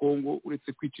gutera Kongo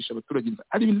uretse kwicisha abaturage inzara.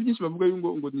 Ari ibintu byinshi bavuga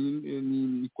ngo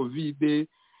ni covid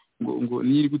ngo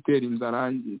niri gutera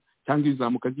inzara cyangwa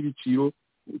izamuka ry'ibiciro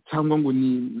cyangwa ngo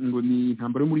ni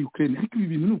intambara muri Ukraine, ariko ibi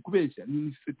bintu ni ukubeshya.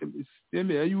 Ni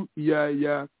systeme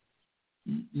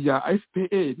ya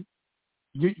FPR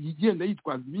yigenda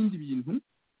yitwaza ibindi bintu.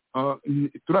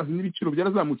 Turazi n'ibiciro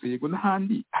byarazamutse yego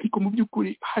n'ahandi, ariko mu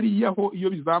by'ukuri hariyaho iyo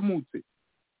bizamutse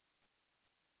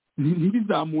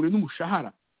ntibizamure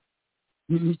n'umushahara.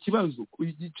 Ni ikibazo,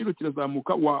 igiciro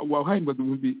kirazamuka wahembwa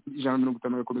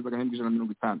 150 agakomeza agahembwa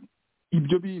 150.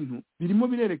 Ibyo bintu birimo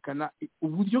birerekana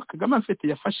uburyo Kagame afite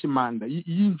yafashe manda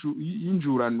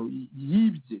y'injurano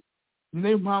yibye. Ni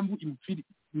nayo mpamvu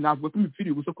ntabwo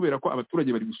tumipfiriye gusa kubera ko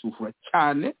abaturage bari gusufura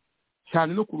cyane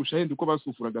no kurusha hende uko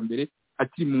basufuraga mbere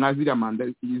akiri mu mwazira manda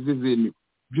zemewe.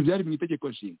 Ibyo byari mu itegeko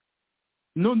nshinga.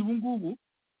 None ubu ngubu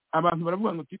abantu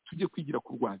baravuga ngo tujye kwigira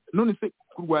ku Rwanda. None se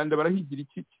ku Rwanda barahigira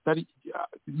iki kitari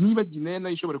niba Guinea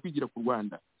nayo ishobora kwigira ku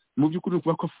Rwanda? Mu by'ukuri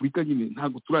kuba ko Afurika nyine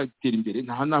ntabwo turatera imbere,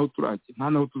 nta naho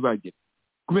tuzagera,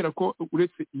 kubera ko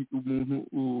uretse umuntu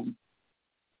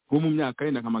wo mu myaka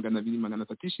yenda nka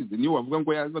 200-300 ishize niyo wavuga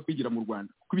ngo yaza kwigira mu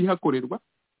Rwanda. Kubihakorerwa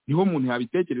niho umuntu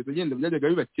yabitekereza. Genda byajyaga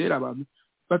bibakera abantu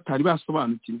batari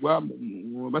basobanukirwa,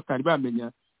 batari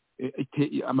bamenya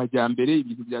amajyambere,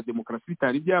 ibintu bya demokarasi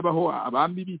bitari byabaho,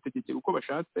 abambi bitegekera uko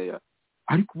bashatse.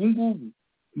 Ariko ubu ngubu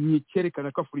ni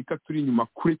icyerekana ko Afurika turi inyuma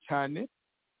kure cyane.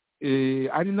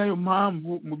 Ari nayo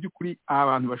mpamvu mu by'ukuri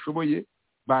abantu bashoboye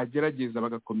bagerageza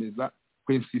bagakomeza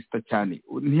kwensista cyane.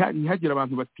 Ntihagire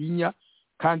abantu batinya,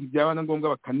 kandi byaba na ngombwa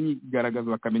bakanigaragaza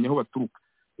bakamenya aho baturuka.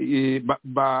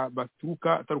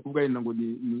 Baturuka atari ukuvuga yenda ngo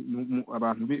ni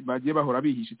abantu bagiye bahora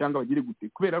bihishe cyangwa bagire gute,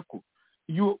 kubera ko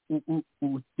iyo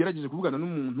ugerageje kuvugana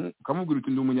n'umuntu ukamubwira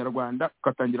uti ndi umunyarwanda,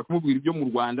 ukatangira kumubwira ibyo mu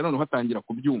Rwanda, noneho atangira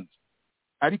kubyumva.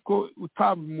 Ariko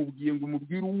utamubwiye ngo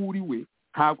umubwire uwo uri we,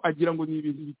 ntabwo agira ngo ni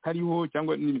ibintu bitariho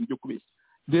cyangwa ni ibintu byo kubeshya.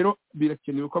 Rero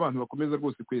birakenewe ko abantu bakomeza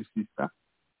rwose kwesista,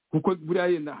 kuko buriya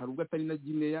yenda hari ubwo atari na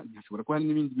Guinea, ntashobora kuba hari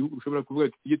n'ibindi bihugu bishobora kuvuga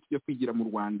ati tujye kwigira mu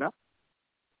Rwanda,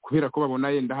 kubera ko babona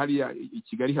yenda hariya i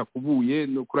Kigali hakubuye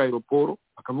no kuri aeroport,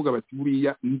 bakavuga bati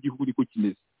buriya n'igihugu riko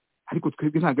kimeze. Ariko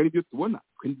twebwe ntabwo ari byo tubona.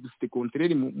 Twe dufite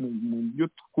kontreri mu byo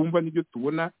twumva n'ibyo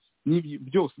tubona,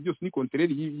 byose ni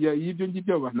kontreri y'ibyo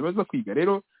ngibyo abantu baza kwiga.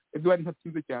 Rero Edward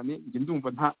ntatsinze cyane, njye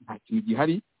ndumva nta kintu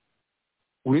gihari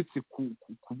uretse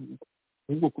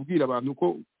ubwo kubwira abantu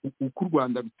ko uko u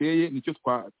Rwanda ruteye nicyo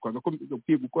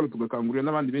twagakwiye gukora, tugakangurira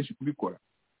n'abandi benshi kubikora.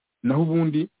 Naho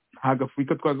ubundi ntabwo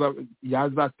Afurika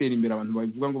yazatera imbere abantu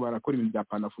bavuga ngo barakora ibintu bya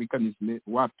Pan-Africanisme,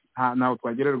 wapi, ntaho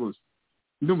twagera rwose.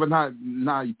 Ndumva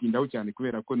ntayitindaho cyane,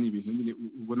 kubera ko ni ibintu nyine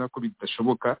ubona ko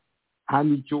bidashoboka, nta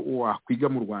n'icyo wakwiga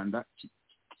mu Rwanda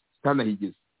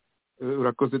kitanahigeze.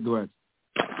 Urakoze Edward.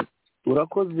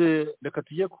 Urakoze. Reka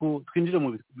tujye twinjire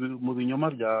mu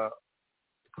binyoma bya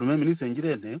Premier Ministre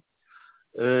Ngirente.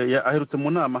 Aherutse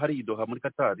mu nama hari i Doha muri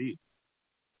Katari,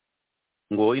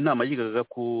 ngo inama yigaga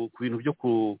ku bintu byo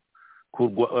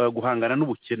guhangana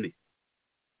n'ubukene.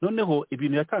 Noneho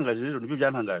ibintu yatangaje rero nibyo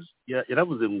byantangaje.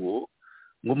 Yaravuze ngo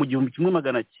mu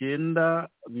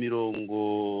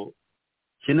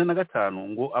 1995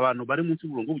 ngo abantu bari munsi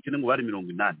y'uburongo bw'ubukene ngo bari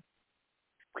 80%.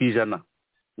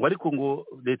 Ngo ariko ngo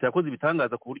leta yakoze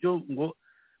ibitangaza ku buryo ngo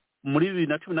muri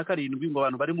 2017 ngo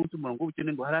abantu bari munsi y'uburongo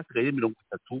bw'ubukene ngo hari hasigaye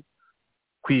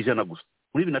 30% gusa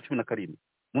muri 2017.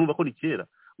 Murumva ko ni kera.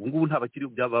 Ubu ngubu nta bakiriho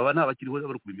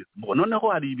bari kubimeza. Noneho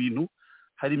hari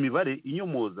imibare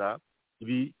inyomoza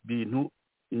ibintu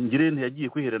Ngirente yagiye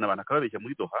kwiherana abantu akababeshya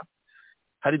muri Doha.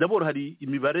 Hari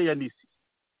imibare ya Nisi.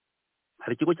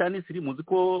 Hari ikigo cya Nisi muzi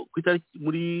ko ku itariki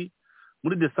muri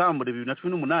Desembre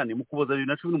 2018, mu Kuboza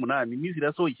 2018, Nisi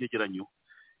yasohoye icyegeranyo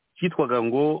cyitwaga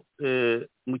ngo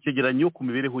mu cyegeranyo ku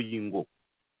mibereho y'ingo.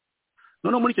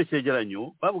 Noneho muri icyo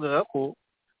cyegeranyo bavugaga ko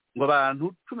ngo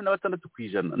abantu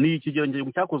 16% ni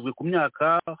icyegeranyo cyakozwe ku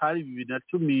myaka hari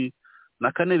 2014,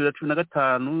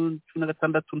 2015, 2016,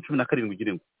 2017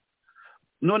 girengo.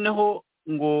 Noneho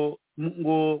ngo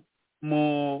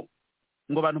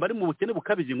abantu bari mu bukene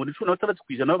bukabije ngo ni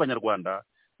 16% b'Abanyarwanda,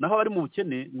 naho bari mu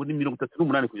bukene ngo ni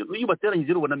 38%. Iyo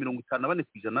bateranyije rubona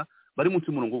 54% bari munsi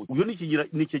y'umurongo. Uyo ni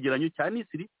icyegeranyo cya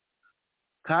Nisiri,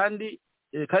 kandi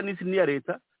Nisiri ni ya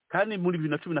leta, kandi muri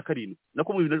 2017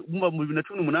 nako mu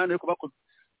 2018 ariko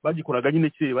bagikoraga nyine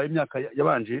kireba imyaka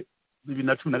yabanje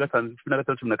 2015,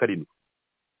 2017.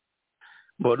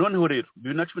 Noneho rero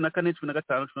 2014,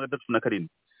 2015, 2017.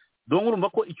 Donc urumva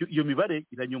ko iyo mibare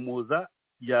iranyomoza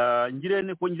ya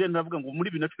Ngirente, ko Ngirente avuga ngo muri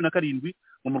 2017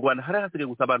 mu Rwanda hari hasigaye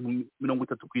gusa abantu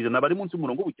 30% bari munsi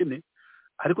y'umurongo w'ubukene.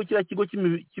 Ariko kiriya kigo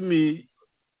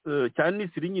cya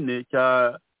nisiri nyine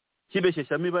cya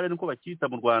kibeshyeshyamibare niko bakita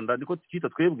mu Rwanda niko tukita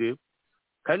twebwe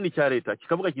kandi ni cya leta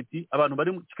kikavuga kiti abantu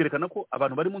bari kikerekana ko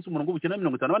abantu bari munsi y'umurongo w'ubukene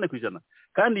 54%,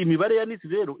 kandi iyi mibare ya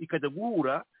nisiri rero ikajya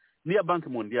guhura n'iya banki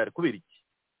mondiale. Kubera iki?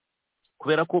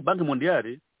 Kubera ko banki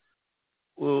mondiale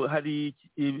hari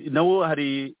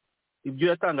ibyo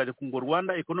yatangaje ku ngo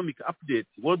Rwanda Economic Update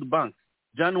World Bank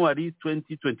January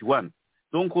 2021.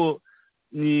 Donc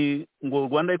ni ngo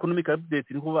Rwanda Economic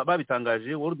Update niho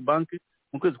babitangaje World Bank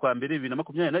mu kwezi kwa mbere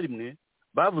 2021,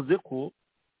 bavuze ko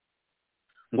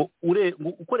ngo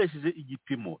ukoresheje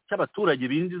igipimo cy'abaturage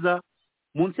binjiza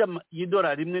munsi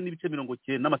y'idolari rimwe n'ibice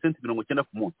 90 n'amasenti 90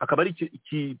 ku munsi, akaba ari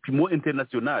igipimo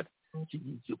international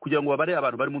kugira ngo babare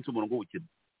abantu bari munsi y'umurongo w'ubukene.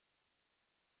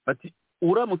 Bati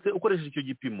uramutse ukoresheje icyo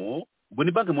gipimo, ubwo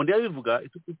ni banki mondiale bivuga,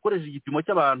 ukoresheje igipimo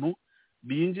cy'abantu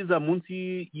binjiza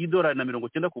munsi y'idolari na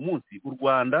 90 ku munsi, u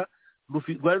Rwanda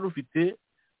rwari rufite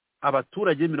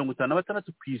abaturage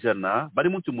 56% bari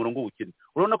munsi y'umurongo w'ubukene.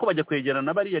 Urabona ko bajya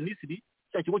kwegerana bariya nisiri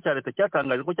cya kigo cya leta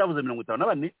cyatangaje ko cyavuze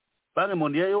 54, banki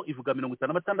mondiale yo ivuga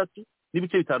 56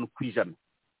 n'ibice 5%.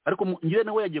 Ariko ngire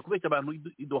nawe yagiye kubeshya abantu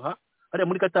idoha hariya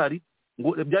muri Katari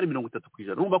ngo byari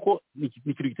 30%. Urumva ko ni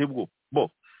ikintu giteye ubwoba.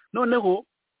 Bo noneho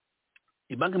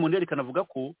banki mondiale ikanavuga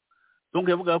ko donc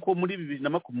yavuga ko muri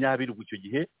 2020 icyo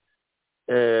gihe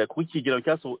ku kigero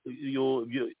cyaso iyo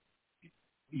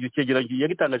cyegeranyo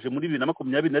yagitangaje muri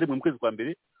 2021 mu kwezi kwa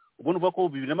mbere, ubwo nuvuga ko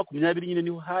 2020 nyine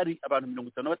niho hari abantu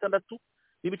 56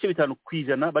 n'ibice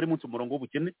 5% bari munsi y'umurongo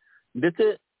w'ubukene.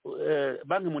 Ndetse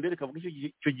banki mondiale ikavuga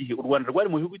icyo gihe u Rwanda rwari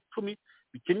mu bihugu 10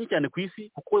 bikennye cyane ku isi,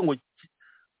 kuko ngo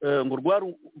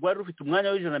rwari rufite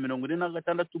umwanya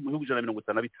w'146 mu bihugu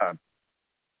 155,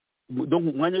 donc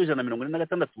umwanya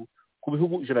w'146 ku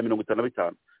bihugu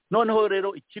 155. Noneho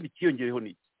rero ikindi kiyongereho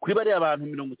ni kuri bari abantu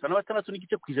 56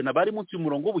 n'igice kw'ijana bari munsi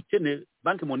y'umurongo w'ubukene,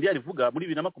 banki mondiale ivuga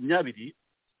muri 2020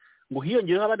 ngo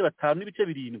hiyongereho abandi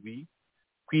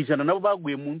 5.7% nabo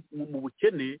baguye mu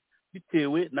bukene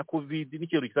bitewe na covid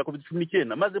n'icyorezo cya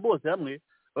covid-19, maze bose hamwe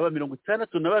baba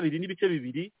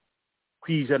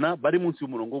 62.2% bari munsi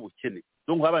y'umurongo w'ubukene.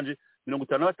 Donc habanje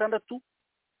 56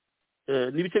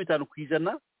 n'ibice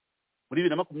 5% muri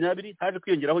 2020, haje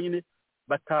kwiyongeraho nyine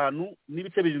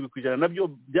 5.7% nabyo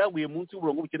byaguye munsi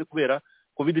y'umurongo w'ubukene kubera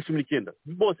covid-19,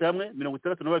 bose hamwe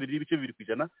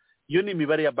 62.2%. Iyo ni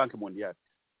imibare ya banki mondiale.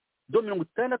 Do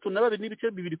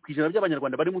 62.2%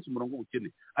 by'abanyarwanda bari munsi y'umurongo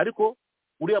w'ubukene. Ariko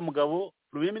uriya mugabo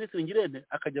Premier Ministre Ngirente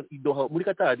akajya idoha muri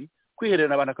Katari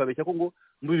kwihererana abantu akabeshya ko ngo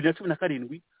mu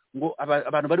 2017 ngo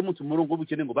abantu bari munsi y'umurongo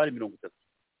w'ubukene ngo bari 30.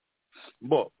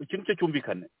 Bo ikintu cyo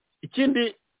cyumvikane.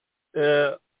 Ikindi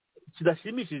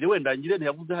kidashimishije wenda Ngirente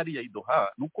yavuze hariya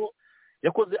idoha nuko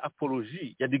yakoze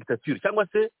apologie ya dictature cyangwa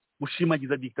se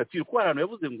gushimagiza dictature, ko abantu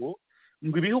yavuze ngo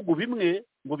ibihugu bimwe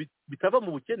ngo bitava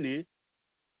mu bukene,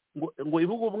 ngo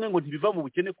ibihugu bimwe ngo ntibiva mu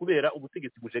bukene kubera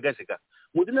ubutegetsi bujegajega.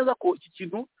 Muzi neza ko iki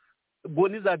kintu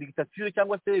boni za dictature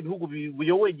cyangwa se ibihugu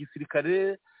biyoboye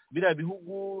igisirikare, biriya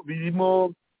bihugu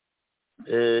birimo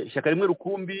ishyaka rimwe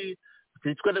rukumbi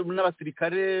bitegetswe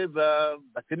n'abasirikare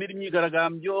batemera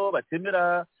imyigaragambyo,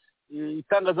 batemera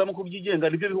itangazamakuru byigenga,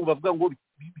 nibyo bihugu bavuga ngo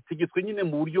bitegetswe nyine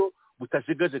mu buryo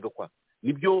butajegajega kwa,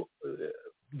 nibyo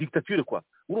dictature kwa.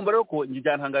 Urumva rero ko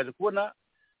njyantangaje kubona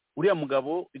uriya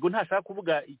mugabo igo ntashaka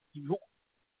kuvuga ibihugu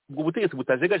ubwo butegetsi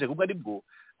butajegaje kubwo ari bwo,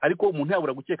 ariko umuntu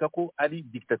yabura gukeka ko ari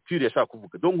dictature yashaka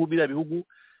kuvuga. Donc biriya bihugu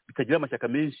bitagira amashyaka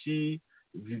menshi,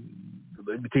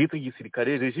 bitegetswe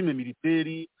igisirikare, regime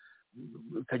militaire,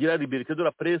 bitagira liberté de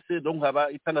la presse, donc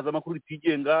haba itangazamakuru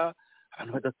ritigenga,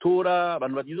 abantu badatora,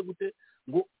 abantu bagize gute,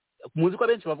 ngo muzi ko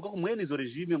benshi bavuga ko mwene izo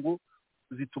regime ngo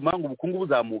zituma ngo ubukungu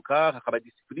buzamuka, hakaba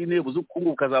discipline, ubukungu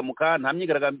bukazamuka, nta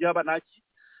myigaragambyo yaba naki.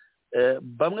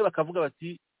 Bamwe bakavuga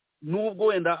bati nubwo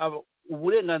wenda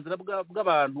uburenganzira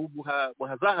bw'abantu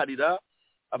buhazaharira,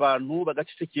 abantu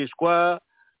bagacecekeshwa,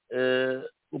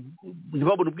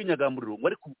 ntibabone ubwinyagamburiro, ngo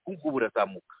ariko ubukungu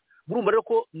burazamuka. Murumva rero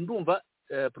ko ndumva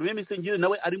Premier Ministre Ngirente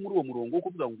nawe ari muri uwo murongo wo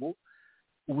kuvuga ngo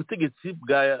ubutegetsi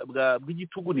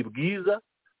bw'igitugu ni bwiza,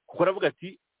 kuko aravuga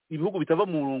ati ibihugu bitava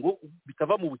mu murongo,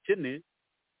 bitava mu bukene,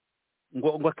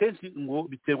 ngo akenshi ngo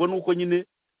biterwa n'uko nyine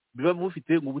biba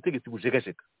bufite mu butegetsi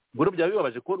bujegajega. Ngo rero byaba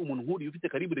bibabaje ko umuntu nk'uriya ufite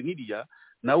karibure nk'iriya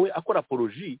nawe akora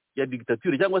apologie ya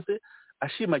dictature cyangwa se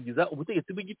ashimagiza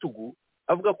ubutegetsi bw'igitugu,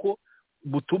 avuga ko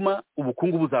butuma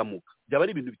ubukungu buzamuka. Byaba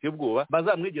ari ibintu biteye ubwoba.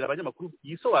 Bazamwegera abanyamakuru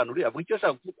yisobanure avuga icyo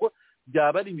ashaka, kuko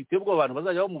byaba ari biteye ubwoba, abantu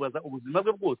bazajya bamubaza ubuzima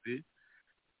bwe bwose.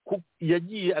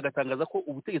 Yagiye agatangaza ko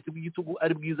ubutegetsi bw'igitugu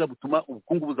ari bwiza butuma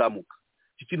ubukungu buzamuka.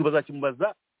 Iki kintu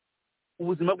bazakimubaza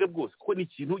ubuzima bwe bwose, kuko ni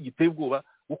ikintu giteye ubwoba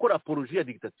gukora apologie ya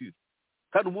dictature.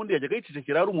 Kandi ubundi yajyaga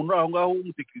yicecekera, ari umuntu aho ngaho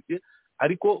w'umusekirite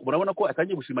ariko murabona ko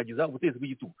atangiye gushimagiza ubutegetsi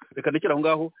bw'igitugu. Reka ndekera aho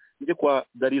ngaho njye kwa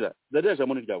Darira. Darira,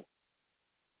 jambo ni ryawe.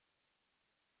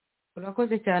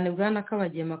 urakoze cyane bwana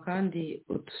Kabagema kandi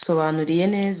udusobanuriye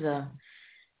neza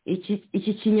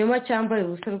iki kinyoma cyambaye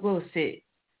ubusa rwose.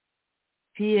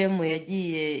 PM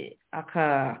yagiye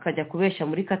akajya kubeshya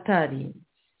muri Katari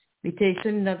biteye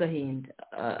isoni n'agahinda.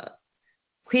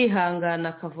 Kwihangana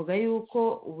akavuga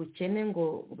yuko ubukene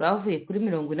ngo bwavuye kuri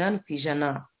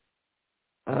 80%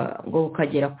 ngo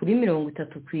bukagera kuri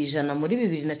 30% muri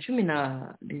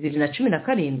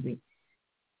 2017.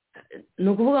 Ni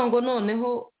ukuvuga ngo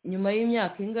noneho nyuma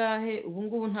y'imyaka ingahe ubu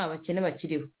ngubu nta bakene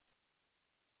bakiriho.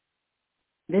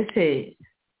 Mbese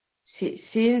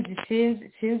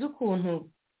sinzi ukuntu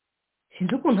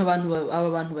aba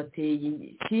bantu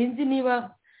bateye. Sinzi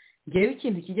niba ngewe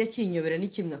ikintu kijya kinyobera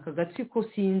n'ikimwe aka gatsiko,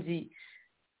 sinzi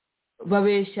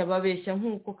babeshya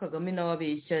nk'uko Kagame nawe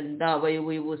abeshya,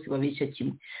 n'abayoboye bose babeshya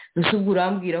kimwe. Nusubwo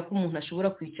urambwira ko umuntu ashobora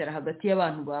kwicara hagati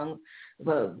y'abantu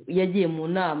yagiye mu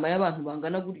nama y'abantu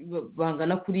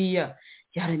bangana kuriya,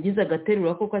 yarangiza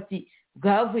agaterura koko ati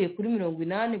bwavuye kuri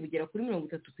 80 bugera kuri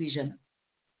 30%,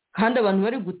 kandi abantu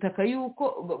bari gutaka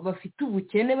yuko bafite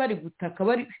ubukene, bari gutaka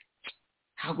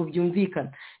ntabwo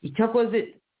byumvikana.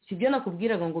 Icyakoze sibyo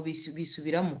nakubwiraga ngo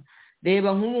bisubiramo.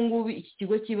 Reba nk'ubu ngubu iki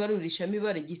kigo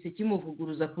cy'ibarurishamibare gise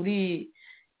kimuvuguruza kuri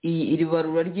iri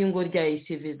barura ry'ingo rya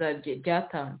ICV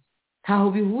ryatanze.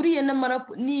 Ntaho bihuriye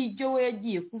n'ibyo we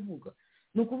yagiye kuvuga.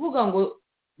 Ni ukuvuga ngo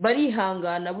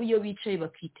barihangana buyo bicaye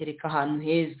bakitereka ahantu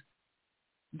heza.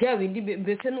 Bya bindi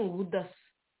mbese ni ubudasa,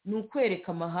 ni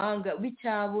ukwereka amahanga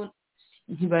bicyabo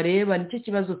ntibareba. Nicyo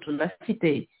kibazo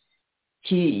tunafite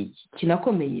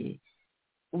kinakomeye.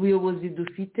 Ubuyobozi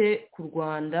dufite ku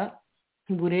Rwanda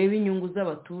ntibureba inyungu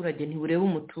z'abaturage, ntibureba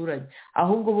umuturage,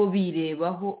 ahubwo bo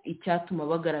birebaho icyatuma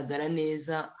bagaragara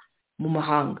neza mu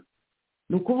mahanga.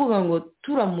 Ni ukuvuga ngo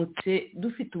turamutse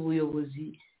dufite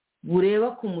ubuyobozi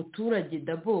bureba ku muturage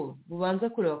d'abord, bubanza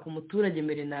kureba ku muturage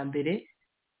mbere na mbere,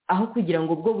 aho kugira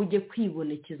ngo bwo bujye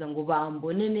kwibonekeza ngo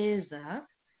bambone neza,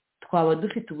 twaba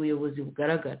dufite ubuyobozi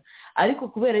bugaragara. Ariko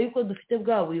kubera yuko dufite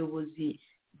bwa buyobozi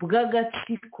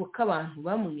bw'agatsiko k'abantu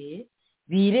bamwe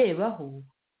birebaho,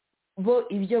 bo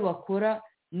ibyo bakora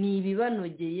ni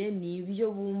ibibanogeye, ni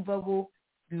ibyo bumva bo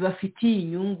bibafitiye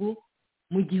inyungu,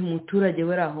 mu gihe umuturage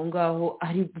bari aho ngaho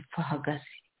ari gupfa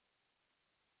hagati.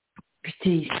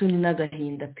 Biteye isoni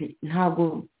n'agahinda pe,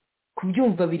 ntabwo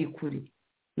kubyumva biri kure.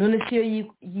 None si yo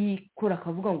yikora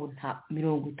akavuga ngo nta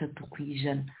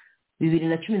 30%,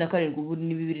 2017 ubu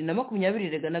ni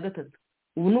 2023.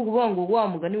 Ubu ni ukuvuga ngo wa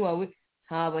mugani wawe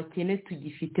nta bakene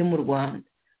tugifite mu Rwanda.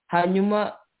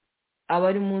 Hanyuma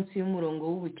abari munsi y'umurongo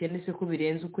w'ubukene se ko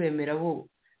birenze ukwemera bo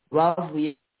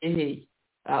bavuye hehe?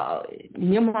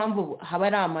 Niyo mpamvu haba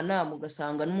ari amanama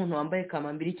ugasanga n'umuntu wambaye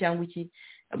kamambiri cyangwa iki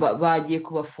bagiye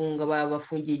kubafunga,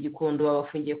 babafungiye Gikondo,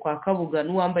 babafungiye kwa Kabuga,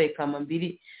 n'uwambaye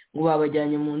kamambiri ngo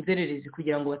babajyanye mu nzererezi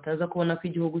kugira ngo bataza kubona ko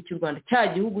igihugu cy'u Rwanda,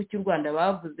 cya gihugu cy'u Rwanda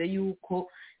bavuze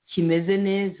yuko kimeze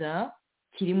neza,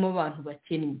 kirimo abantu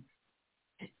bakennye.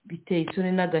 Biteye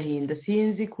isoni n'agahinda.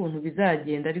 Sinzi ukuntu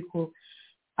bizagenda, ariko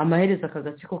amaherezo aka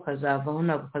gatsiko kazavaho,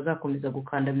 ntabwo kazakomeza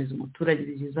gukandamiza umuturage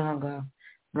bigeze aha ngaha.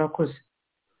 Murakoze.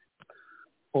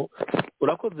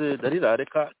 Urakoze Darira.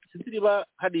 Reka sinzi niba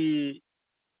hari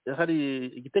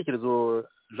igitekerezo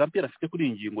Jean Pierre afite kuri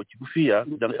iyi ngingo kigufiya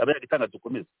abe yagitanga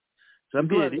dukomeze. Jean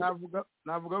Pierre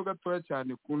navuga gatoya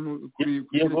cyane kuri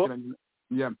yerekeranye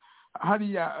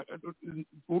hariya.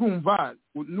 Urumva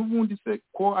n'ubundi se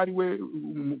ko ari we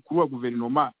umukuru wa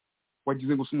guverinoma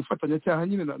wagize ngo umufatanyacyaha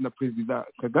nyine na Perezida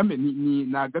Kagame,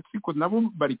 ni agatsiko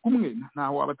nabo bari kumwe,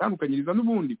 ntaho abatandukanyiriza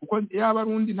n'ubundi, kuko yaba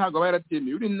arundi ntabwo aba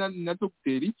yarabyemeye. Uri na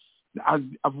dogiteri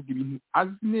avuga ibintu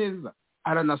azi neza,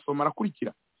 aranasoma,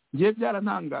 arakurikira. Ngiye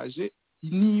byarantangaje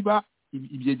niba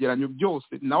ibyegeranyo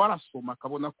byose nawe arasoma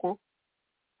akabona ko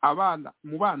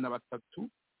mu bana 3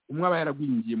 umwe aba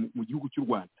yaragwingiye mu gihugu cy'u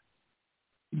Rwanda.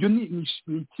 Ibyo ni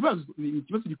ikibazo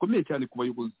gikomeye cyane ku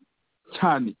bayobozi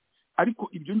cyane. Ariko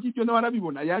ibyo ngibyo nawe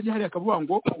arabibona, yaje hari akavuga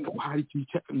ngo hari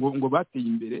ngo bateye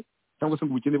imbere cyangwa se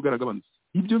ngo ubukene bwaragabanutse.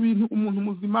 Ibyo bintu umuntu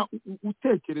muzima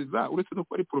utekereza, uretse no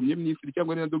kuba ari premier ministre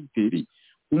cyangwa ari na dogiteri,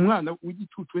 umwana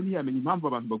w'igicucu we ntiyamenya impamvu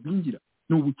abantu bagwingira.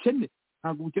 Ni ubukene,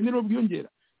 ntabwo ubukene rero bwiyongera.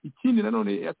 Ikindi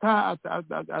nanone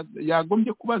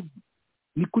yagombye kubaza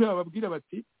ni kuri bababwira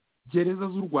bati gereza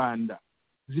z'u Rwanda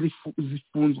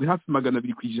zifunzwe hafi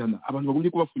 200%. Abantu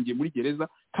bagombye kuba bafungiye muri gereza,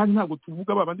 kandi ntabwo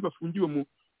tuvuga babandi bafungiwe mu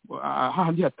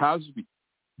hahandi hatazwi.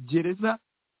 Gereza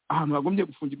ahantu hagombye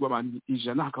gufungirwa abantu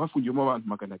 100 hakaba hafungiwemo abantu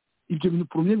 200. Ibyo bintu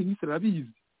premier ministre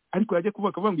arabizi, ariko yajya kuvuga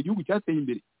akavuga ngo igihugu cyateye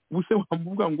imbere. Ubuse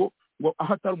wamuvuga ngo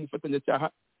aho atari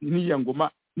umufatanyacyaha n'iya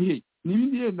ngoma nihe?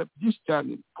 n'ibindi yenda byinshi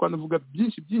cyane twanavuga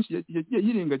byinshi yagiye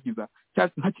yirengagiza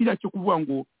nka kiriya cyo kuvuga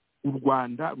ngo u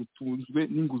Rwanda rutunzwe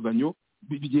n'inguzanyo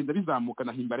bigenda bizamuka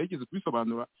na himbara yigeze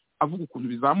kubisobanura avuga ukuntu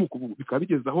bizamuka ubu bikaba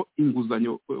bigezaho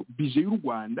inguzanyo bije y'u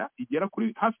Rwanda igera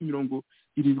kuri hafi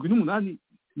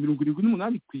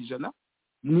 78%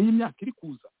 mu iyi myaka iri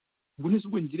kuza. Ubwo nese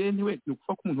ubwo ngire ntewe ni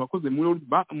ukufa ko umuntu wakoze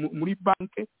muri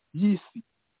banke y'isi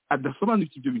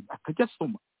adasobanukira ibyo bintu akajya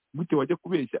asoma gute wajya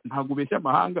kubeshya ntabwo ubeshya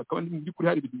amahanga kandi mu by'ukuri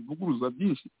hari ibintu bivuguruza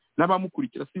byinshi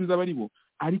n'abamukurikira sinzi abari bo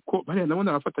ariko bariya nabo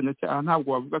n'abafatanya cyaha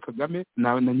ntabwo wavuga Kagame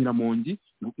na Nyiramongi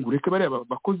ngo ureke bariya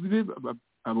bakozi be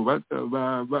abo ba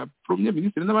premier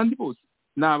ministre n'abandi bose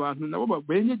ni abantu nabo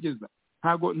benyegeza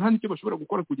nta nicyo bashobora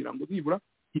gukora kugira ngo nibura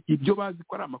ibyo bazi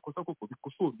ko ari amakosa koko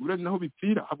bikosorwa urari naho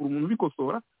bipfira habura umuntu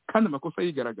ubikosora kandi amakosa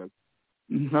yigaragaza.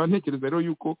 Nkaba ntekereza rero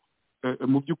yuko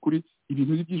mu by'ukuri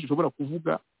ibintu byinshi ushobora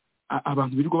kuvuga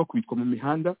abantu birirwa bakubitwa mu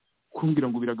mihanda kumbwira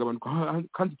ngo biragabanuka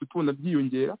kandi tutubona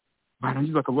byiyongera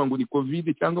barangiza bakavuga ngo ni covid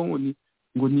cyangwa ngo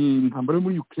ni intambara yo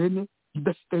muri Ukraine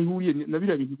idafite ihuriye na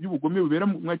biriya bintu by'ubugome bubera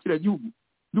mu kiriya gihugu.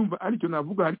 Ndumva aricyo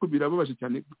navuga ariko birababaje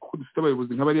cyane kuko dufite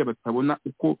abayobozi nk'abariya batabona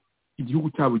uko igihugu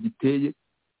cyabo giteye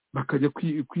bakajya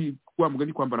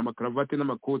kwamugani kwambara amakaravate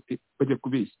n'amakote bajya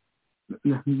kubeshya.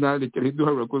 Narekera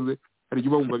iduha urakoze hari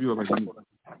igihe bumva bibabaje.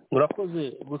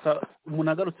 Urakoze gusa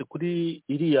umuntu agarutse kuri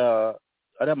iriya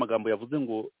ari amagambo yavuze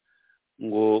ngo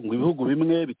ibihugu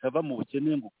bimwe bitava mu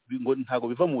bukene ngo ntago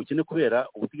biva mu bukene kubera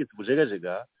ubutegetsi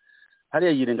bujegajega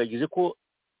hariya yirengagije ko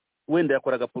wenda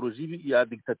yakoraga poroji ya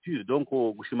dictature donc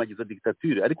gushimagiza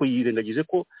dictature ariko yirengagije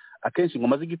ko akenshi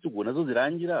ingoma z'igitugu nazo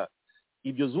zirangira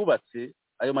ibyo zubatse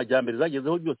ayo majyambere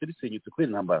zagezeho byose bisenyutse kubera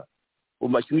intambara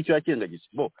umva kimwe cyo yakengagije.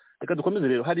 Bo reka dukomeze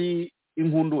rero hari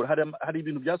inkundura hari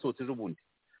ibintu byasohotse ejo bundi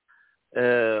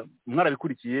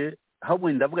mwarabikurikiye aho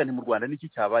wenda ndavuga nti mu Rwanda niki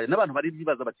cyabaye n'abantu bari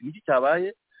bibaza bati niki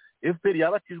cyabaye FPR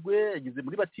yabatijwe yagize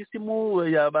muri batisimu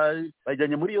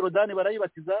bajyanye muri Yorodani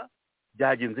barayibatiza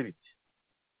byagenze biti.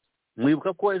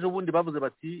 Mwibuka ko ejo bundi bavuze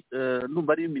bati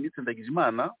numva ari ministre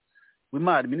Ndagijimana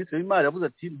ministre w'imari yavuze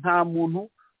ati nta muntu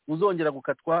uzongera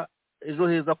gukatwa ejo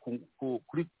heza ku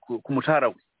mushahara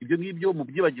we. Ibyo ngibyo mu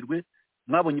byibagirwe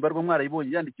mwabonye ibarwa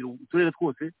mwarayibonye yandikira uturere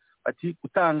twose ati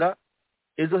gutanga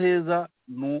ejo heza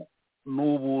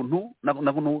n'ubuntu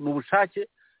n'ubushake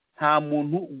nta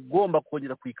muntu ugomba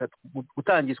kongera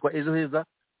gutangishwa ejo heza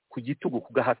ku gitugu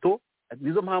ku gahato.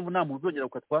 Nizo mpamvu nta muntu uzongera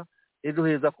gukatwa ejo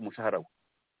heza ku mushahara we.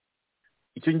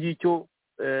 Icyo ngicyo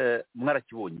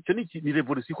mwarakibonye icyo ni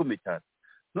revolution ikomeye cyane.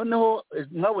 Noneho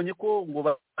mwabonye ko ngo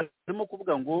barimo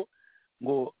kuvuga ngo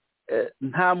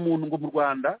nta muntu ngo mu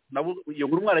Rwanda nabo iyo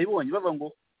nkuru mwarayibonye bava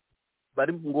ngo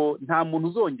nta muntu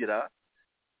uzongera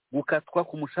gukatwa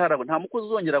ku mushahara we, nta mukozi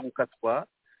uzongera gukatwa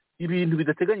ibintu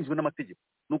bidateganyijwe n'amategeko.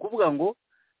 Ni ukuvuga ngo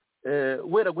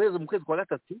wera guheza mu kwezi kwa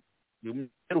gatatu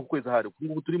ku kwezi ahari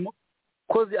ngubu turimo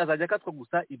kozi azajya akatwa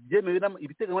gusa ibyemewe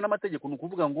ibiteganywa n'amategeko. Ni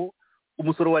ukuvuga ngo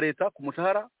umusoro wa leta ku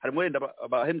mushahara harimo wenda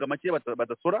abahembwa make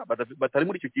badasora batari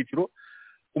muri icyo cyiciro,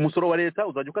 umusoro wa leta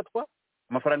uzajya ukatwa,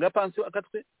 amafaranga ya pansiyo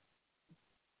akatwe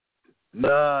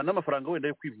n'amafaranga wenda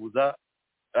yo kwivuza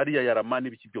ariya yarama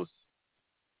n'ibiki byose.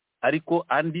 Ariko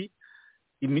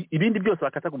ibindi byose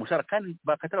bakata ku mushahara kandi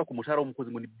bakatara ku mushahara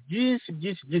w'umukozi ngo ni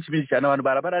byinshi cyane. Abantu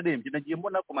bararembye nagiye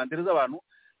mbona komantere z'abantu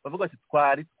bavuga ati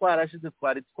twari twarashize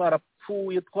twari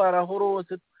twarapfuye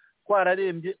twarahorose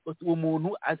twararembye. Uwo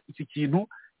muntu iki kintu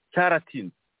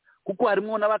cyaratinze kuko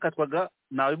harimo n'abakatwaga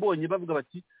nabibonye bavuga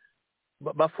bati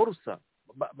baforusa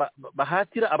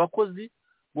bahatira abakozi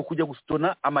ngo kujya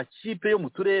gusutona amakipe yo mu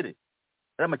turere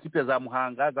ari amakipe ya za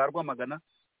Muhanga za Rwamagana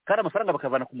kandi amafaranga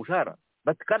bakavana ku mushahara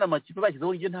kandi amakipe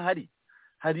bashyizeho nge ntahari.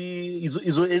 Hari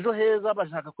izo ejo heza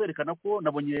bashaka kwerekana ko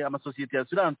nabonye amasosiyete ya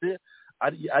assurance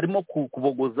arimo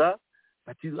kubogoza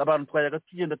ati abantu twayaga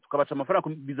tugenda tukabaca amafaranga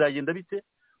bizagenda bite.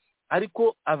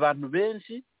 Ariko abantu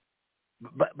benshi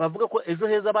bavuga ko ejo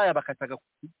heza bayabakataga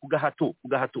ku gahato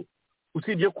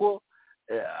usibye ko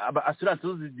assurance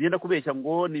zigenda kubeshya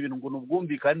ngo ni ibintu ngo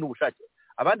n'ubwumvikane n'ubushake.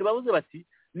 Abandi bavuze bati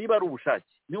niba ari ubushake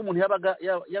niba umuntu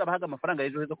yarabahaga amafaranga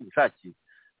ejo heza ku bushake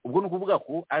ubwo ni ukuvuga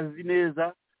ko azi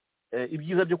neza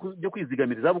ibyiza byo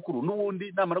kwizigamira izabukuru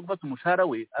n'ubundi namara gufata umushahara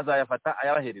we azayafata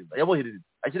yabohereza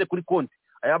ashyire kuri konti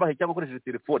ayabahe cyangwa akoresheje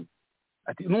telefone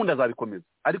ati n'ubundi azabikomeza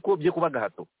ariko bye kuba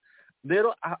gahato.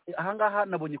 Rero ahangaha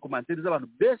nabonye komantere z'abantu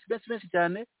benshi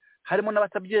cyane harimo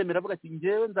n'abatabyemera avuga ati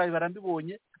ngewe nzabibara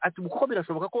mbibonye ati kuko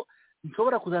birashoboka ko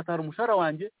nshobora kuzatahara umushahara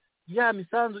wanjye ya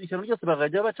misanzu ishyano ryose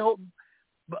bagajya bacaho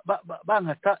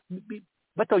bankata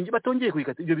batongeye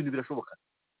kuyikata. Ibyo bintu birashoboka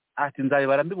ati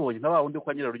nzabibara mbibonye nka wa wundi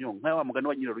kwa Nyirarunyonga nka wa mugani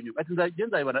wa Nyirarunyonga ati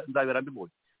nzabibara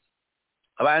mbibonye.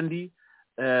 Abandi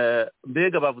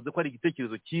mbega bavuze ko ari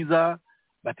igitekerezo cyiza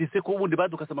batise ko ubundi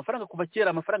badukasa amafaranga kuva kera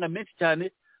amafaranga menshi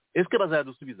cyane ese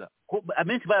bazayadusubiza ko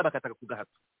amenshi bayabakataga ku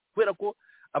gahato kubera ko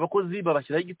abakozi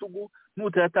babashyiraho igitugu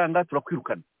n'utayatanga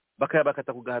turakwirukana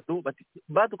bakayabakata ku gahato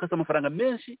badukasa amafaranga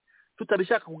menshi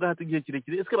tutabishaka ku gahato igihe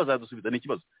kirekire ese bazadusubiza ni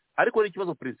ikibazo ariko ni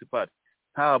ikibazo principal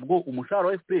ntabwo umushahara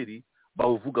wa FPR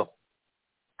bawuvugaho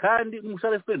kandi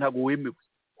umushahara wa FPR ntabwo wemewe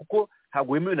kuko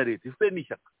ntabwo wemewe na leta FPR ni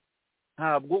ishyaka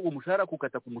ntabwo umushahara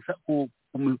kukata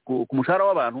ku mushahara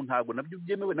w'abantu ntabwo nabyo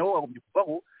byemewe nawo wagombye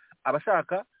kuvaho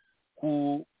abashaka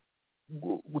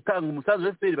gutanga umusanzu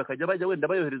wa FPR bakajya bajya wenda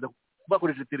bayohereza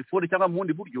bakoresheje telefone cyangwa mu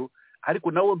bundi buryo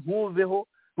ariko nawo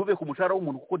ntuve ku mushahara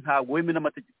w'umuntu kuko ntabwo wemewe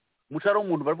n'amategeko umushahara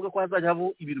w'umuntu baravuga ko hazajya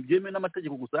havaho ibintu byemewe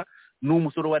n'amategeko gusa ni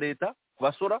umusoro wa leta ku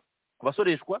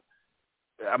basoreshwa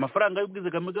amafaranga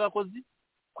y'ubwizigame bw'abakozi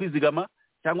kwizigama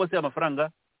cyangwa se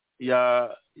amafaranga ya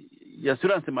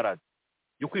assurance malade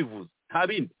yo kwivuza nta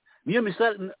bindi niyo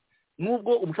mishahara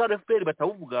nubwo umushahara wa FPR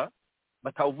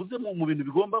batawuvuze mu bintu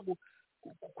bigomba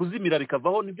kuzimira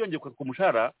bikavaho n'ibyongeye ku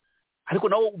mushahara ariko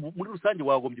nawo muri rusange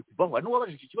wagombye kuvaho hano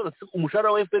wabajije iki kibazo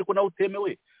umushahara wa FPR ko nawo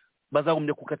utemewe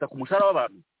bazagombye gukata ku mushahara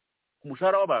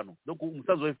w'abantu no ku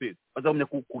umusanzu wa FPR bazagombye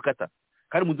gukata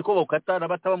kandi muzi ko bawukata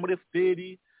n'abataba muri FPR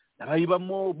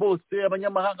n'abayibamo bose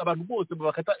abanyamahanga abantu bose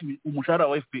bakata umushahara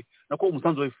wa FPR nako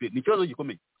umusanzu wa FPR ni ikibazo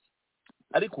gikomeye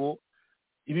ariko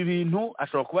ibi bintu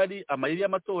ashobora kuba ari amayeri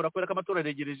y'amatora kubera ko amatora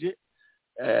aregereje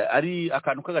ari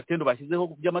akantu k'agatendo bashyizeho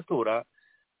by'amatora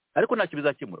ariko ntacyo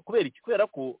bizakemura kubera iki kubera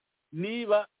ko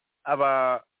niba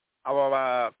aba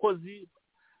bakozi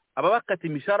ababakata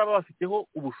imishahara babafiteho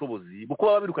ubushobozi bwo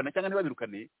kuba babirukana cyangwa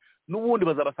ntibabirukane n'ubundi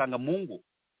bazabasanga mu ngo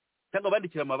cyangwa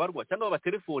bandikira amabarwa cyangwa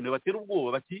babatelefone batera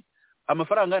ubwoba bati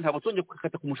amafaranga ntabwo tongeye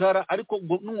gukata ku mushahara ariko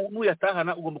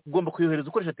n'uyatahana ugomba kuyohereza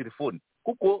ukoresha telefone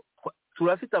kuko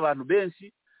turafite abantu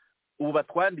benshi ubu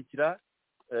batwandikira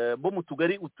bo mu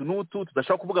tugari utu n'utu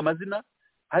tudashaka kuvuga amazina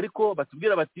ariko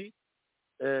batubwira bati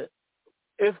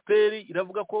FPR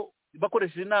iravuga ko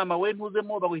bakoresheje inama we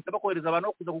ntuzemo bagahita bakohereza abantu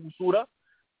bo kuza kugusura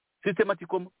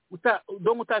systematically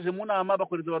utaje mu nama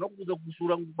bakohereza abantu bo kuza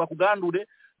kugusura bakugandure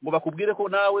ngo bakubwire ko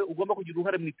nawe ugomba kugira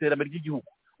uruhare mu iterambere ry'igihugu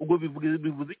ubwo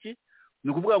bivuze iki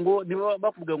ni ukuvuga ngo niba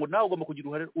bavuga ngo nawe ugomba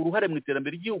kugira uruhare mu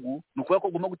iterambere ry'igihugu ni ukuvuga ko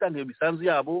ugomba gutanga iyo misanzu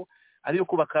yabo ariyo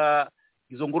kubaka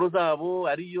izo ngoro zabo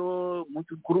ariyo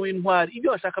mukuru w'intwari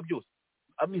ibyo bashaka byose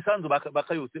imisanzu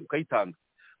bakayose ukayitanga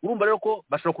urumva rero ko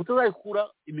bashobora kutazayikura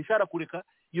imishahara kureka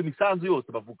iyo misanzu yose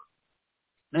bavuga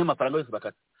n'ayo mafaranga yose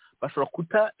bakata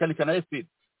bashobora cyane cyane FPR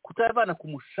kutayavana ku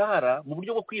mushahara mu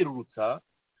buryo bwo kwirurutsa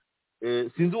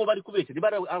sinzi uwo bari kubeshya niba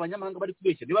abanyamahanga bari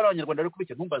kubeshya niba abanyarwanda bari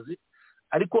kubeshya ntumbaze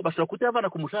ariko bashobora kutayavana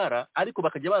ku mushahara ariko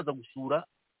bakajya baza gusura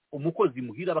umukozi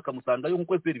muhira bakamusangayo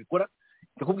nk'uko FPR bikora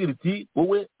ikakubwira iti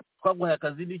wowe twaguhaye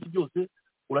akazi n'iki byose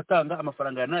uratanga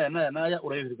amafaranga ya naya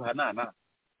urayohereza hanana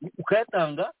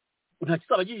ukayatanga nta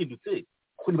kizaba gihindutse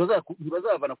kuko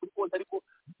ntibazavana kuri konti ariko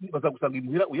bazagusanga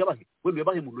imuhira uyabahe wenda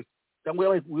uyabahe mu ntoki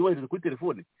cyangwa uyohereze kuri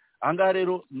telefone ahangaha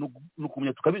rero ni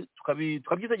ukumenya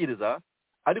tukabyitegereza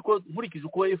ariko nkurikije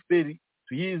uko FPR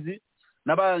tuyizi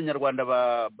n'abanyarwanda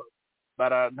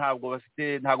ntabwo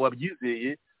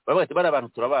babyizeye baravuga ati bari abantu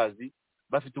turabazi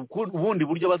bafite ubundi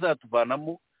buryo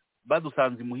bazatuvanamo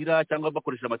badusanze imuhira cyangwa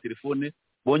bakoresha amatelefone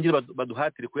bongere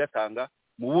baduhatire kuyatanga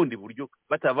mu bundi buryo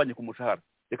batavanye ku mushahara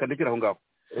reka ndekera aho ngaho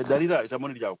Darira ijambo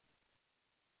ni ryawe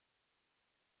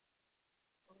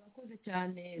urakoze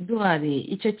cyane duhari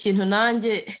icyo kintu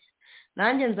nanjye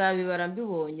nzabibara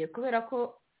mbibonye kubera ko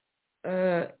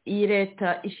iyi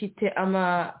leta ifite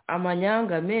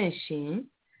amanyanga menshi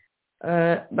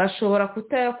bashobora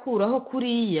kutayakuraho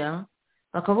kuriya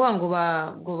bakavuga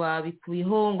ngo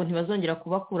babikuyeho ngo ntibazongera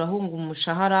kubakuraho ngo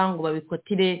umushahara ngo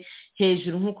babikotire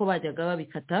hejuru nk'uko bajyaga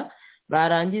babikata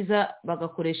barangiza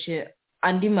bagakoresha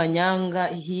andi manyanga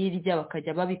hirya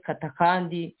bakajya babikata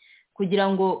kandi kugira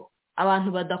ngo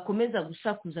abantu badakomeza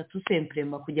gusakuza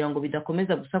tusemprema kugira ngo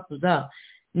bidakomeza gusakuza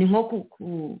ni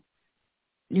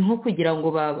nko kugira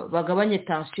ngo bagabanye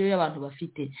tension y'abantu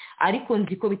bafite ariko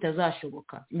nzi ko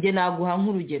bitazashoboka njye naguha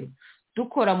nk'urugero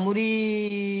dukora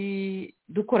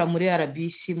muri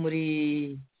RBC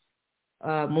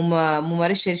mu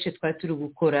maresherishe twari turi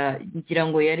gukora ngira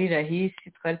ngo yari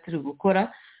rahisi twari turi gukora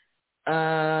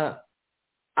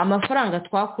amafaranga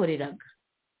twakoreraga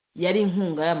yari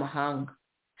inkunga y'amahanga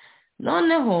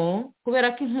noneho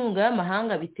kubera ko inkunga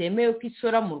y'amahanga bitemewe ko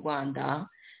isora mu Rwanda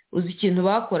uzi ikintu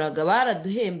bakoraga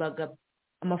baraduhembaga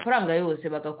amafaranga yose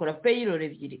bagakora payroll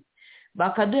ebyiri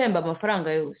bakaduhemba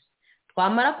amafaranga yose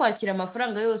twamara kwakira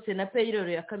amafaranga yose na payroll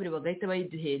ya kabiri bagahita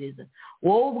bayiduhereza,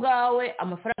 wowe ubwawe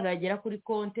amafaranga yagera kuri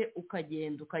konti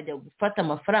ukagenda ukajya gufata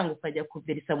amafaranga ukajya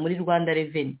kuverisa muri Rwanda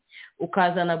Revenue,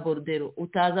 ukazana borudero,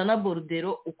 utazana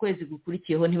borudero ukwezi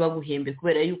gukurikiyeho ntibaguhembe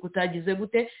kubera yuko utagize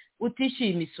gute,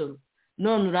 utishyuye imisoro.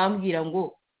 None urambwira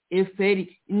ngo FPR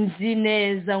nzi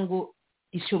neza ngo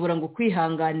ishobora ngo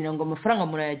kwihanganira ngo amafaranga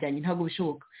murayajyanye? Ntabwo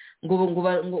bishoboka.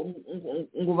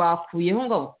 ngo bakuyeho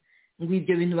ngo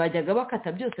ibyo bintu bajyaga bakata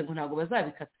byose ngo ntabwo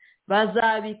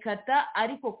bazabikata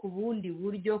ariko ku bundi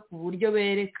buryo, ku buryo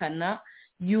berekana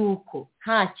yuko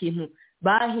nta kintu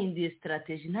bahinduye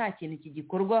strategy, nta kintu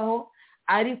kigikorwaho,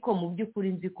 ariko mu by'ukuri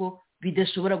nzi ko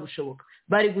bidashobora gushoboka.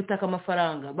 Bari gutaka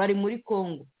amafaranga, bari muri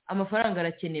Congo, amafaranga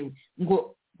arakenewe,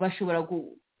 ngo bashobora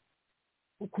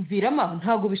kuviramo aho?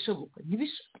 Ntabwo bishoboka.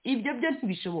 Ibyo byo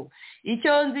ntibishoboka.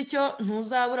 Icyo nzi cyo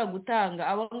ntuzabura gutanga,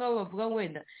 abo ngabo bavuga ngo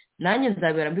wenda nanjye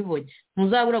nzabera mbibonye,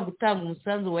 ntuzabura gutanga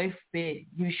umusanzu wa FPR,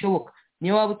 ntibishoboka.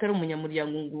 Niyo waba utari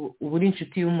umunyamuryango ngo uburi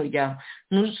inshuti y'umuryango,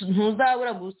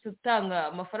 ntuzabura gutanga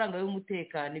amafaranga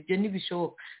y'umutekano, ibyo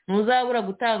ntibishoboka. Ntuzabura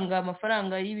gutanga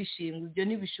amafaranga y'ibishingwe, ibyo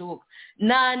ntibishoboka.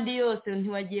 N'andi yose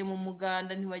ntiwagiye mu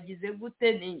muganda, ntiwagize gute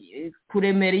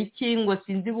kuremera iki ngo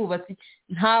sinzi bubatsi.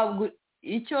 Ntabwo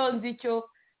icyo nzi cyo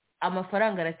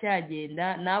amafaranga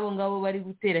aracyagenda, n'abo ngabo bari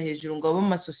gutera hejuru ngo abo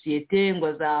amasosiyete ngo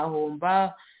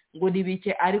azahomba ngo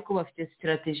nibike, ariko bafite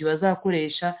strategy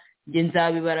bazakoresha. Nge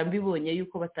nzabibara mbibonye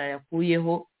yuko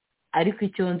batayakuyeho, ariko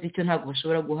icyo nzi cyo ntabwo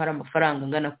bashobora guhara amafaranga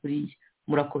angana kuriya.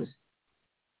 Murakoze.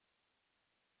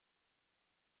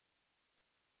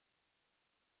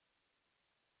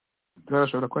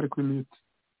 turashobora ko ari kuri mute.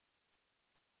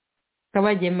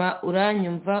 Kabagema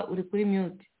uranyumva? Uri kuri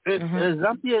mute.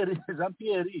 Jean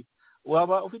Pierre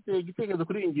waba ufite igitekerezo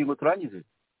kuri iyi ngingo turangize?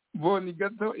 Boni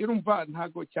gato irumva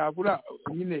ntago cyabura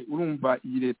nyine, urumva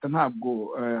iyi leta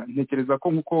ntabwo ntekereza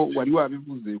ko nkuko wari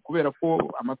wabivuze, kubera ko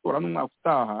amatora n'umwaka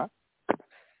utaha,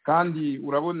 kandi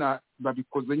urabona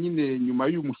babikoze nyine nyuma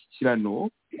y'umushyikirano.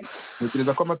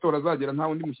 Ntekereza ko amatora azagera nta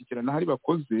wundi mushyikirano ahari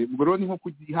bakoze. Ubwo rero ni nko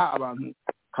kugiha abantu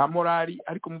ka morali,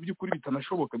 ariko mu by'ukuri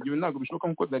bitanashoboka. Ibyo ntabwo bishoboka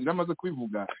nkuko Daniel amaze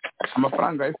kubivuga.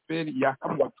 Amafaranga ya FPR yaka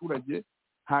mu baturage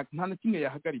nta na kimwe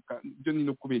yahagarika, ibyo ni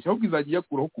no kubeshya, ahubwo izajya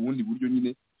yakuraho ku bundi buryo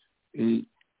nyine,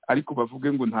 ariko bavuge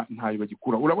ngo ntayo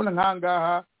bagikura. Urabona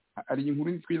nk'ahangaha hari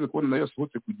inkuru twigeze kubona nayo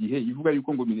yasohotse ku gihe ivuga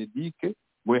yuko ngo Minedike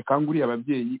ngo yakanguriye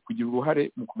ababyeyi kugira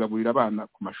uruhare mu kugaburira abana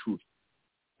ku mashuri.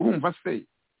 Urumva se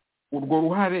urwo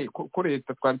ruhare ko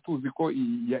leta twari tuzi ko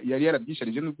yari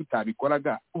yarabyisharije n'ubwo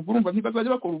itabikoraga, ubwo urumva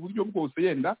ntibazajya bakora uburyo bwose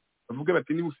yenda bavuge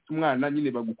bati niba ufite umwana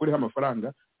nyine bagukoreho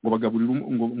amafaranga ngo bagaburire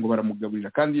ngo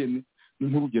baramugaburira. Kandi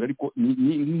nk'urugero, ariko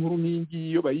nk'inkuru nk'iyi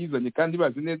iyo bayizanye kandi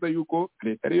bazi neza yuko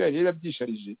leta ariyo yari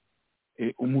yarabyisharije,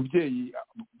 umubyeyi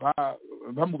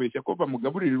bamubeshya ko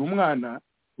bamugaburirira umwana.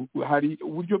 Hari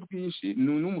uburyo bwinshi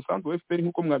n'umusanzu wa FPR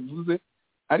nk'uko mwabivuze,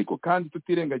 ariko kandi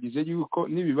tutirengagije yuko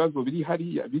n'ibibazo biri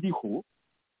hariya biriho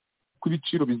ku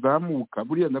biciro bizamuka.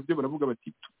 Buriya nabyo baravuga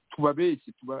bati tubabeshye,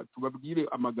 tubabwire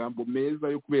amagambo meza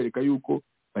yo kubereka yuko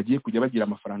bagiye kujya bagira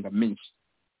amafaranga menshi.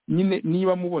 Nyine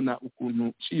niba mubona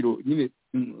ukuntu ciro nyine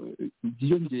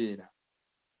byiyongera,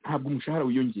 ntabwo umushahara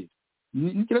wiyongera.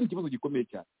 Ni ikibazo gikomeye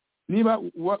cyane. Niba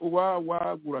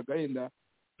waguraga yenda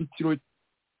ikiro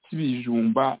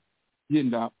cy'ibijumba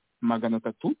yenda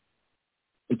 300,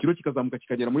 ikiro kikazamuka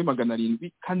kikagera muri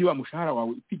 700, kandi wa mushahara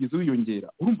wawe utigeze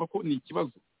wiyongera, urumva ko ni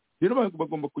ikibazo. Rero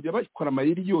bagomba kujya bakora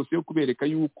amayeri yose yo kubereka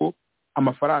yuko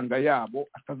amafaranga yabo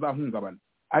atazahungabana.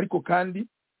 Ariko kandi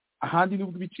ahandi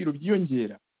nubwo ibiciro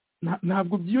byiyongera,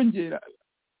 ntabwo byiyongera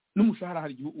n'umushahara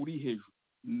hari igihe uri hejuru.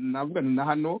 Navuga ni na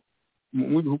hano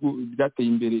mu bihugu byateye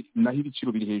imbere naho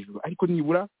ibiciro biri hejuru, ariko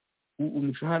nibura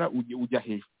umushahara ujya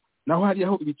hejuru. Naho hari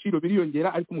aho ibiciro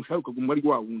biriyongera ariko umushahara ukaguma ari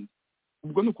wa wundi.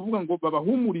 Ubwo ni ukuvuga ngo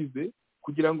babahumurize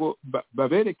kugira ngo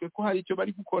babereke ko hari icyo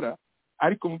bari gukora,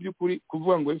 ariko mu by'ukuri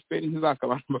kuvuga ngo FPR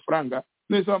ntizakabana amafaranga.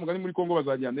 Nese bamugani muri Kongo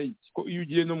bazajyana iki? Ko iyo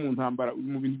ugiye no mu ntambara,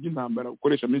 mu bintu by'intambara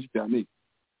ukoresha menshi cyane,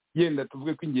 yenda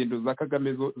tuvuge ko ingendo za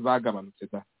Kagame zo zagabanutse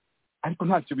da, ariko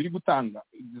ntacyo biri gutanga.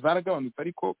 Zaragabanutse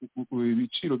ariko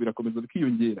ibiciro birakomeza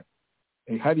bikiyongera.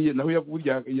 Hari naho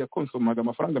yakonsomaga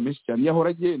amafaranga menshi cyane yahora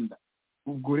agenda.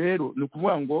 Ubwo rero ni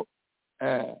ukuvuga ngo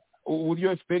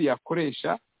uburyo FPR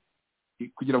yakoresha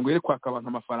kugira ngo yere kwaka abantu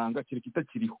amafaranga kiri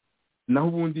kitakiriho. Naho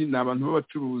ubundi ni abantu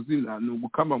b'abacuruzi, ni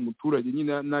ugukama umuturage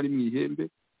nyine nari mu ihembe,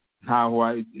 ntaho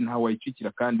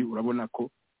wayicikira. Kandi urabona ko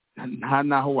nta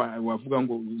naho wavuga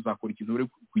ngo uzakora ikintu uri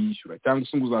kuyishyura, cyangwa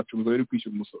se ngo uzacuruza uri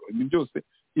kwishyura umusoro. Ibi byose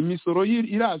imisoro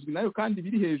irazwi nayo kandi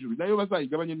biri hejuru, nayo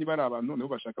bazayigabanye niba ari abantu nabo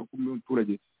bashaka ko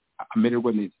umuturage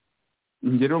amererwa neza.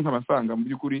 Ingero nk'abasanga mu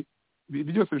by'ukuri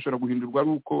byose bishobora guhindurwa ari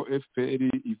uko FPR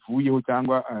ivuyeho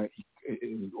cyangwa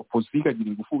opposition ikagira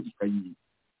ingufu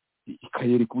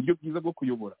ikayereka uburyo bwiza bwo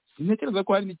kuyobora. Sintekereza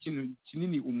ko hari n'ikintu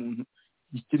kinini umuntu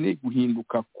gikeneye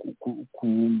guhinduka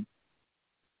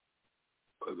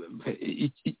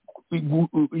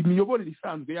imiyoborere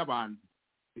isanzwe y'abantu.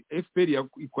 FPR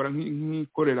ikora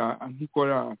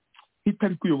nk'ikora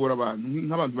itari kuyobora abantu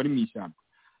nk'abantu bari mu ishyamba,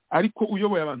 ariko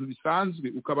uyoboye abantu bisanzwe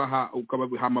ukabaha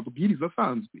amabwiriza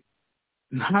asanzwe,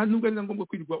 nta nubwo ari ngombwa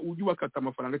kwirirwa ujya ubakata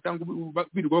amafaranga cyangwa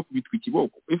birirwa bakubitwa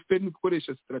ikiboko. FPR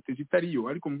ikoresha strategy itariyo,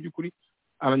 ariko mu by'ukuri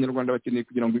abanyarwanda bakeneye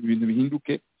kugira ngo ibintu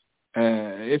bihinduke.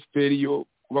 FPR yo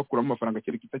kubakuramo amafaranga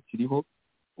kereka itakiriho,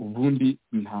 ubundi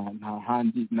nta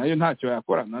handi nayo ntacyo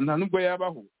yakora, nta nubwo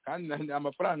yabaho, kandi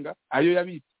amafaranga ayo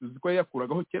yabitse ko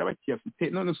yakuragaho kera bakiyafite.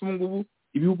 None se ubu ngubu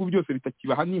ibihugu byose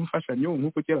bitakibaha n'imfashanyo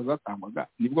nk'uko kera zatangwaga,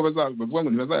 nibwo bavuga ngo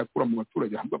ntibazayakura mu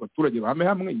baturage, ahubwo abaturage bahame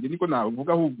hamwe. Njye niko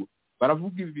navuga, ahubwo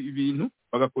baravuga ibintu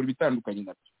bagakora ibitandukanye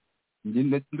nabyo.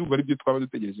 Njye ndumva ari byo twaba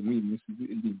dutegereje muri iyi minsi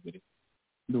iri imbere.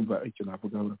 Ndumva icyo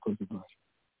navuga. Urakoze rwose.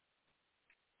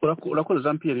 Urakoze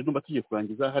Jean Pierre. Ndumva tugiye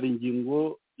kurangiza. Hari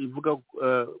ingingo ivuga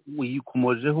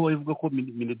uyikomojeho ivuga ko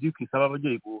Mineduc isaba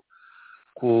ababyeyi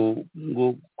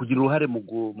kugira uruhare mu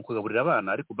kugaburira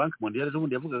abana, ariko Banki Mondiale ejo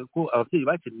bundi yavugaga ko ababyeyi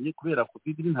bakennye kubera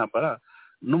covid n'intambara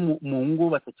no mu ngo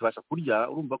batakibasha kurya.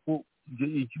 Urumva ko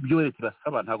ibyo leta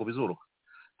ibasaba ntabwo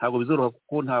bizoroha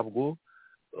kuko ntabwo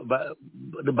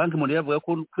Banki Mondiale yavuga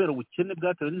ko kubera ubukene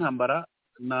bwatewe n'intambara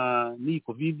n'iyi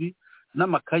covid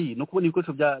n'amakayi no kubona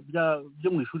ibikoresho byo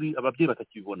mu ishuri ababyeyi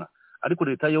batakibibona, ariko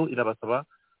leta yo irabasaba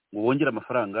ngo bongere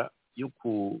amafaranga yo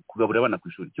kugaburira abana ku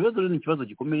ishuri. Ikibazo rero ni ikibazo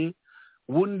gikomeye.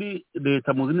 Ubundi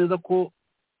leta muzi neza ko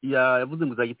yavuze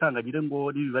ngo izagitanga, ngire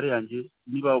ngo n'imibare yanjye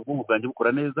niba ubwonko bwanjye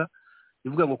bukora neza,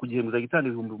 ivuga ngo ku gihembwe izagitanga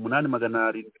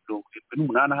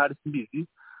 8,778 ahari simbizi,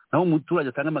 naho umuturage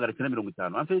atanga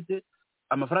 950. Amfite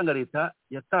amafaranga leta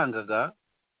yatangaga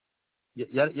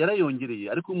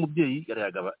yarayongereye, ariko umubyeyi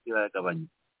yarayagabanye.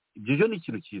 Ibyo ni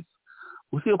ikintu cyiza,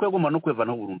 usiye ko yagomba no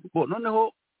kwevanaho burundu.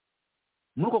 Noneho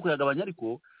muri uko kuyagabanya,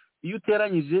 ariko iyo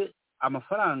uteranyije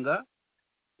amafaranga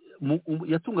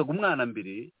yatungaga umwana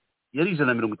mbere yari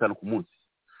 150 ku munsi,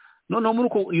 noneho muri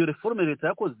uko iyo reforme leta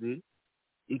yakoze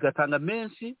igatanga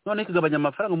menshi, noneho ikagabanya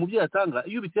amafaranga umubyeyi atanga,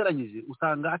 iyo ubiteranyije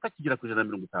usanga atakigira ku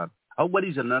 150, ahubwo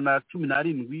ari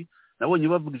 117. Nabonye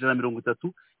bavuga 130.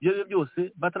 Ibyo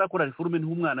byose batarakora reforme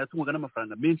niho umwana yatungwaga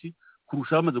n'amafaranga menshi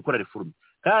kurusha bamaze gukora reforme.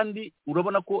 Kandi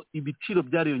urabona ko ibiciro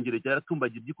byariyongereye,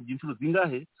 byaratumbagiye byikubye inshuro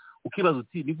zingahe, ukibaza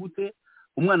uti ni gute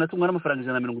umwana atungwa n'amafaranga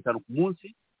 150 ku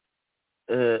munsi,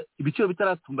 ibiciro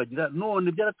bitaratumbagira, none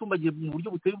byaratumbagiye mu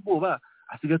buryo buteye ubwoba,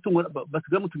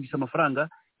 basigaye mutungisha amafaranga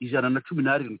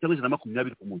 117 cyangwa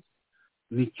 120 ku munsi.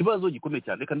 Ni ikibazo gikomeye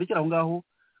cyane. Reka ndekera aho ngaho.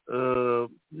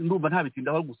 Ndumva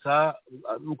ntabitindaho, gusa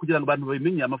kugira ngo abantu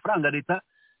babimenye amafaranga leta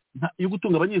yo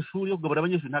gutunga abanyeshuri, yo kugaburira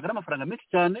abanyeshuri ntabwo ari amafaranga menshi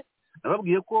cyane.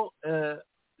 Nababwiye ko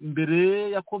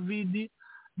mbere ya covid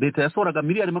leta yasohoraga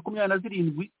miliyari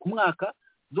 27 ku mwaka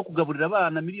zo kugaburira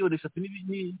abana miliyoni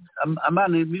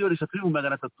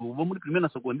 3,300,000 bo muri primaire na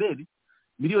secondaire,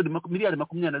 miliyari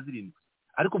 27,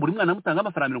 ariko buri mwana amutanga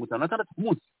amafaranga 56 ku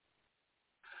munsi.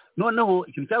 Noneho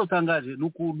ikintu cyarutangaje ni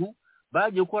ukuntu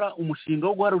bagiye gukora umushinga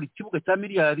wo guharura ikibuga cya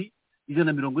miliyari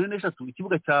 143,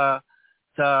 ikibuga cya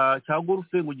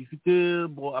golfe ngo gifite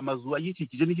amazu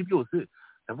ayikikije n'iki byose,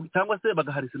 cyangwa se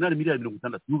bagahara senari miliyari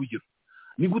 60. N'ubugiro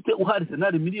ni gute uhari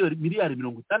senari miliyari 60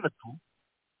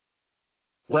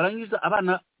 warangiza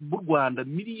abana b'u Rwanda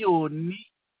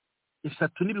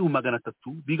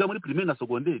 3,300,000 biga muri primaire na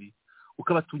secondaire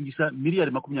ukabatungisha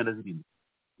miliyari 27?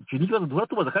 Icyo ni ikibazo duhora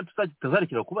tubaza kandi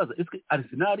tutazarekera kubaza. Ese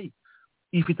Arsenal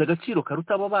ifite agaciro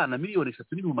karuta abo bana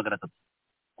 3,300,000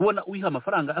 kubona uyiha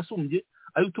amafaranga asumbye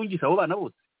ayo utungisha abo bana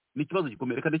bose? Ni ikibazo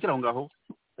gikomeye. Reka ndekera aho ngaho.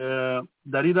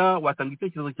 Darira, watanga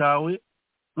icyerekezo cyawe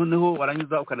noneho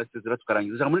warangiza ukanasezera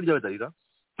tukarangiza. Ijambo muri ryawe Darira.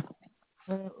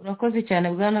 Urakoze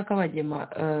cyane bwana Kabagema.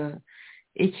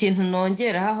 Ikintu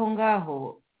nongera aho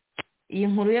ngaho, iyi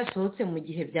nkuru yasohotse mu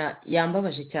gihe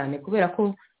yambabaje cyane, kubera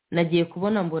ko nagiye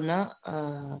kubona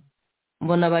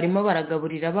mbona barimo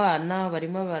baragaburira abana,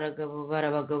 barimo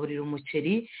barabagaburira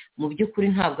umuceri. Mu by'ukuri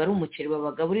ntabwo ari umuceri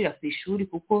babagaburira ku ishuri,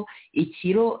 kuko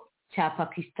ikiro cya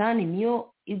Pakistan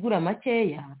niyo igura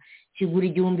makeya, kigura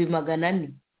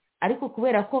 1,400. ariko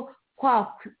kubera ko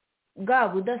bwa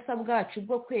budasa bwacu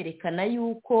bwo kwerekana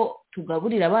yuko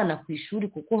tugaburira abana ku ishuri,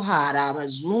 kuko hari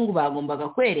abazungu bagombaga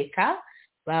kwereka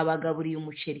babagaburiye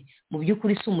umuceri, mu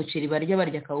by'ukuri si umuceri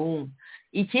barya kawunga.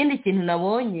 Ikindi kintu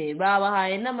nabonye,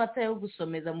 babahaye n'amata yo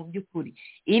gusomeza. Mu by'ukuri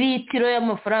iri litiro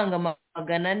y'amafaranga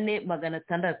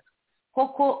 400-600,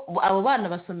 koko abo bana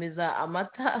basomeza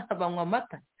amata banywa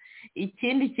amata.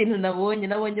 Ikindi kintu nabonye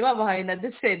babahaye na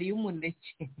deseri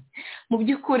y'umuneke. Mu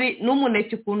by'ukuri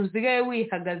n'umuneke ukuntu usigaye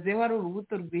wihagazeho ari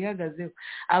urubuto rwihagazeho.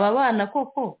 Aba bana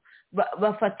koko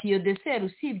bafata iyo deseri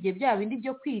usibye bya bindi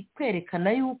byo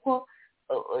kwerekana yuko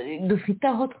dufite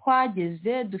aho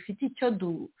twageze, dufite icyo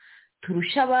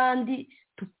turusha abandi,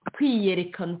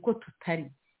 twiyerekana uko tutari.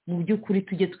 Mu by'ukuri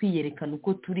tujye twiyerekana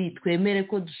uko turi, twemere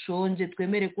ko dushonje,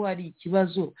 twemere ko hari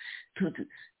ikibazo,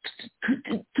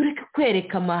 tureke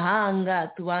kwereka amahanga,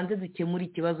 tubanze dukemura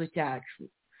ikibazo cyacu.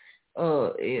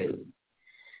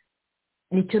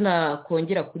 Nicyo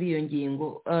nakongera kuri iyo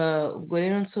ngingo. Ubwo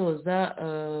rero nsoza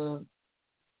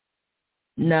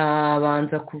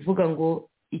nabanza kuvuga ngo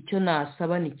icyo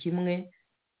nasaba ni kimwe,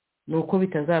 ni uko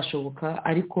bitazashoboka,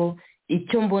 ariko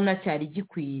icyo mbona cyari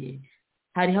gikwiye,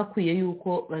 hari hakwiye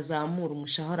yuko bazamura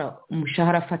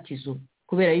umushahara fatizo,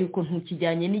 kubera yuko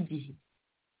ntukijyanye n'igihe.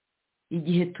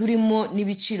 Igihe turimo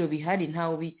n'ibiciro bihari,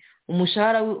 ntawe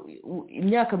umushahara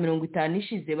imyaka 50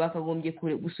 ishize bakagombye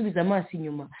gusubiza amaso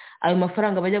inyuma. Ayo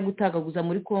mafaranga bajya gutagaguza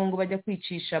muri Kongo, bajya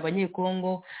kwicisha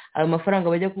abanyekongo, ayo mafaranga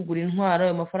bajya kugura intwaro,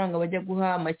 ayo mafaranga bajya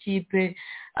guha amakipe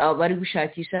bari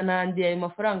gushakisha n'andi, ayo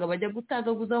mafaranga bajya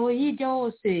gutagaguza aho hirya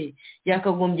hose,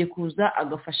 yakagombye kuza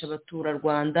agafasha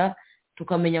abaturarwanda,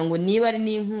 tukamenya ngo niba ari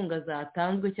n'inkunga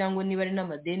zatanzwe cyangwa niba ari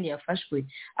n'amadeni yafashwe,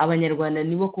 abanyarwanda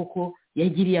nibo koko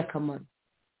yagiriye akamaro.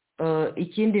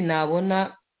 Ikindi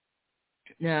nabona,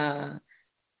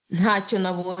 ntacyo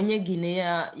nabonye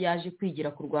Guinea yaje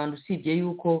kwigira ku Rwanda, usibye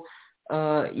yuko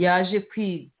yaje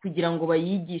kugira ngo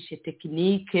bayigishe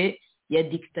tekinike ya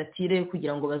dictature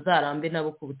kugira ngo bazarambe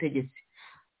nabo ku butegetsi.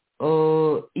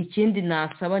 Ikindi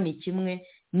nasaba ni kimwe,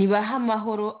 nibaha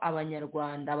amahoro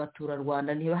abanyarwanda,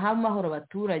 abaturarwanda, nibaha amahoro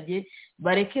abaturage,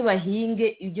 bareke bahinge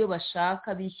ibyo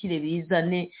bashaka, bishyire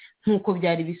bizane nk'uko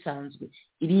byari bisanzwe.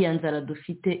 Iriya nzara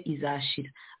dufite izashira,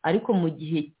 ariko mu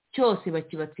gihe cyose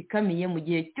bakibatsikamiye, mu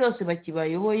gihe cyose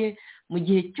bakibayoboye, mu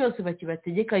gihe cyose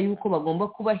bakibategeka yuko bagomba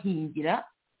kubahingira,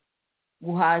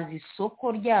 guhaza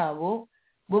isoko ryabo,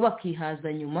 bo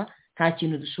bakihaza nyuma, nta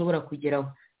kintu dushobora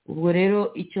kugeraho. Ubwo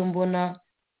rero icyo mbona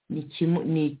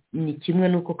ni kimwe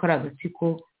n'uko kari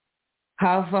agatsiko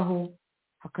havaho,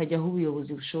 hakajyaho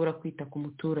ubuyobozi bushobora kwita ku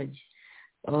muturage.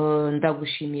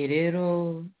 Ndagushimiye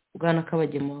rero Bwana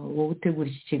Kabagema wowe utegura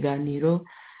iki kiganiro.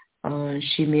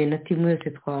 Nshimiye na timu yose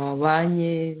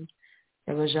twabanye,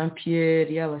 yaba Jean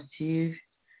Pierre, yaba Steve,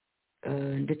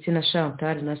 ndetse na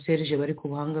Chantal na Serge bari ku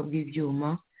buhanga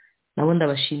bw'ibyuma. Nabo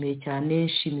ndabashimiye cyane.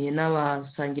 Nshimiye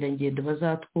n'abasangirangendo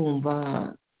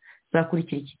bazatwumva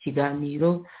zakurikira iki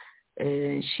kiganiro.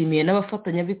 Nshimiye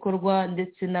n'abafatanyabikorwa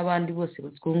ndetse n'abandi bose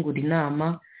batwungura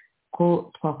inama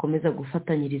ko twakomeza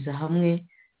gufatanyiriza hamwe.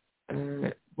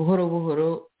 Buhoro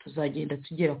buhoro tuzagenda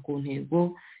tugera ku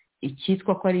ntego.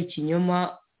 Icyitwa ko ari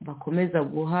ikinyoma bakomeza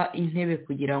guha intebe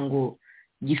kugira ngo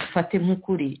gifate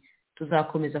nk'ukuri,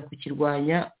 tuzakomeza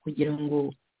kukirwanya kugira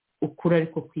ngo ukuri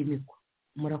ariko kwimikwa.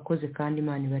 Murakoze kandi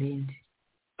Imana ibarinde.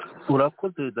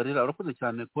 Urakoze Darira, urakoze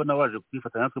cyane kubona waje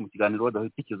kwifatanya natwe mu kiganiro, wadaho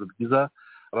ibitekerezo byiza.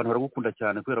 Abantu baragukunda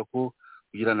cyane kubera ko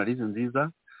ugira analize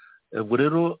nziza. Ubwo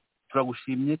rero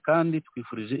turagushimye kandi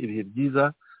twifurije ibihe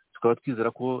byiza, tukaba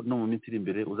twizera ko no mu minsi iri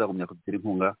imbere uzagumya kudutera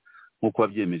inkunga nk'uko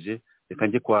wabyemeje. Reka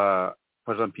njye kwa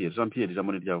Jean Pierre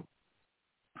ijambo ni ryawe.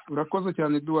 Urakoze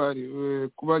cyane Edouard,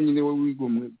 kuba nyine wowe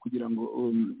wigomwe kugira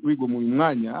ngo wigomwe uyu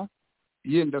mwanya.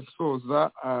 Yenda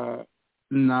soza,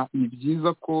 ni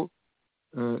byiza ko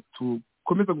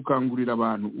tukomeza gukangurira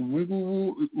abantu. Ubu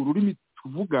ngubu ururimi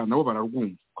tuvuga nabo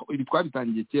bararwumva, ibi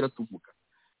twabitangiye kera tuvuga,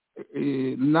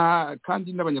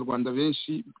 kandi n'abanyarwanda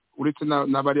benshi uretse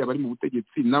n'abariya bari mu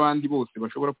butegetsi n'abandi bose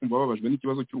bashobora kumva babajwe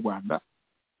n'ikibazo cy'u Rwanda,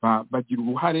 bagira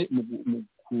uruhare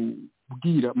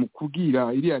mu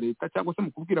kubwira iriya leta cyangwa se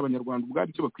mu kubwira abanyarwanda ubwabo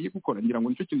icyo bakwiye gukora. Ngira ngo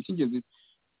nicyo kintu cy'ingenzi,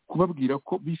 kubabwira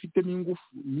ko bifitemo ingufu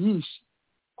nyinshi.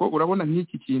 Ko urabona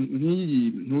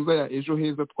nk'iyi ntuza ya ejo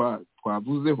heza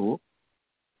twavuzeho,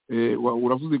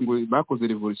 uravuze ngo bakoze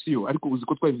revolution, ariko uzi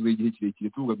ko twabivuze igihe kirekire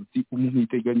tuvuga duti umuntu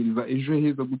yiteganyiriza ejo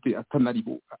heza gute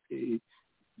atanariho,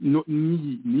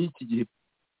 n'iki gihe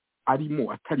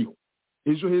arimo atariho.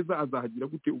 Ejo heza azahagira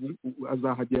gute,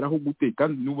 azahageraho gute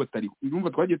kandi n'ubu atariho. Urumva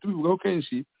twagiye tubivugaho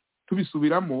kenshi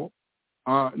tubisubiramo,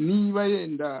 niba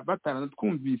yenda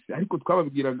bataranatwumvise ariko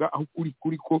twababwiraga aho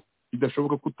kuri ko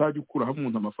bidashoboka ko utajya ukuraho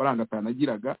umuntu amafaranga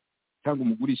atanagiraga, cyangwa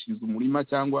umugurishiriza umurima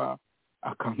cyangwa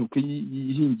akantu ke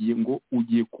yihingiye ngo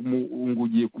ugiye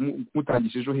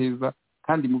kumutangisha ejo heza,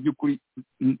 kandi mu by'ukuri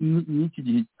n'iki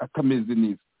gihe atameze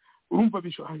neza. Urumva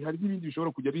hari n'ibindi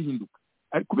bishobora kujya bihinduka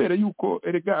kubera yuko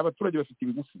erega abaturage bafite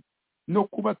ingufu, no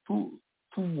kuba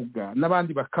tuvuga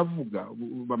n'abandi bakavuga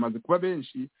bamaze kuba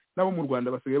benshi nabo mu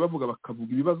Rwanda basigaye bavuga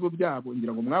bakavuga ibibazo byabo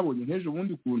ngira ngo mwabonye nk'ejo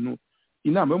bundi kuntu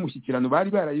inama y'umushyikirano bari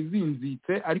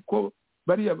barayizinzitse ariko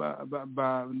bariya ba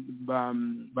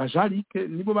Jarike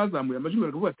nibo bazamuye amajwi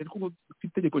baravuga ati ariko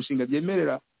itegeko nshinga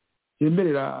ryemerera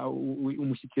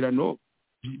umushyikirano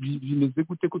bimeze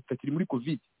gute ko tutakiri muri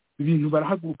covid ibintu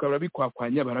barahaguruka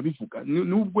barabikwakwanya barabivuga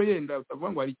nubwo yenda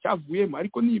utavuga ngo hari icyavuyemo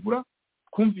ariko nibura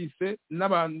twumvise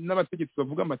n'abategetsi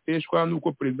bavuga amateshwa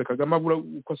nuko perezida Kagame abura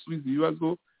uko asubiza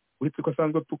ibibazo uretse ko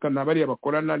asanzwe tukana bariya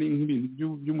bakorana ari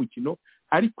nk'ibintu by'umukino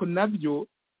ariko nabyo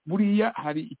buriya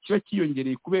hari ikiba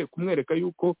kiyongereye kumwereka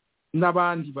yuko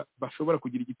n'abandi bashobora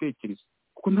kugira igitekerezo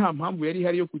kuko nta mpamvu yari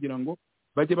ihari yo kugira ngo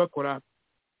bajye bakora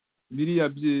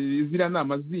ziriya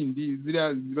nama zindi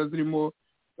ziba zirimo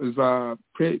za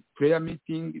prayer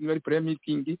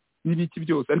meeting n'ibiki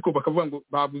byose ariko bakavuga ngo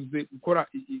babuze gukora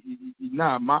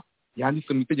inama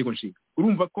yanditse mu itegeko nshinga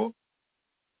urumva ko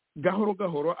gahoro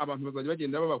gahoro abantu bazajya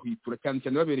bagenda babahwitura cyane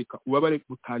cyane babereka ubabare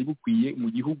butari bukwiye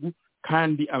mu gihugu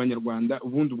kandi abanyarwanda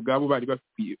ubundi ubwabo bari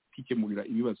bakwiye kwikemurira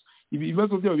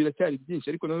ibibazo byabo biracyari byinshi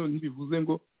ariko nanone ntibivuze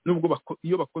ngo nubwo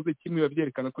iyo bakoze kimwe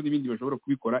babyerekana ko n'ibindi bashobora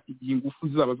kubikora igihe ingufu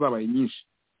zaba zabaye nyinshi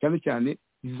cyane cyane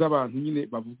iz'abantu nyine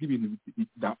bavuga ibintu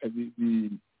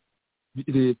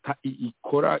leta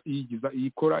ikora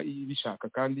ibishaka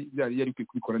kandi yari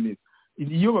kubikora neza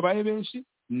iyo babaye benshi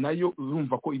nayo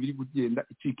urumva ko ibiri kugenda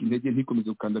icika intege ntikomeze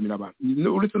gukandamira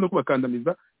abantu uretse no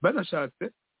kubakandamiza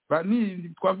banashatse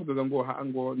twavugaga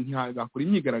ngo ntihagakora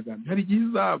imyigaragambyo hari igihe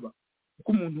izaba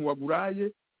kuko umuntu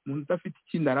waburaye umuntu udafite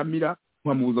ikindi aramira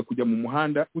nkamubuza kujya mu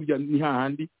muhanda burya ni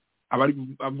hahandi aba ari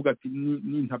avuga ati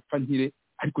ntapfa nkire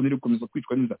ariko niri gukomeza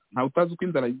kwicwa n'inzara ntawe utazi uko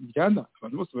inzara iryana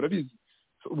abantu bose barabizi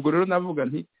ubwo rero navuga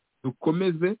nti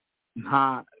dukomeze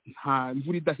nta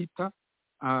mvura idahita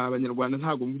abanyarwanda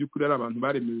ntabwo mu by'ukuri ari abantu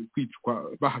baremewe kwicwa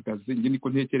bahagaze njye niko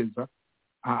ntekereza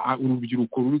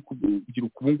urubyiruko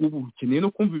ubu ngubu rukeneye no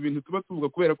kumva ibintu tuba tuvuga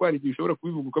kubera ko hari igihe ushobora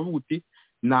kubivuga ukavuga uti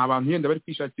ni abantu yenda bari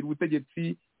kwishakira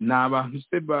ubutegetsi ni abantu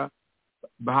se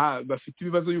bafite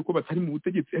ibibazo y'uko batari mu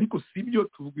butegetsi ariko si byo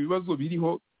tuvuga ibibazo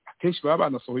biriho akenshi baba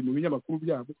banasohoye mu binyamakuru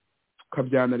byabo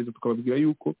tukabyanariza tukababwira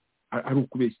yuko ari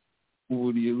ukubeshya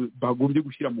bagombye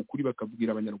gushyira mu kuri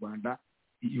bakabwira abanyarwanda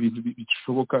ibintu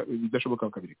bidashoboka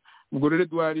bakabireka ubwo rero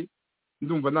Edouard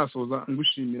ndumva nasoza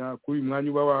ngushimira kuri uyu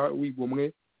mwanya uba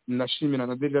wigomwe nashimira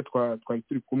na Delia twari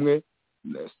turi kumwe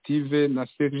Steve na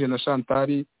Serge na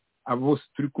Chantal abo bose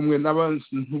turi kumwe n'abantu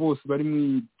bose bari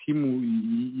mu timu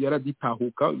ya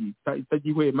Itahuka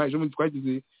itagihwema ejo muri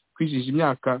twagize kwijije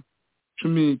imyaka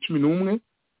 11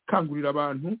 kangurira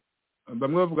abantu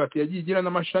bamwe bavuga ati yagiye igira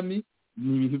n'amashami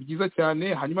ni ibintu byiza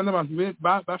cyane hanyuma n'abantu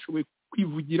bashoboye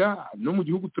kwivugira no mu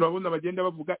gihugu turabona bagenda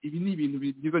bavuga ibi ni ibintu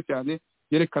byiza cyane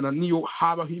yerekana niyo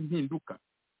habaho impinduka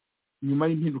nyuma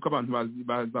y'impinduka abantu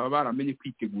bazaba baramenye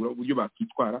kwitegura uburyo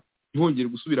bakitwara ntihongere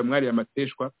gusubira mwari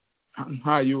amateshwa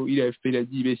nkayo iriya FPR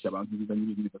yagiye ibeshya abantu bizanye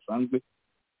ibintu bidasanzwe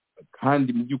kandi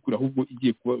mu by'ukuri ahubwo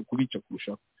igiye kubica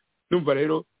kurushaho numva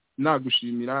rero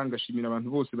nagushimira ngashimira abantu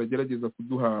bose bagerageza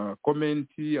kuduha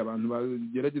komenti abantu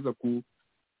bagerageza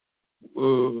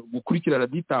gukurikira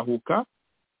Itahuka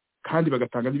kandi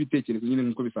bagatanga n'ibitekerezo nyine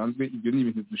nk'uko bisanzwe ibyo ni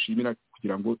ibintu dushimira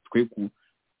kugira ngo twe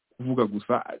kuvuga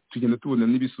gusa tugenda tubona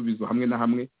n'ibisubizo hamwe na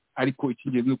hamwe ariko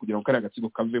icy'ingenzi ni ukugira ngo kariya agatsiko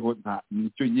kaveho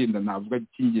nicyo yenda navuga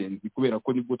cy'ingenzi kubera ko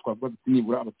nibwo twavuga duti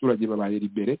nibura abaturage babaye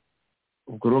libere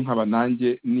ubwo rero nkaba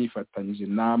nanjye nifatanyije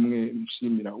namwe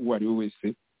nshimira uwo ari we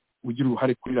wese ugira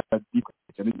uruhare kuri radiyo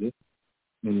cyane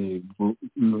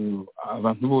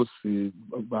abantu bose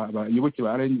abayoboke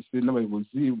ba RNC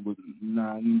n'abayobozi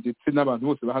ndetse n'abantu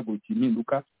bose bahagurukiye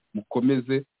impinduka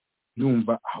mukomeze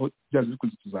numva aho byanze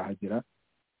bikunze tuzahagera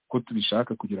ko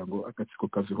tubishaka kugira ngo agatsiko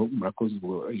kaveho murakoze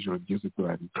ubwo ijoro ryose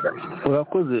turari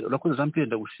urakoze Jean Pierre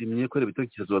ndagushimiye ko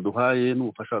ibitekerezo waduhaye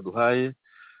n'ubufasha waduhaye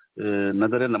na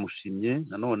Daria namushimye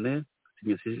nanone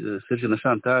Serge na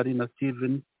Chantal na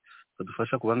Steven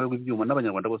badufasha ku buhanga bw'ibyuma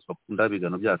n'abanyarwanda bose bakunda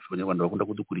ibigano byacu abanyarwanda bakunda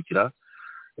kudukurikira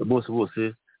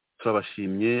bose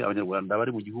turabashimye abanyarwanda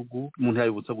bari mu gihugu umuntu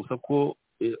yabibutsa gusa ko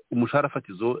umushahara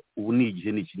fatizo ubu ni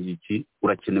igihe ni iki ngiki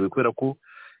urakenewe kubera ko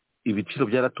ibiciro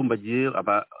byaratumbagiye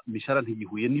imishahara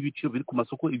ntigihuye n'ibiciro biri ku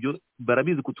masoko ibyo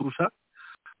barabizi kuturusha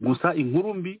gusa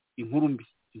inkuru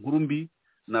mbi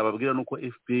nababwira nuko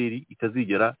FPR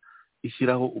itazigera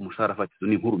ishyiraho umushahara fatizo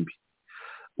ni inkuru mbi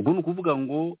ubwo ni ukuvuga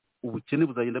ngo ubukene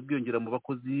buzagenda bwiyongera mu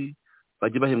bakozi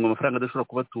bajye bahembwa amafaranga adashobora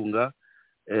kubatunga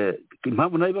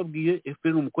impamvu nayo babwiye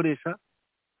FPR n'umukoresha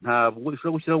ntabwo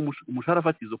ishobora gushyiraho umushahara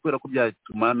fatizo kubera ko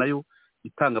byatuma nayo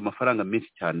itanga amafaranga menshi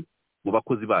cyane mu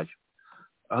bakozi bayo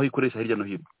aho ikoresha hirya no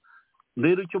hino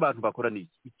rero icyo abantu bakora ni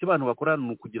iki, icyo abantu bakora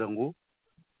ni ukugira ngo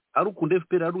ari ukunda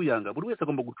FPR ari uyanga, buri wese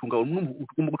agomba gucunga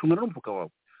n'umufuka wawe,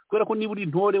 kubera ko niba uri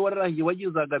intore wararahiye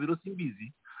wagizaga biro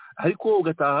simbizi ariko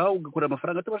ugataha ugakora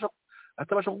amafaranga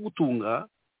atabasha kugutunga,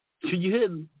 icyo gihe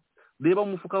reba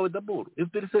mu mufuka wawe d'abord.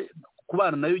 FPR se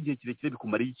kubana nayo igihe kirekire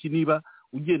bikumara iki niba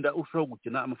ugenda ushobora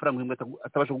gukena amafaranga y'imwe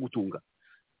atabasha kugutunga?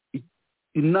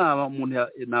 Inama umuntu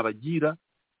nabagira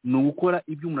ni ugukora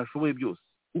ibyo umuntu ashoboye byose,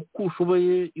 uko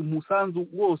ushoboye umusanzu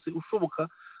wose ushoboka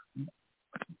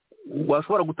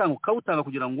washobora gutanga ukawutanga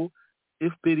kugira ngo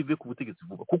FPR ive ku butegetsi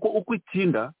vuba, kuko uko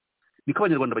itinda niko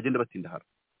abanyarwanda bagenda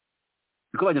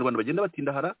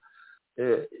batindahara,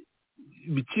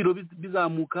 ibiciro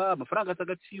bizamuka, amafaranga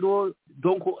atagaciro,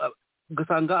 donc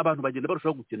ugasanga abantu bagenda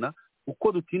barushaho gukena.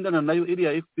 Uko dutindana nayo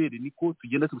area ya FPR niko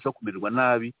tugenda turushaho kumererwa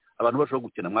nabi, abantu barushaho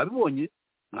gukena. Mwabibonye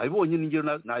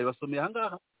n'ingero nabibasomeye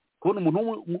ahangaha, kubona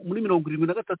umuntu muri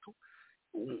 73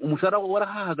 umushahara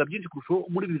warahahaga byinshi kurushaho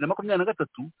muri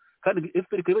 2023, kandi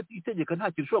FPR ikaba itegeka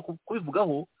nta kintu ushobora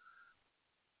kubivugaho.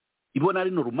 Ibona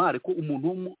ari normal ko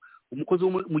umuntu umukozi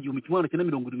wo mu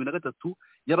 1973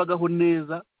 yabagaho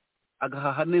neza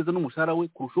agahaha neza n'umushahara we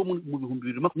kurushaho mu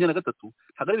 2023,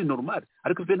 ntabwo ari normal,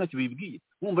 ariko FPR ntacyo bibwiye.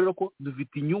 Mwumva rero ko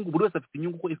dufite inyungu, buri wese afite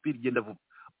inyungu ko FPR igenda vuba.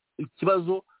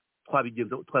 Ikibazo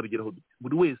twabigeraho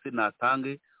buri wese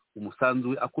natange umusanzu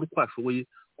we akuru twashoboye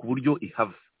ku buryo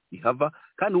ihava,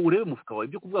 kandi urebe umufuka wawe,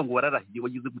 ibyo kuvuga ngo wararahiye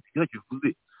wagize gutira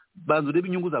kivuze, banza urebe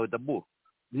inyungu zawe d'abord.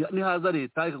 Nihaza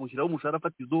leta ikagushyiraho umushahara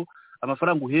fatizo,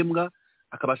 amafaranga uhembwa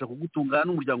akabasha kugutunga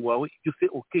n'umuryango wawe, ibyo se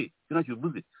okay, ntacyo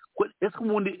bivuze. Ese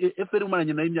umundi FPR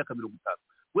umaranye nayo imyaka 50,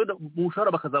 wenda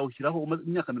umushahara bakazawushyiraho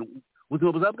imyaka 50,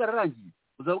 ubuzima buzaba bwararangiye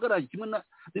kimwe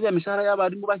n'iriya mishahara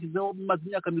y'abarimu bashyizeho maze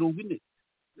imyaka 40,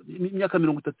 imyaka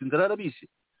 30 inzara yarabishe,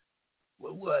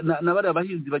 n'abari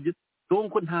abahinzi bagiye.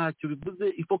 Donc ntacyo bivuze,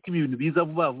 ifoko ibintu biza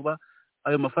vuba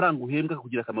ayo mafaranga uhembwa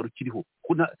kugira akamaro kiriho,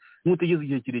 n'utegeze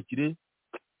igihe kirekire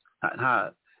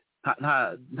nta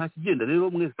kigenda. Rero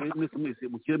mwese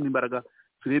mukiremo imbaraga,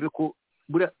 turebe ko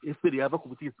buri FPR yava ku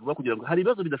butegetsi vuba, kugira ngo hari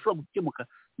ibibazo bidashobora gukemuka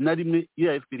na rimwe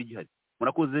iyo FPR igihari.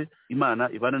 Murakoze,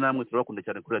 Imana ibane namwe, turabakunda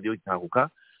cyane kuri radio Itahuka.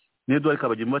 Nedwari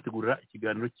kabagemo bategurira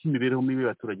ikiganiro cy'imibereho mibi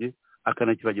y'abaturage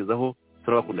akanakibagezaho,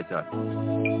 turabakunda cyane.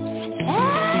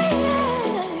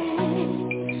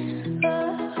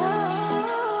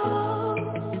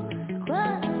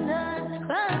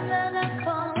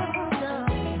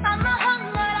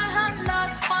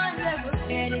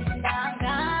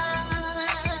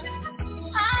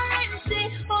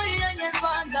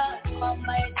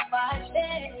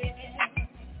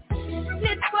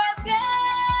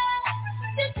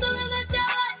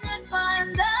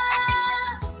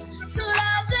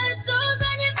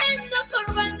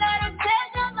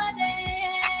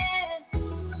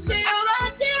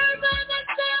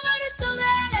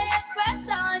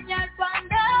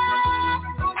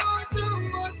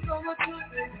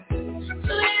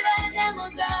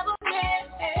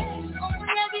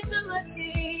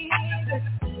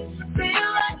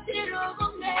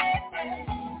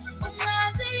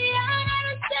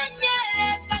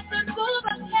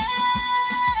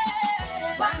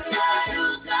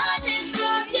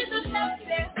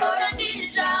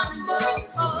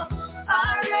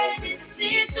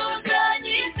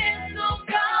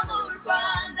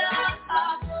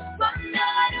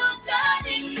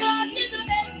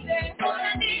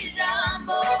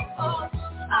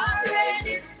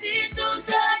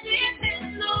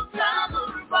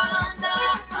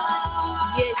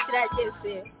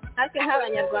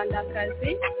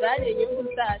 nk'abanyarwandakazi bari inyungu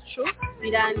zacu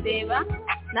birandeba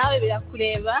nawe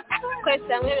birakureba, twese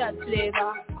hamwe biratureba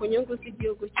ku nyungu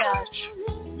z'igihugu cyacu.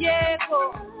 Yego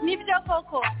nibyo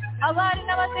koko, abari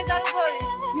n'abategarugori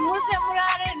nimuze muri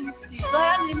RNC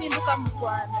baharanira impinduka mu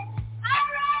Rwanda.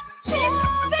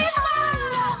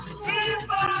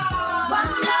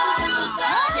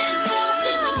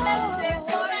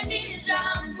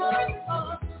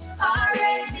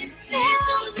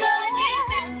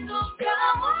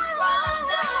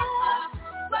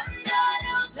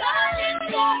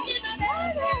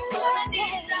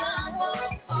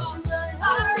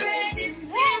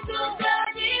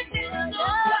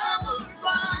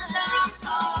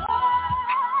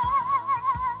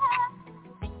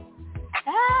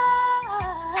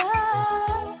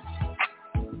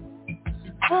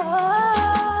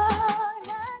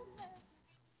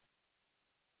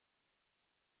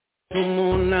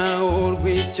 Umuna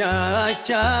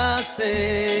urwicyase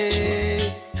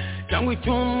cyangwa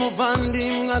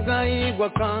icy'umuvandimwe agahigwa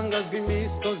akangazwa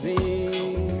imisozi,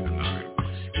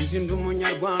 izindi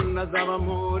umunyarwanda azaba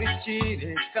muri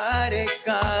kireka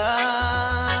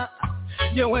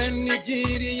yewe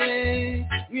nigiriye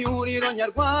mu ihuriro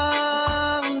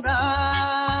nyarwanda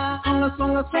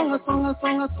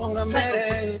songa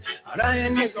mbere araye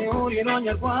neza ihuriro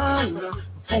nyarwanda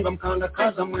funga mkanda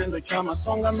kaza mwendo chama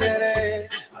songa mbere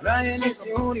araye neza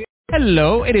ihuriro.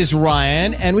 Hello, it is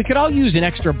Ryan, and we could all use an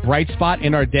extra bright spot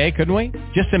in our day, couldn't we?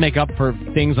 Just to make up for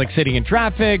things like sitting in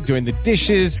traffic, doing the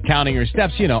dishes, counting your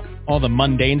steps, you know, all the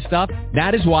mundane stuff.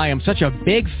 That is why I'm such a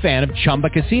big fan of Chumba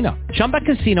Casino. Chumba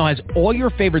Casino has all your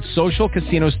favorite social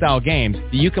casino-style games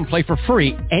that you can play for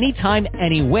free anytime,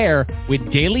 anywhere with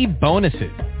daily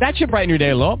bonuses. That should brighten your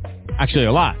day a little. Actually,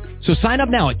 a lot. So sign up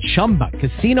now at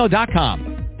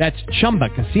ChumbaCasino.com. That's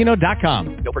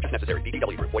ChumbaCasino.com. No purchase necessary.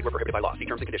 VGW Group. Void where prohibited by law. See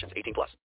terms and conditions. 18+.